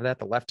doesn't have that.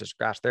 The left is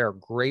they're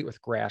great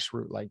with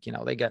grassroots. Like,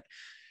 they get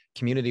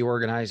community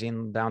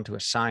organizing down to a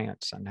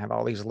science and have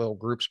all these little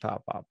groups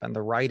pop up. And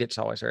the right, it's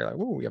always very like,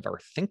 oh, we have our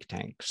think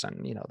tanks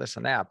and, this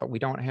and that, but we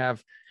don't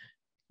have,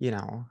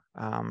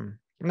 I'm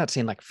not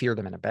saying like fear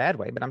them in a bad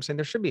way, but I'm saying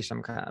there should be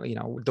some kind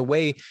of, the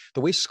way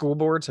school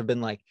boards have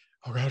been like,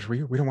 oh gosh, we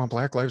don't want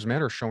Black Lives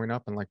Matter showing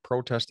up and like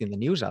protesting the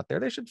news out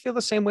there. They should feel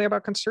the same way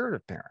about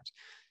conservative parents.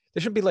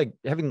 They should be like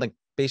having like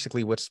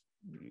basically what's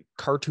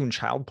cartoon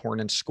child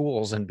porn in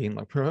schools and being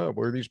like, oh,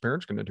 what are these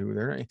parents going to do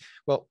there?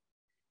 Well,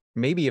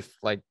 maybe if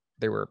like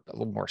they were a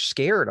little more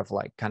scared of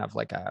like kind of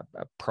like a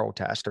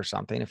protest or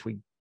something, if we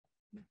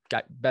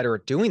got better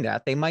at doing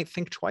that, they might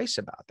think twice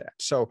about that.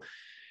 So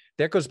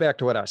that goes back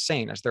to what I was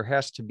saying, is there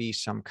has to be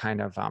some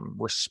kind of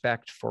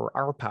respect for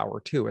our power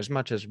too, as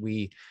much as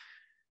we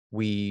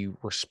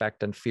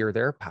respect and fear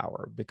their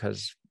power,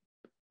 because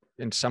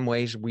in some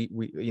ways we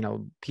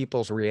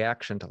people's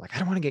reaction to like, I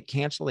don't want to get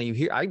canceled.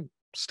 And I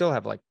still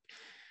have like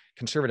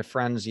conservative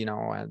friends,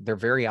 they're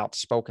very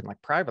outspoken,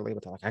 like privately,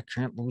 but they're like, I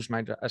can't lose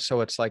my job. So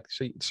it's like,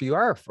 so you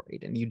are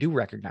afraid and you do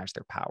recognize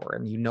their power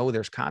and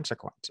there's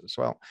consequences.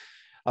 Well,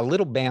 a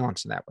little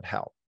balance in that would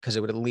help, because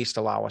it would at least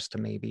allow us to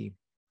maybe,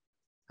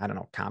 I don't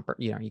know,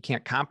 you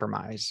can't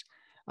compromise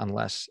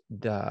unless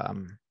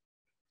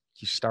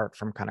you start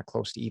from kind of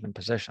close to even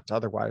positions.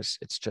 Otherwise,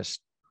 it's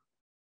just,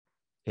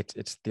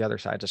 it's the other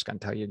side just going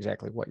to tell you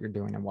exactly what you're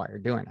doing and why you're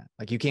doing it.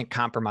 Like, you can't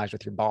compromise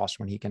with your boss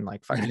when he can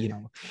like fight,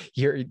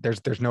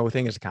 there's no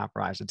thing as a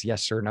compromise. It's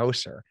yes, sir, no,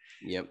 sir.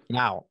 Yep.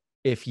 Now,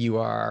 if you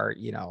are,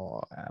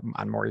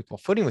 on more equal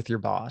footing with your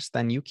boss,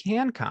 then you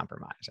can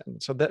compromise.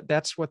 And so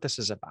that's what this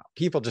is about.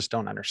 People just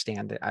don't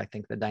understand it. I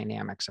think the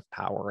dynamics of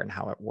power and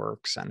how it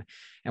works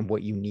and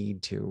what you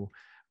need to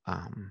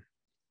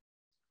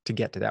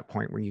get to that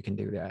point where you can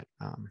do that.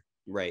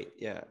 Right.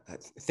 Yeah.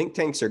 Think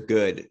tanks are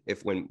good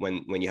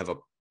when you have a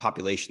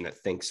population that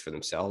thinks for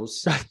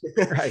themselves.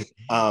 Right.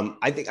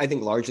 I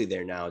think largely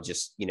they're now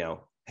just,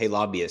 hey,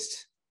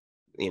 lobbyists,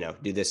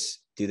 do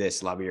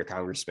this, lobby your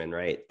congressman.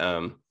 Right.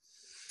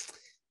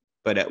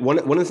 But one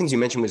of the things you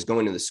mentioned was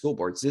going to the school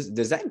boards.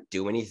 Does that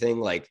do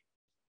anything like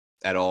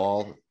at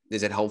all?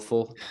 Is it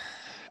helpful?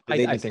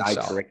 I think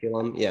so.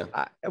 Curriculum? Yeah.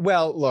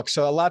 Well, look,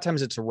 so a lot of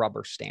times it's a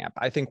rubber stamp.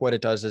 I think what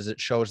it does is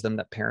it shows them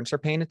that parents are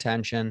paying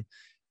attention.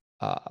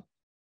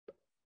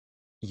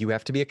 You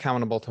have to be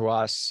accountable to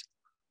us.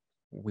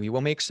 We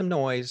will make some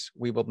noise.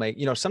 We will make,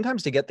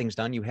 sometimes to get things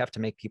done, you have to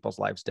make people's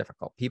lives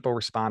difficult. People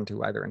respond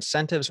to either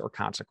incentives or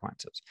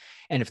consequences.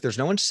 And if there's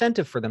no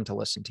incentive for them to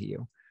listen to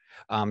you,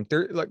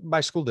 they're like my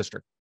school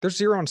district, there's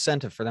zero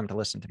incentive for them to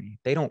listen to me.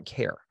 They don't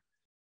care.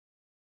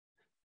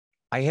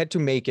 I had to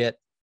make it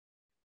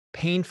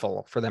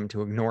painful for them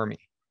to ignore me,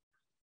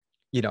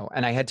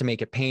 and I had to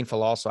make it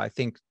painful also. I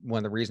think one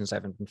of the reasons I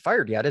haven't been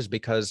fired yet is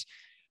because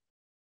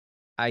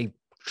I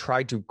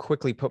tried to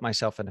quickly put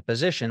myself in a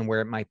position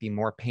where it might be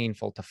more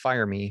painful to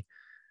fire me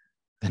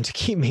than to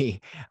keep me,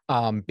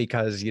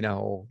 because,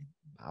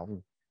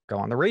 I'll go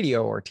on the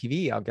radio or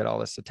TV, I'll get all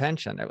this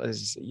attention. It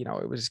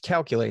was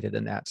calculated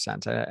in that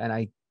sense. And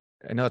I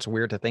know it's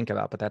weird to think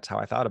about, but that's how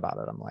I thought about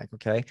it. I'm like,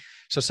 okay.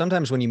 So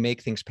sometimes when you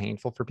make things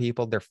painful for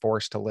people, they're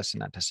forced to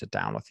listen and to sit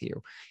down with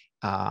you.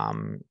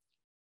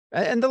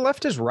 And the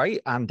left is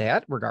right on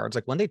that regards.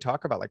 Like when they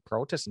talk about like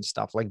protests and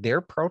stuff, like their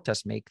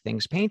protests make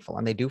things painful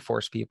and they do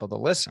force people to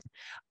listen.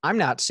 I'm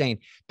not saying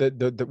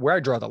the where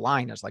I draw the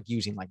line is like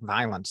using like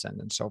violence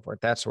and so forth.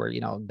 That's where,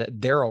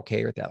 they're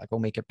okay with that. Like, we'll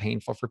make it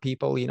painful for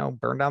people,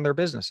 burn down their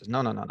businesses.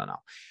 No.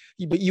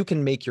 But you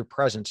can make your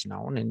presence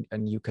known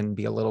and you can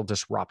be a little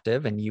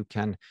disruptive and you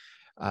can,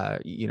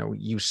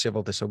 use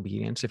civil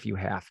disobedience if you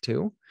have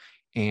to.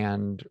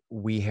 And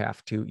we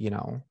have to,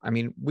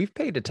 we've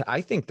paid it.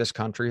 I think this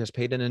country has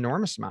paid an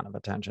enormous amount of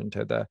attention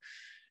to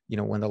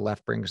when the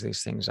left brings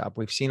these things up.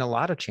 We've seen a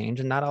lot of change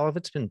and not all of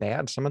it's been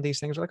bad. Some of these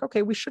things are like,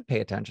 okay, we should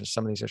pay attention to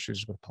some of these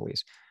issues with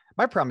police.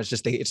 My problem is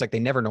just it's like they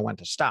never know when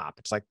to stop.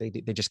 It's like they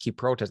just keep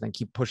protesting and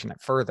keep pushing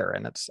it further.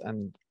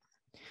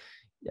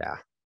 Yeah.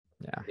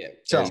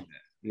 So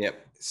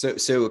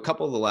a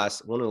couple of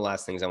one of the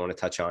last things I want to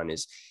touch on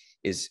is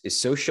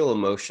social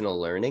emotional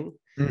learning.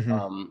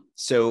 Mm-hmm.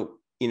 So,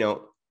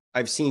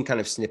 I've seen kind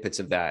of snippets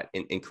of that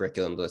in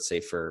curriculum, let's say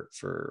for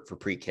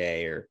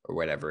pre-K or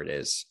whatever it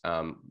is.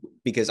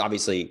 Because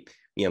obviously,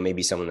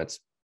 maybe someone that's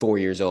 4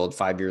 years old,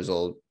 5 years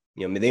old,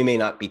 they may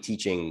not be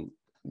teaching,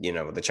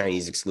 the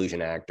Chinese Exclusion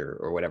Act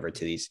or whatever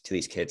to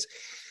these kids.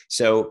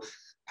 So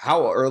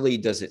how early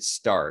does it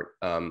start?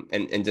 And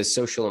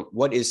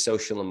what is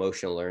social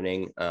emotional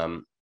learning?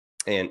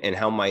 And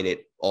how might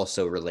it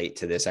also relate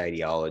to this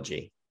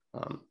ideology?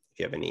 If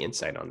you have any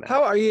insight on that.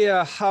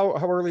 How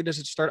early does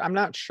it start? I'm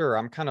not sure.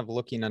 I'm kind of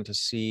looking in to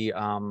see,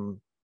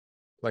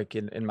 like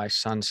in my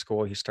son's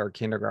school, he started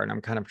kindergarten.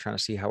 I'm kind of trying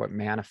to see how it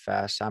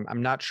manifests.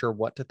 I'm not sure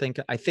what to think.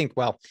 I think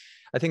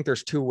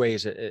there's two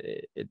ways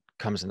it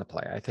comes into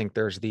play. I think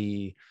there's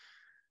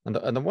on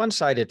the one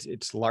side,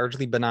 it's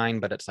largely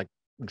benign, but it's like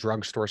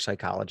drugstore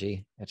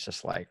psychology. It's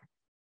just like,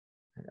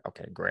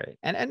 okay, great.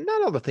 And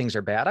not all the things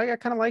are bad. I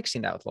kind of like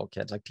seeing that with little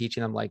kids, like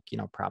teaching them like,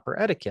 proper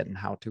etiquette and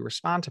how to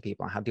respond to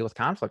people and how to deal with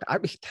conflict. I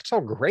mean, that's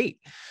all great.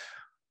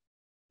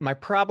 My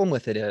problem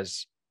with it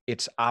is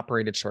it's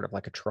operated sort of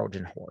like a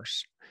Trojan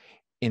horse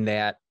in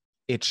that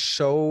it's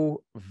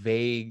so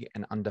vague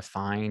and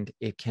undefined.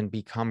 It can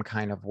become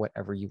kind of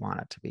whatever you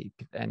want it to be.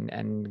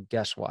 And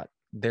guess what?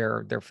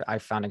 I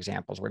found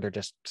examples where they're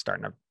just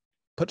starting to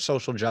put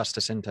social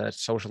justice into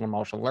social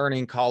emotional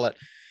learning, call it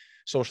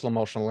social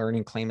emotional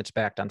learning, claim it's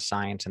backed on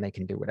science, and they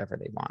can do whatever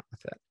they want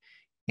with it.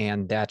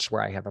 And that's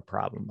where I have a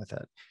problem with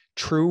it.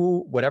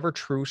 Whatever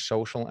true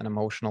social and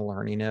emotional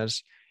learning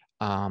is,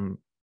 and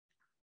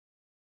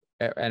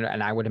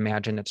I would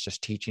imagine it's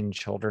just teaching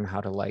children how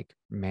to like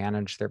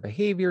manage their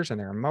behaviors and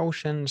their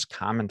emotions,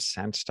 common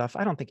sense stuff.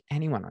 I don't think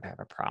anyone would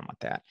have a problem with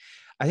that.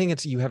 I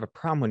think you have a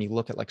problem when you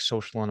look at like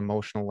social and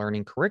emotional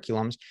learning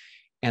curriculums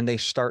and they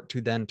start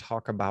to then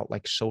talk about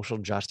like social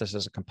justice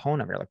as a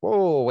component. You're like,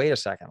 whoa, wait a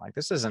second. Like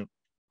this isn't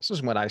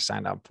what I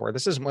signed up for.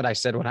 This isn't what I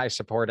said when I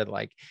supported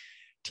like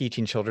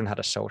teaching children how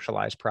to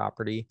socialize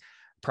properly,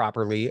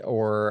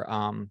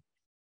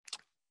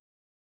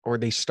 or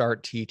they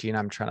start teaching.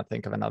 I'm trying to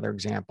think of another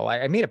example.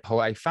 I made a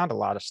post. I found a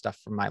lot of stuff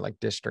from my like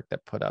district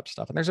that put up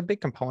stuff, and there's a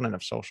big component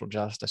of social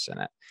justice in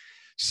it.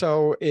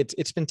 So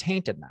it's been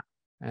tainted now.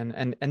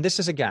 And this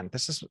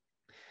is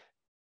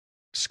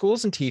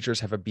schools and teachers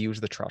have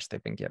abused the trust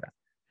they've been given.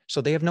 So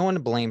they have no one to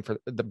blame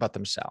but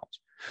themselves.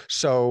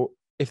 So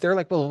if they're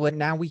like, well,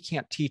 now we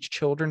can't teach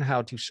children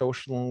how to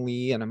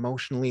socially and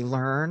emotionally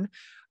learn,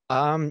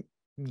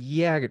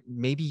 yeah,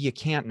 maybe you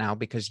can't now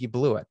because you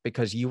blew it,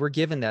 because you were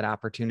given that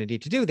opportunity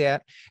to do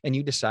that and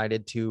you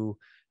decided to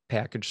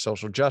package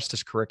social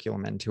justice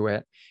curriculum into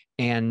it.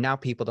 And now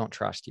people don't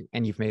trust you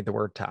and you've made the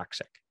word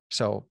toxic.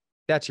 So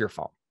that's your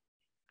fault.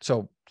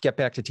 So get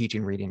back to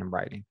teaching reading and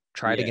writing.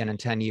 Try it again in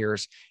 10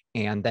 years,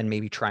 and then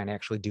maybe try and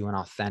actually do an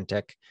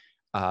authentic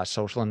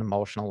social and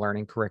emotional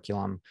learning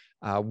curriculum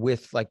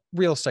with like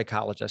real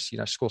psychologists,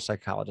 school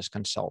psychologists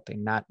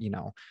consulting, not,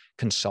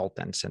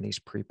 consultants in these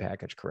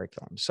prepackaged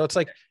curriculums. So it's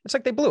like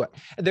they blew it.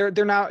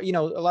 They're now, a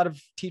lot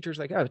of teachers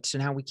like, oh, so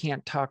now we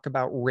can't talk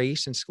about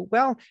race in school.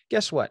 Well,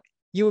 guess what?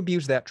 You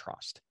abuse that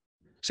trust.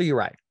 So you're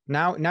right.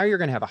 Now you're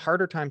going to have a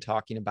harder time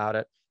talking about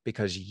it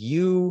because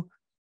you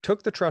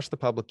took the trust the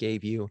public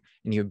gave you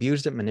and you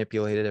abused it,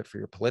 manipulated it for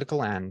your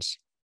political ends.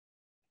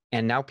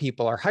 And now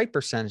people are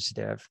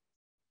hypersensitive.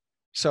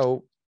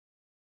 So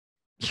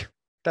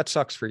that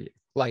sucks for you.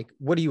 Like,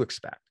 what do you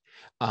expect?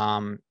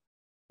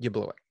 You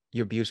blew it.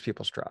 You abuse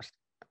people's trust.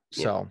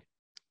 So,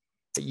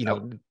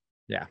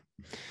 yeah.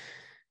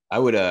 I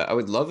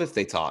would love if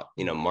they taught,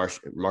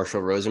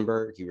 Marshall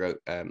Rosenberg. He wrote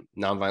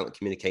Nonviolent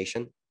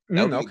Communication.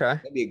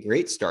 That'd be a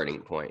great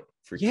starting point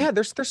for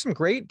there's some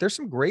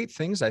great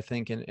things I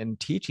think in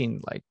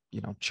teaching, like,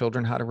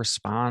 children how to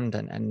respond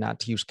and not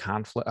to use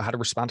conflict, how to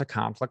respond to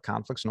conflict.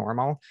 Conflict's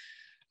normal.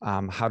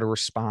 How to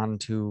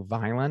respond to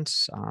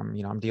violence.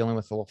 I'm dealing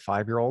with a little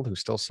 5-year-old who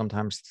still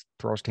sometimes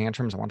throws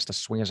tantrums and wants to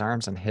swing his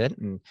arms and hit,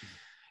 and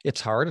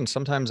it's hard. And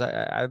sometimes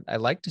I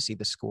like to see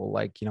the school,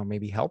 like,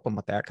 maybe help them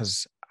with that,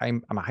 because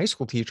I'm a high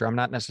school teacher. I'm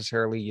not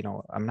necessarily,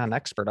 I'm not an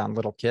expert on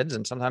little kids,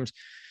 and sometimes,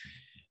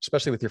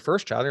 especially with your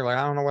first child, you're like,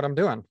 I don't know what I'm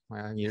doing.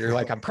 You're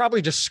like, I'm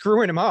probably just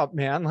screwing him up,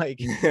 man. Like,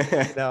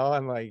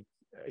 I'm like,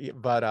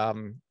 but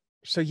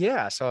so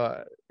yeah.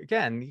 So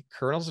again,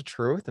 kernels of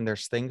truth, and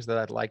there's things that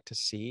I'd like to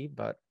see,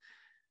 but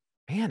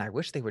man, I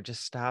wish they would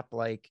just stop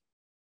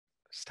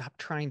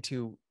trying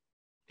to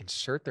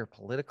insert their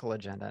political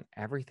agenda in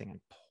everything and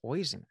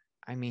poison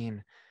it. I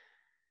mean,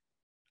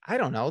 I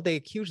don't know. They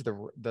accuse the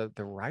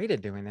right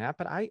of doing that,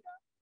 but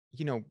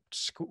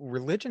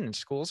religion in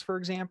schools, for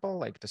example,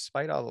 like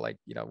despite all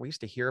we used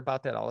to hear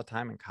about that all the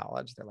time in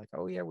college. They're like,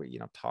 oh yeah, we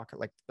talk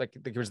like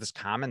there was this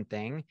common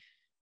thing.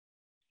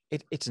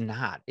 It's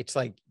not. It's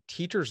like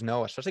teachers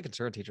know, especially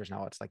conservative teachers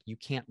know, it's like you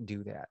can't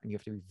do that and you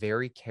have to be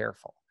very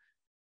careful.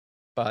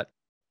 But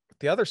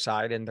the other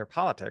side in their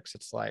politics,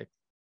 it's like,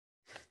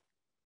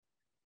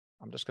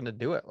 I'm just going to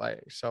do it.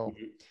 Like, so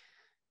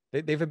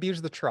they've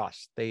abused the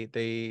trust.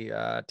 We,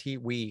 I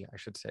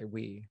should say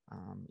we,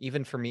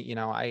 even for me,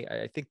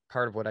 I think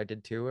part of what I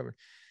did too, I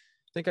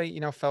think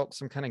I felt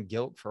some kind of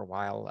guilt for a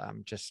while,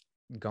 just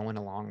going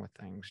along with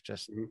things,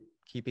 just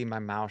keeping my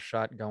mouth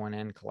shut, going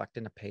in,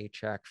 collecting a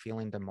paycheck,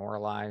 feeling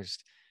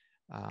demoralized,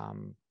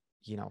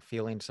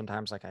 feeling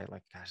sometimes like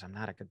gosh, I'm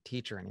not a good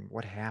teacher anymore.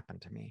 What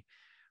happened to me?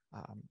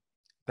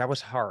 That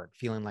was hard,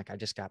 feeling like I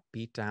just got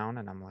beat down,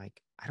 and I'm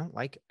like, I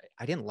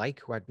didn't like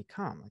who I'd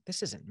become. Like,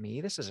 this isn't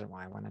me. This isn't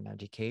why I went in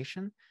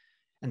education.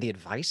 And the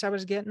advice I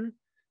was getting,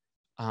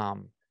 I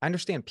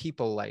understand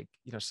people like,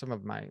 some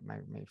of my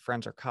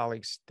friends or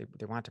colleagues,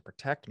 they want to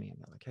protect me. And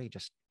they're like, hey,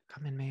 just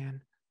come in,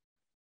 man.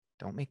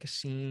 Don't make a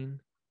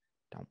scene.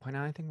 Don't point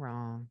out anything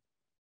wrong.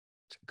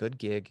 It's a good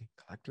gig.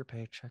 Collect your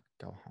paycheck,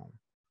 go home.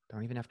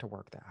 Don't even have to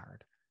work that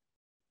hard.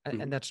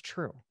 And that's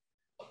true.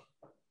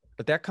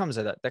 But that comes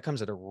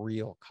at a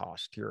real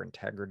cost to your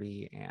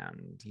integrity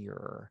and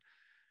your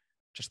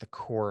just the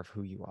core of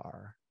who you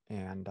are.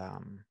 And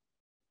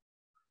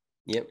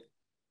Yep.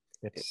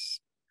 it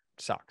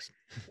sucks.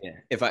 Yeah.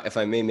 If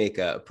I may make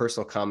a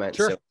personal comment.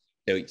 Sure.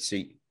 So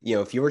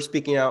if you were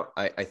speaking out,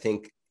 I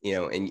think,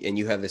 and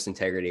you have this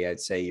integrity, I'd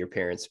say your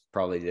parents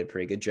probably did a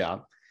pretty good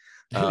job.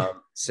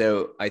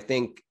 So I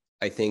think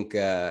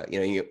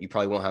you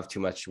probably won't have too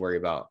much to worry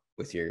about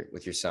with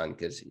your son,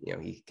 because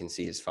he can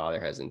see his father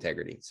has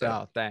integrity. So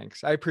oh,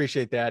 thanks. I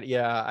appreciate that.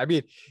 Yeah. I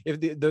mean, if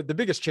the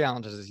biggest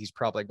challenge is he's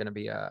probably going to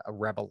be a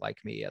rebel like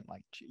me, and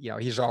like,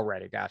 he's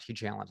already he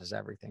challenges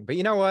everything. But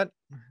you know what?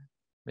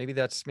 Maybe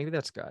that's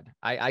good.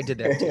 I did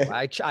that too.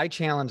 I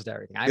challenged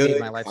everything. I made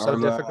my life so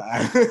difficult.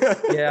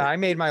 Yeah, I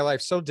made my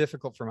life so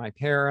difficult for my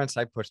parents.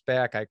 I pushed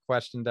back. I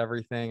questioned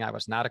everything. I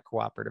was not a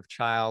cooperative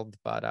child,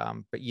 but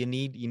you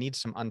need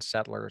some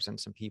unsettlers and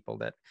some people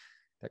that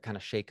kind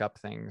of shake up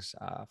things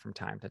from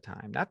time to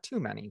time. Not too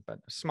many, but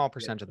a small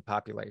percentage of the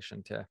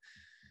population to,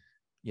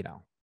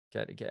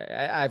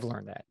 I've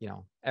learned that,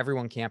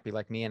 everyone can't be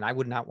like me, and I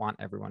would not want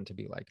everyone to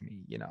be like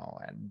me,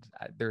 and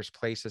there's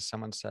places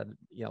someone said,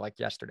 like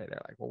yesterday,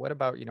 they're like, well, what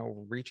about,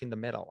 reaching the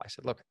middle? I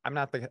said, look, I'm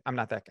not that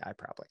guy,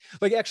 probably,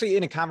 like, actually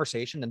in a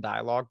conversation and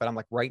dialogue, but I'm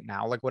like, right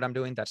now, like what I'm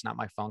doing, that's not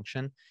my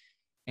function.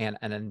 And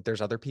then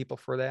there's other people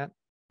for that.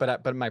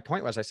 But my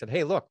point was, I said,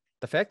 hey, look,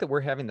 the fact that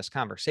we're having this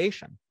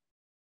conversation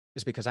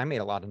is because I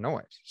made a lot of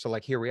noise. So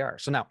like, here we are.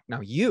 So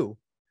now you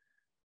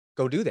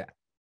go do that.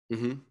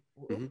 Mm-hmm.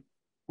 Mm-hmm.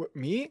 What,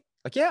 me?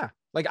 Like, yeah,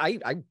 like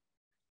I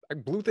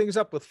blew things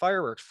up with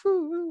fireworks.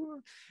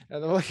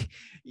 And like,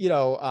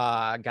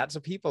 got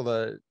some people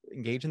to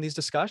engage in these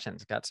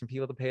discussions, got some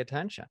people to pay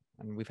attention,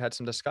 and we've had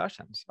some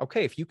discussions.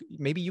 Okay,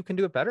 maybe you can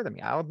do it better than me.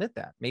 I'll admit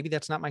that. Maybe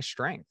that's not my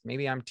strength.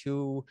 Maybe I'm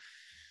too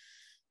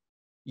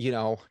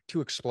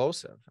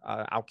explosive.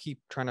 I'll keep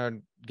trying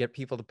to get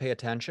people to pay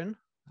attention.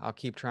 I'll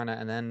keep trying to,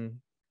 and then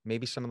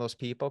maybe some of those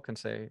people can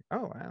say,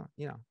 oh,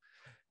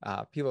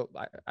 well, people,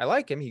 I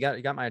like him. He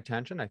got my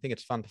attention. I think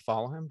it's fun to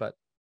follow him, but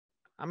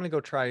I'm going to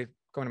go try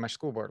going to my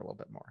school board a little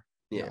bit more.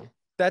 Yeah.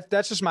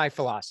 That's just my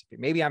philosophy.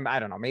 Maybe I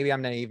don't know, maybe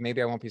I'm naive.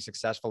 Maybe I won't be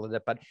successful at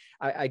it, but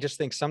I just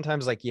think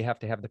sometimes like you have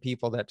to have the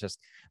people that just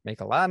make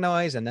a lot of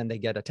noise and then they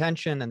get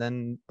attention. And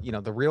then,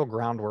 the real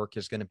groundwork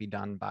is going to be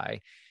done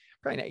by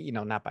probably,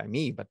 not by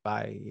me, but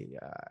by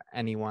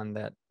anyone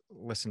that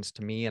listens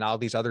to me and all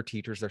these other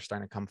teachers. They're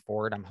starting to come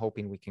forward. I'm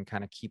hoping we can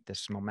kind of keep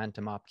this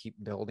momentum up, keep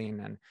building,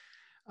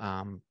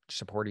 and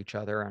support each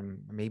other, and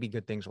maybe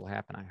good things will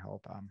happen. I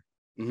hope.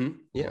 Mm-hmm.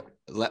 Yeah.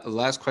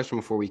 Last question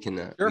before we can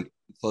Sure. we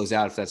close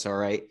out, if that's all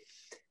right.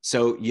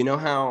 So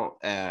how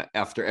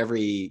after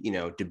every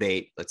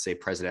debate, let's say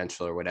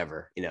presidential or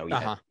whatever, you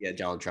had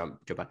Donald Trump,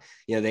 Joe Biden,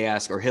 they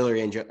ask, or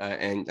Hillary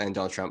and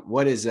Donald Trump,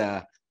 what is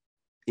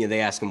they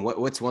ask him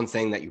what's one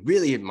thing that you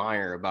really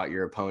admire about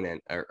your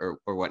opponent or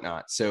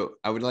whatnot. So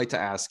I would like to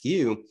ask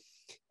you,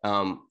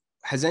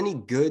 has any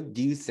good,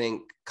 do you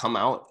think, come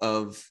out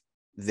of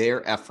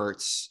their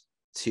efforts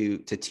to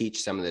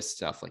teach some of this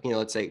stuff? Like,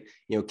 let's say,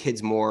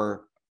 kids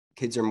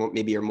are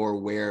more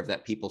aware of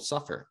that people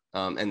suffer,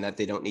 and that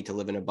they don't need to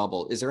live in a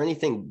bubble. Is there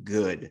anything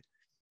good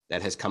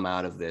that has come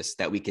out of this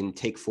that we can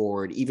take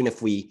forward, even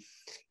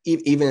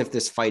if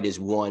this fight is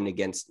won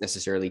against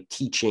necessarily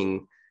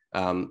teaching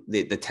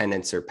the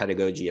tenets or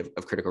pedagogy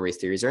of critical race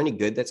theory? Is there any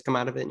good that's come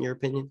out of it, in your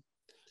opinion?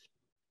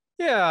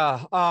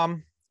 Yeah.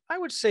 I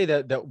would say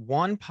that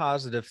one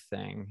positive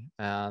thing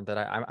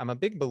that I'm a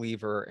big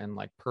believer in,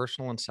 like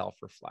personal and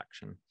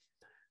self-reflection.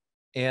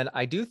 And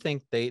I do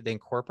think they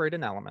incorporate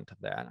an element of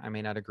that. I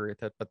may not agree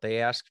with it, but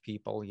they ask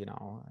people,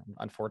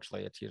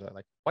 unfortunately, it's usually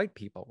like white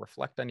people,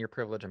 reflect on your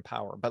privilege and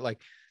power. But like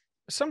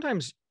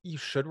sometimes you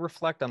should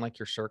reflect on like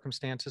your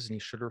circumstances, and you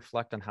should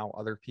reflect on how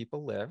other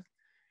people live,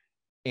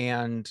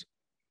 and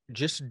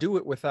just do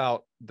it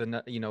without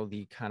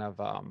the kind of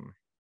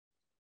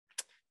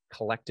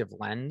collective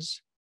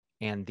lens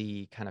and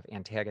the kind of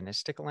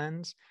antagonistic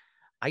lens.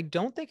 I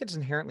don't think it's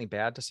inherently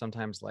bad to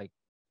sometimes like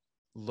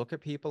look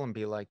at people and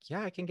be like,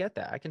 yeah, I can get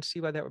that. I can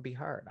see why that would be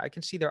hard. I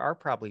can see there are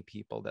probably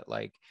people that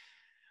like,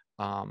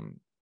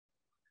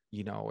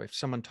 if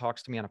someone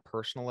talks to me on a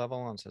personal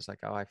level and says like,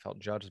 oh, I felt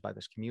judged by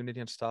this community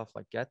and stuff,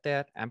 like get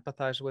that,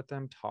 empathize with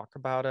them, talk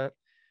about it.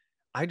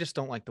 I just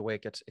don't like the way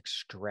it gets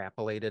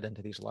extrapolated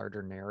into these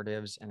larger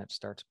narratives and it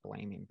starts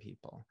blaming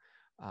people.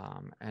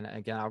 And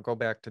again, I'll go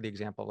back to the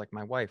example of like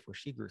my wife, where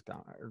she grew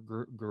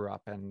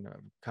up, and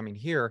coming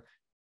here,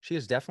 she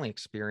has definitely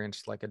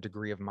experienced like a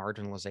degree of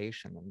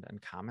marginalization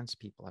and comments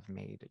people have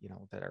made,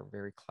 that are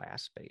very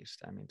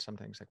class-based. I mean, some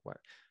things like, why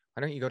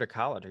don't you go to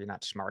college? Are you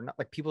not smart enough?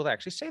 Like people that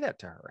actually say that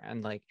to her,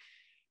 and like,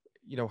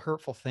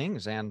 hurtful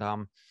things. And,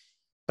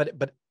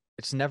 but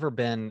it's never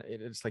been,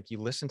 it's like you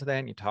listen to that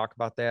and you talk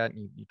about that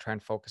and you try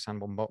and focus on,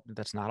 well,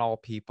 that's not all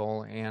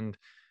people. And,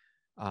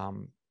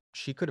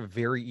 she could have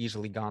very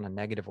easily gone a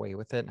negative way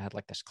with it and had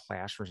like this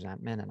class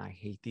resentment and I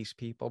hate these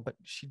people, but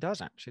she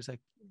doesn't. She's like,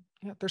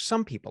 yeah, there's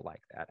some people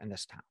like that in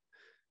this town.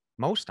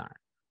 Most aren't.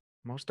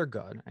 Most are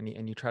good.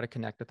 And you try to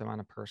connect with them on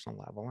a personal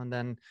level. And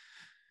then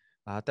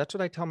that's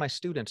what I tell my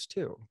students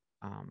too.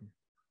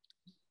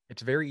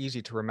 it's very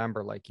easy to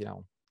remember, like,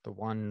 the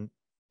one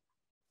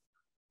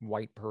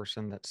white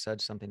person that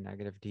said something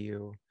negative to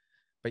you,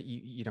 but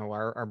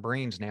our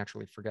brains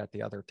naturally forget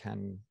the other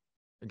 10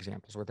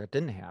 examples where that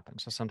didn't happen.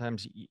 So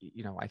sometimes,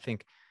 I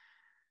think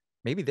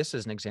maybe this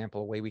is an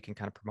example, a way we can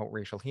kind of promote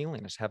racial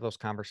healing is have those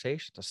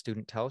conversations. A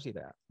student tells you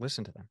that,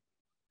 listen to them.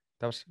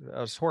 That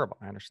was horrible.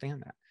 I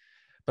understand that,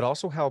 but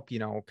also help,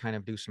 kind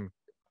of do some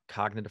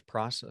cognitive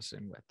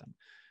processing with them.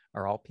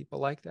 Are all people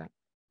like that?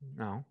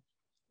 No.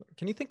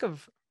 Can you think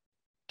of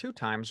 2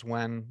 times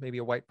when maybe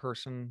a white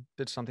person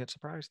did something that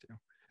surprised you?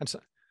 And so,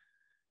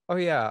 oh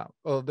yeah,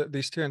 well,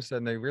 these students,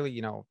 then they really,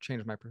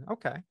 changed my,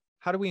 okay.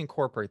 How do we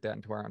incorporate that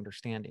into our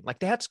understanding? Like,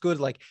 that's good.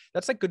 Like,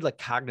 that's like good, like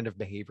cognitive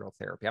behavioral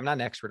therapy. I'm not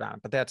an expert on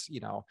it, but that's,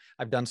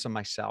 I've done some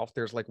myself.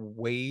 There's like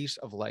ways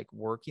of like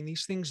working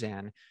these things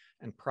in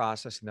and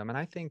processing them. And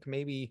I think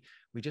maybe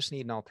we just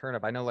need an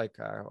alternative. I know like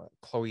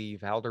Chloe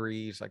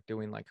Valdez, like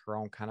doing like her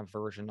own kind of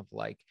version of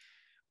like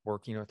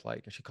working with,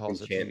 like, she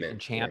calls it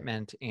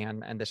enchantment,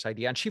 and this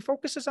idea. And she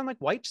focuses on like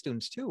white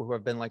students too, who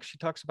have been like, she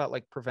talks about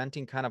like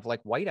preventing kind of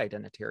like white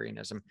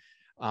identitarianism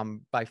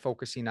by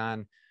focusing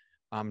on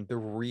the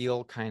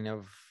real kind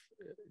of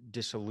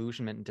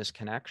disillusionment and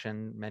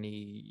disconnection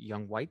many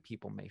young white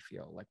people may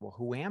feel like, well,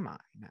 who am I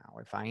now?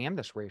 If I am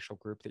this racial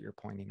group that you're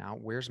pointing out,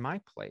 where's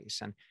my place?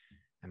 And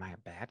am I a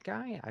bad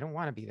guy? I don't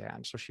want to be that.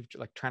 And so she's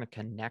like trying to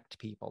connect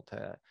people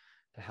to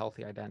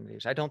healthy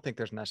identities. I don't think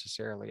there's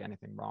necessarily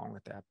anything wrong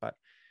with that, but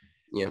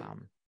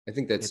I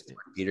think that's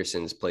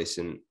Peterson's place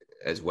in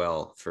as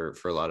well for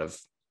a lot of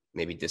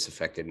maybe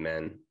disaffected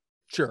men.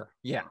 Sure.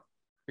 Yeah,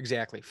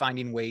 exactly.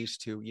 Finding ways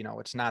to,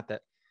 it's not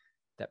that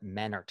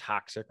men are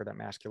toxic or that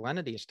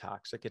masculinity is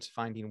toxic. It's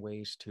finding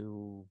ways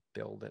to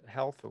build it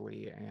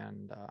healthily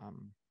and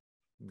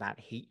not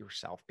hate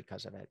yourself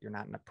because of it. You're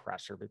not an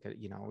oppressor because,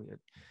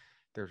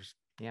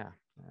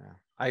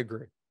 I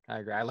agree.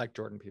 I like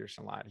Jordan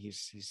Peterson a lot.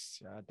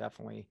 He's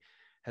definitely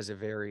has a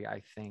very,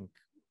 I think,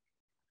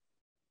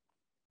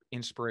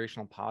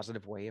 inspirational,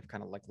 positive way of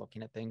kind of like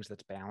looking at things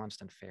that's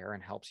balanced and fair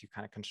and helps you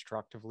kind of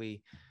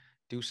constructively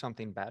do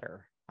something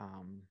better.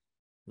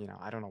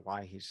 I don't know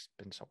why he's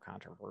been so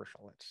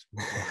controversial. It's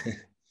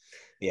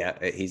yeah,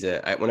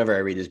 whenever I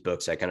read his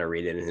books, I kind of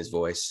read it in his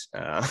voice.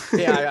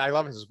 I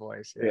love his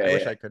voice. I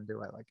wish I could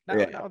do it. Like,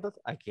 I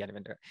can't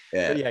even do it.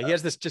 But he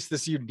has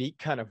this unique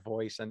kind of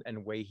voice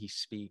and way he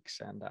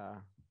speaks. And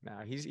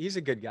he's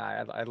a good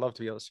guy. I'd love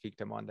to be able to speak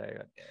to him one day.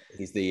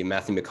 He's the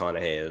Matthew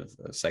McConaughey of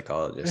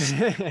psychologists.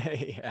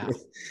 Yeah,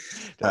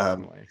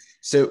 definitely.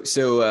 So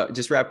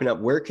just wrapping up,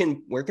 where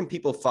can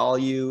people follow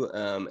you,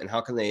 and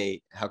how can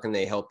they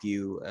help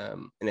you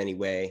in any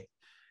way?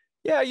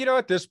 Yeah,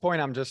 at this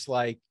point, I'm just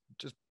like,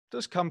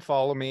 just come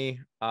follow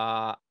me.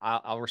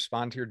 I'll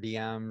respond to your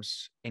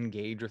DMs,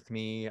 engage with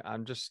me.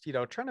 I'm just,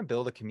 trying to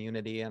build a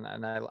community,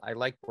 and I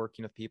like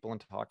working with people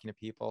and talking to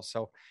people.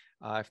 So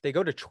if they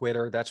go to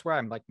Twitter, that's where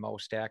I'm like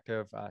most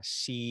active.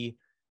 CB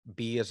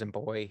as in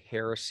boy,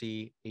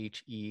 Heresy,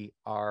 HERESY.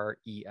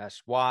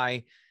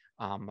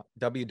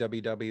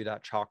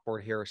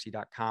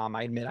 www.chalkboardheresy.com.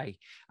 I admit I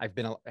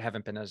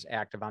haven't been as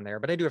active on there,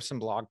 but I do have some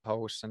blog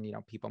posts, and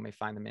people may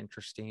find them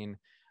interesting.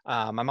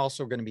 I'm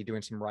also going to be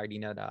doing some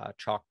writing at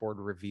Chalkboard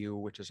Review,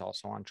 which is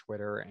also on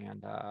Twitter,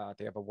 and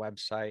they have a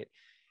website.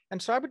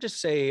 And so I would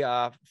just say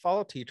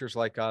follow teachers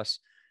like us,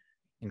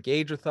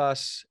 engage with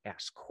us,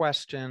 ask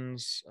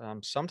questions.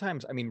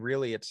 Sometimes,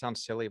 really, it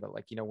sounds silly, but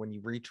like, when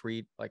you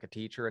retweet like a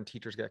teacher and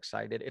teachers get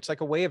excited, it's like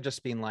a way of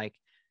just being like,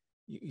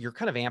 you're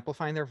kind of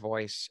amplifying their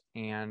voice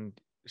and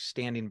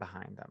standing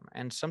behind them.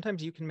 And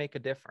sometimes you can make a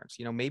difference.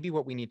 Maybe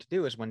what we need to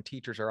do is, when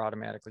teachers are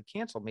automatically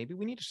canceled, maybe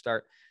we need to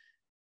start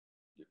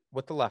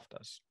what the left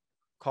does: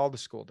 call the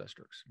school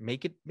districts,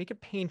 make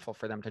it painful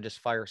for them to just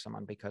fire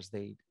someone because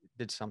they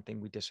did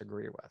something we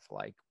disagree with,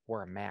 like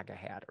wore a MAGA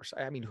hat, or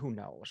who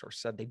knows, or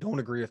said they don't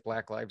agree with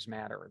Black Lives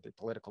Matter or the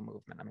political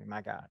movement.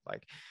 My God,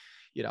 like,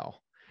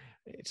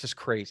 it's just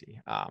crazy.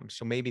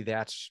 So maybe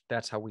that's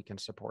how we can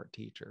support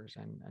teachers,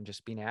 and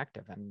just being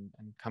active and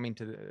coming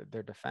to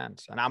their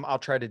defense. And I'll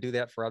try to do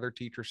that for other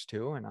teachers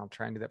too, and I'll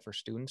try and do that for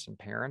students and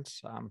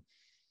parents.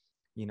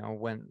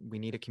 When we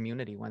need a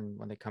community, when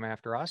they come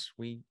after us,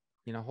 we,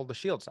 hold the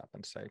shields up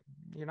and say,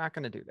 you're not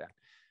going to do that.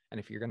 And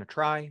if you're going to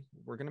try,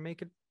 we're going to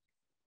make it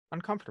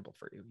uncomfortable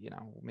for you.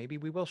 Maybe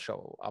we will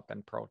show up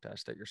and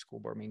protest at your school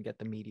board meeting, get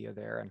the media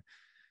there, and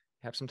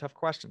have some tough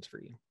questions for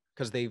you,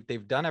 because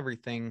they've done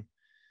everything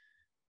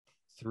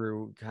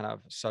through kind of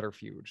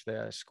subterfuge.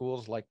 The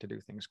schools like to do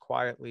things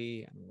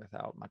quietly and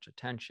without much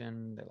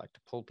attention. They like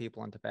to pull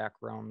people into back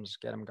rooms,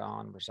 get them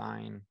gone,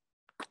 resign,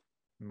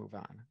 move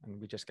on. And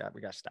we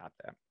got to stop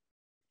that.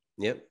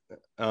 Yep.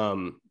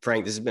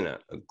 Frank, this has been a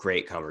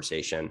great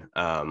conversation.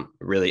 I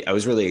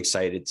was really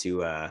excited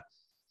to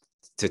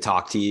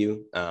talk to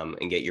you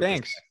and get your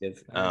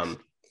perspective.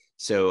 Thanks.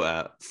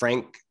 So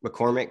Frank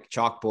McCormick,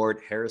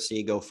 Chalkboard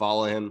Heresy, go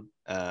follow him.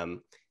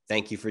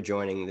 Thank you for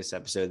joining this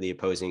episode of the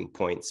Opposing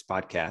Points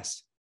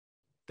podcast.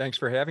 Thanks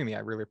for having me. I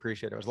really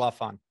appreciate it. It was a lot of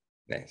fun.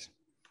 Thanks.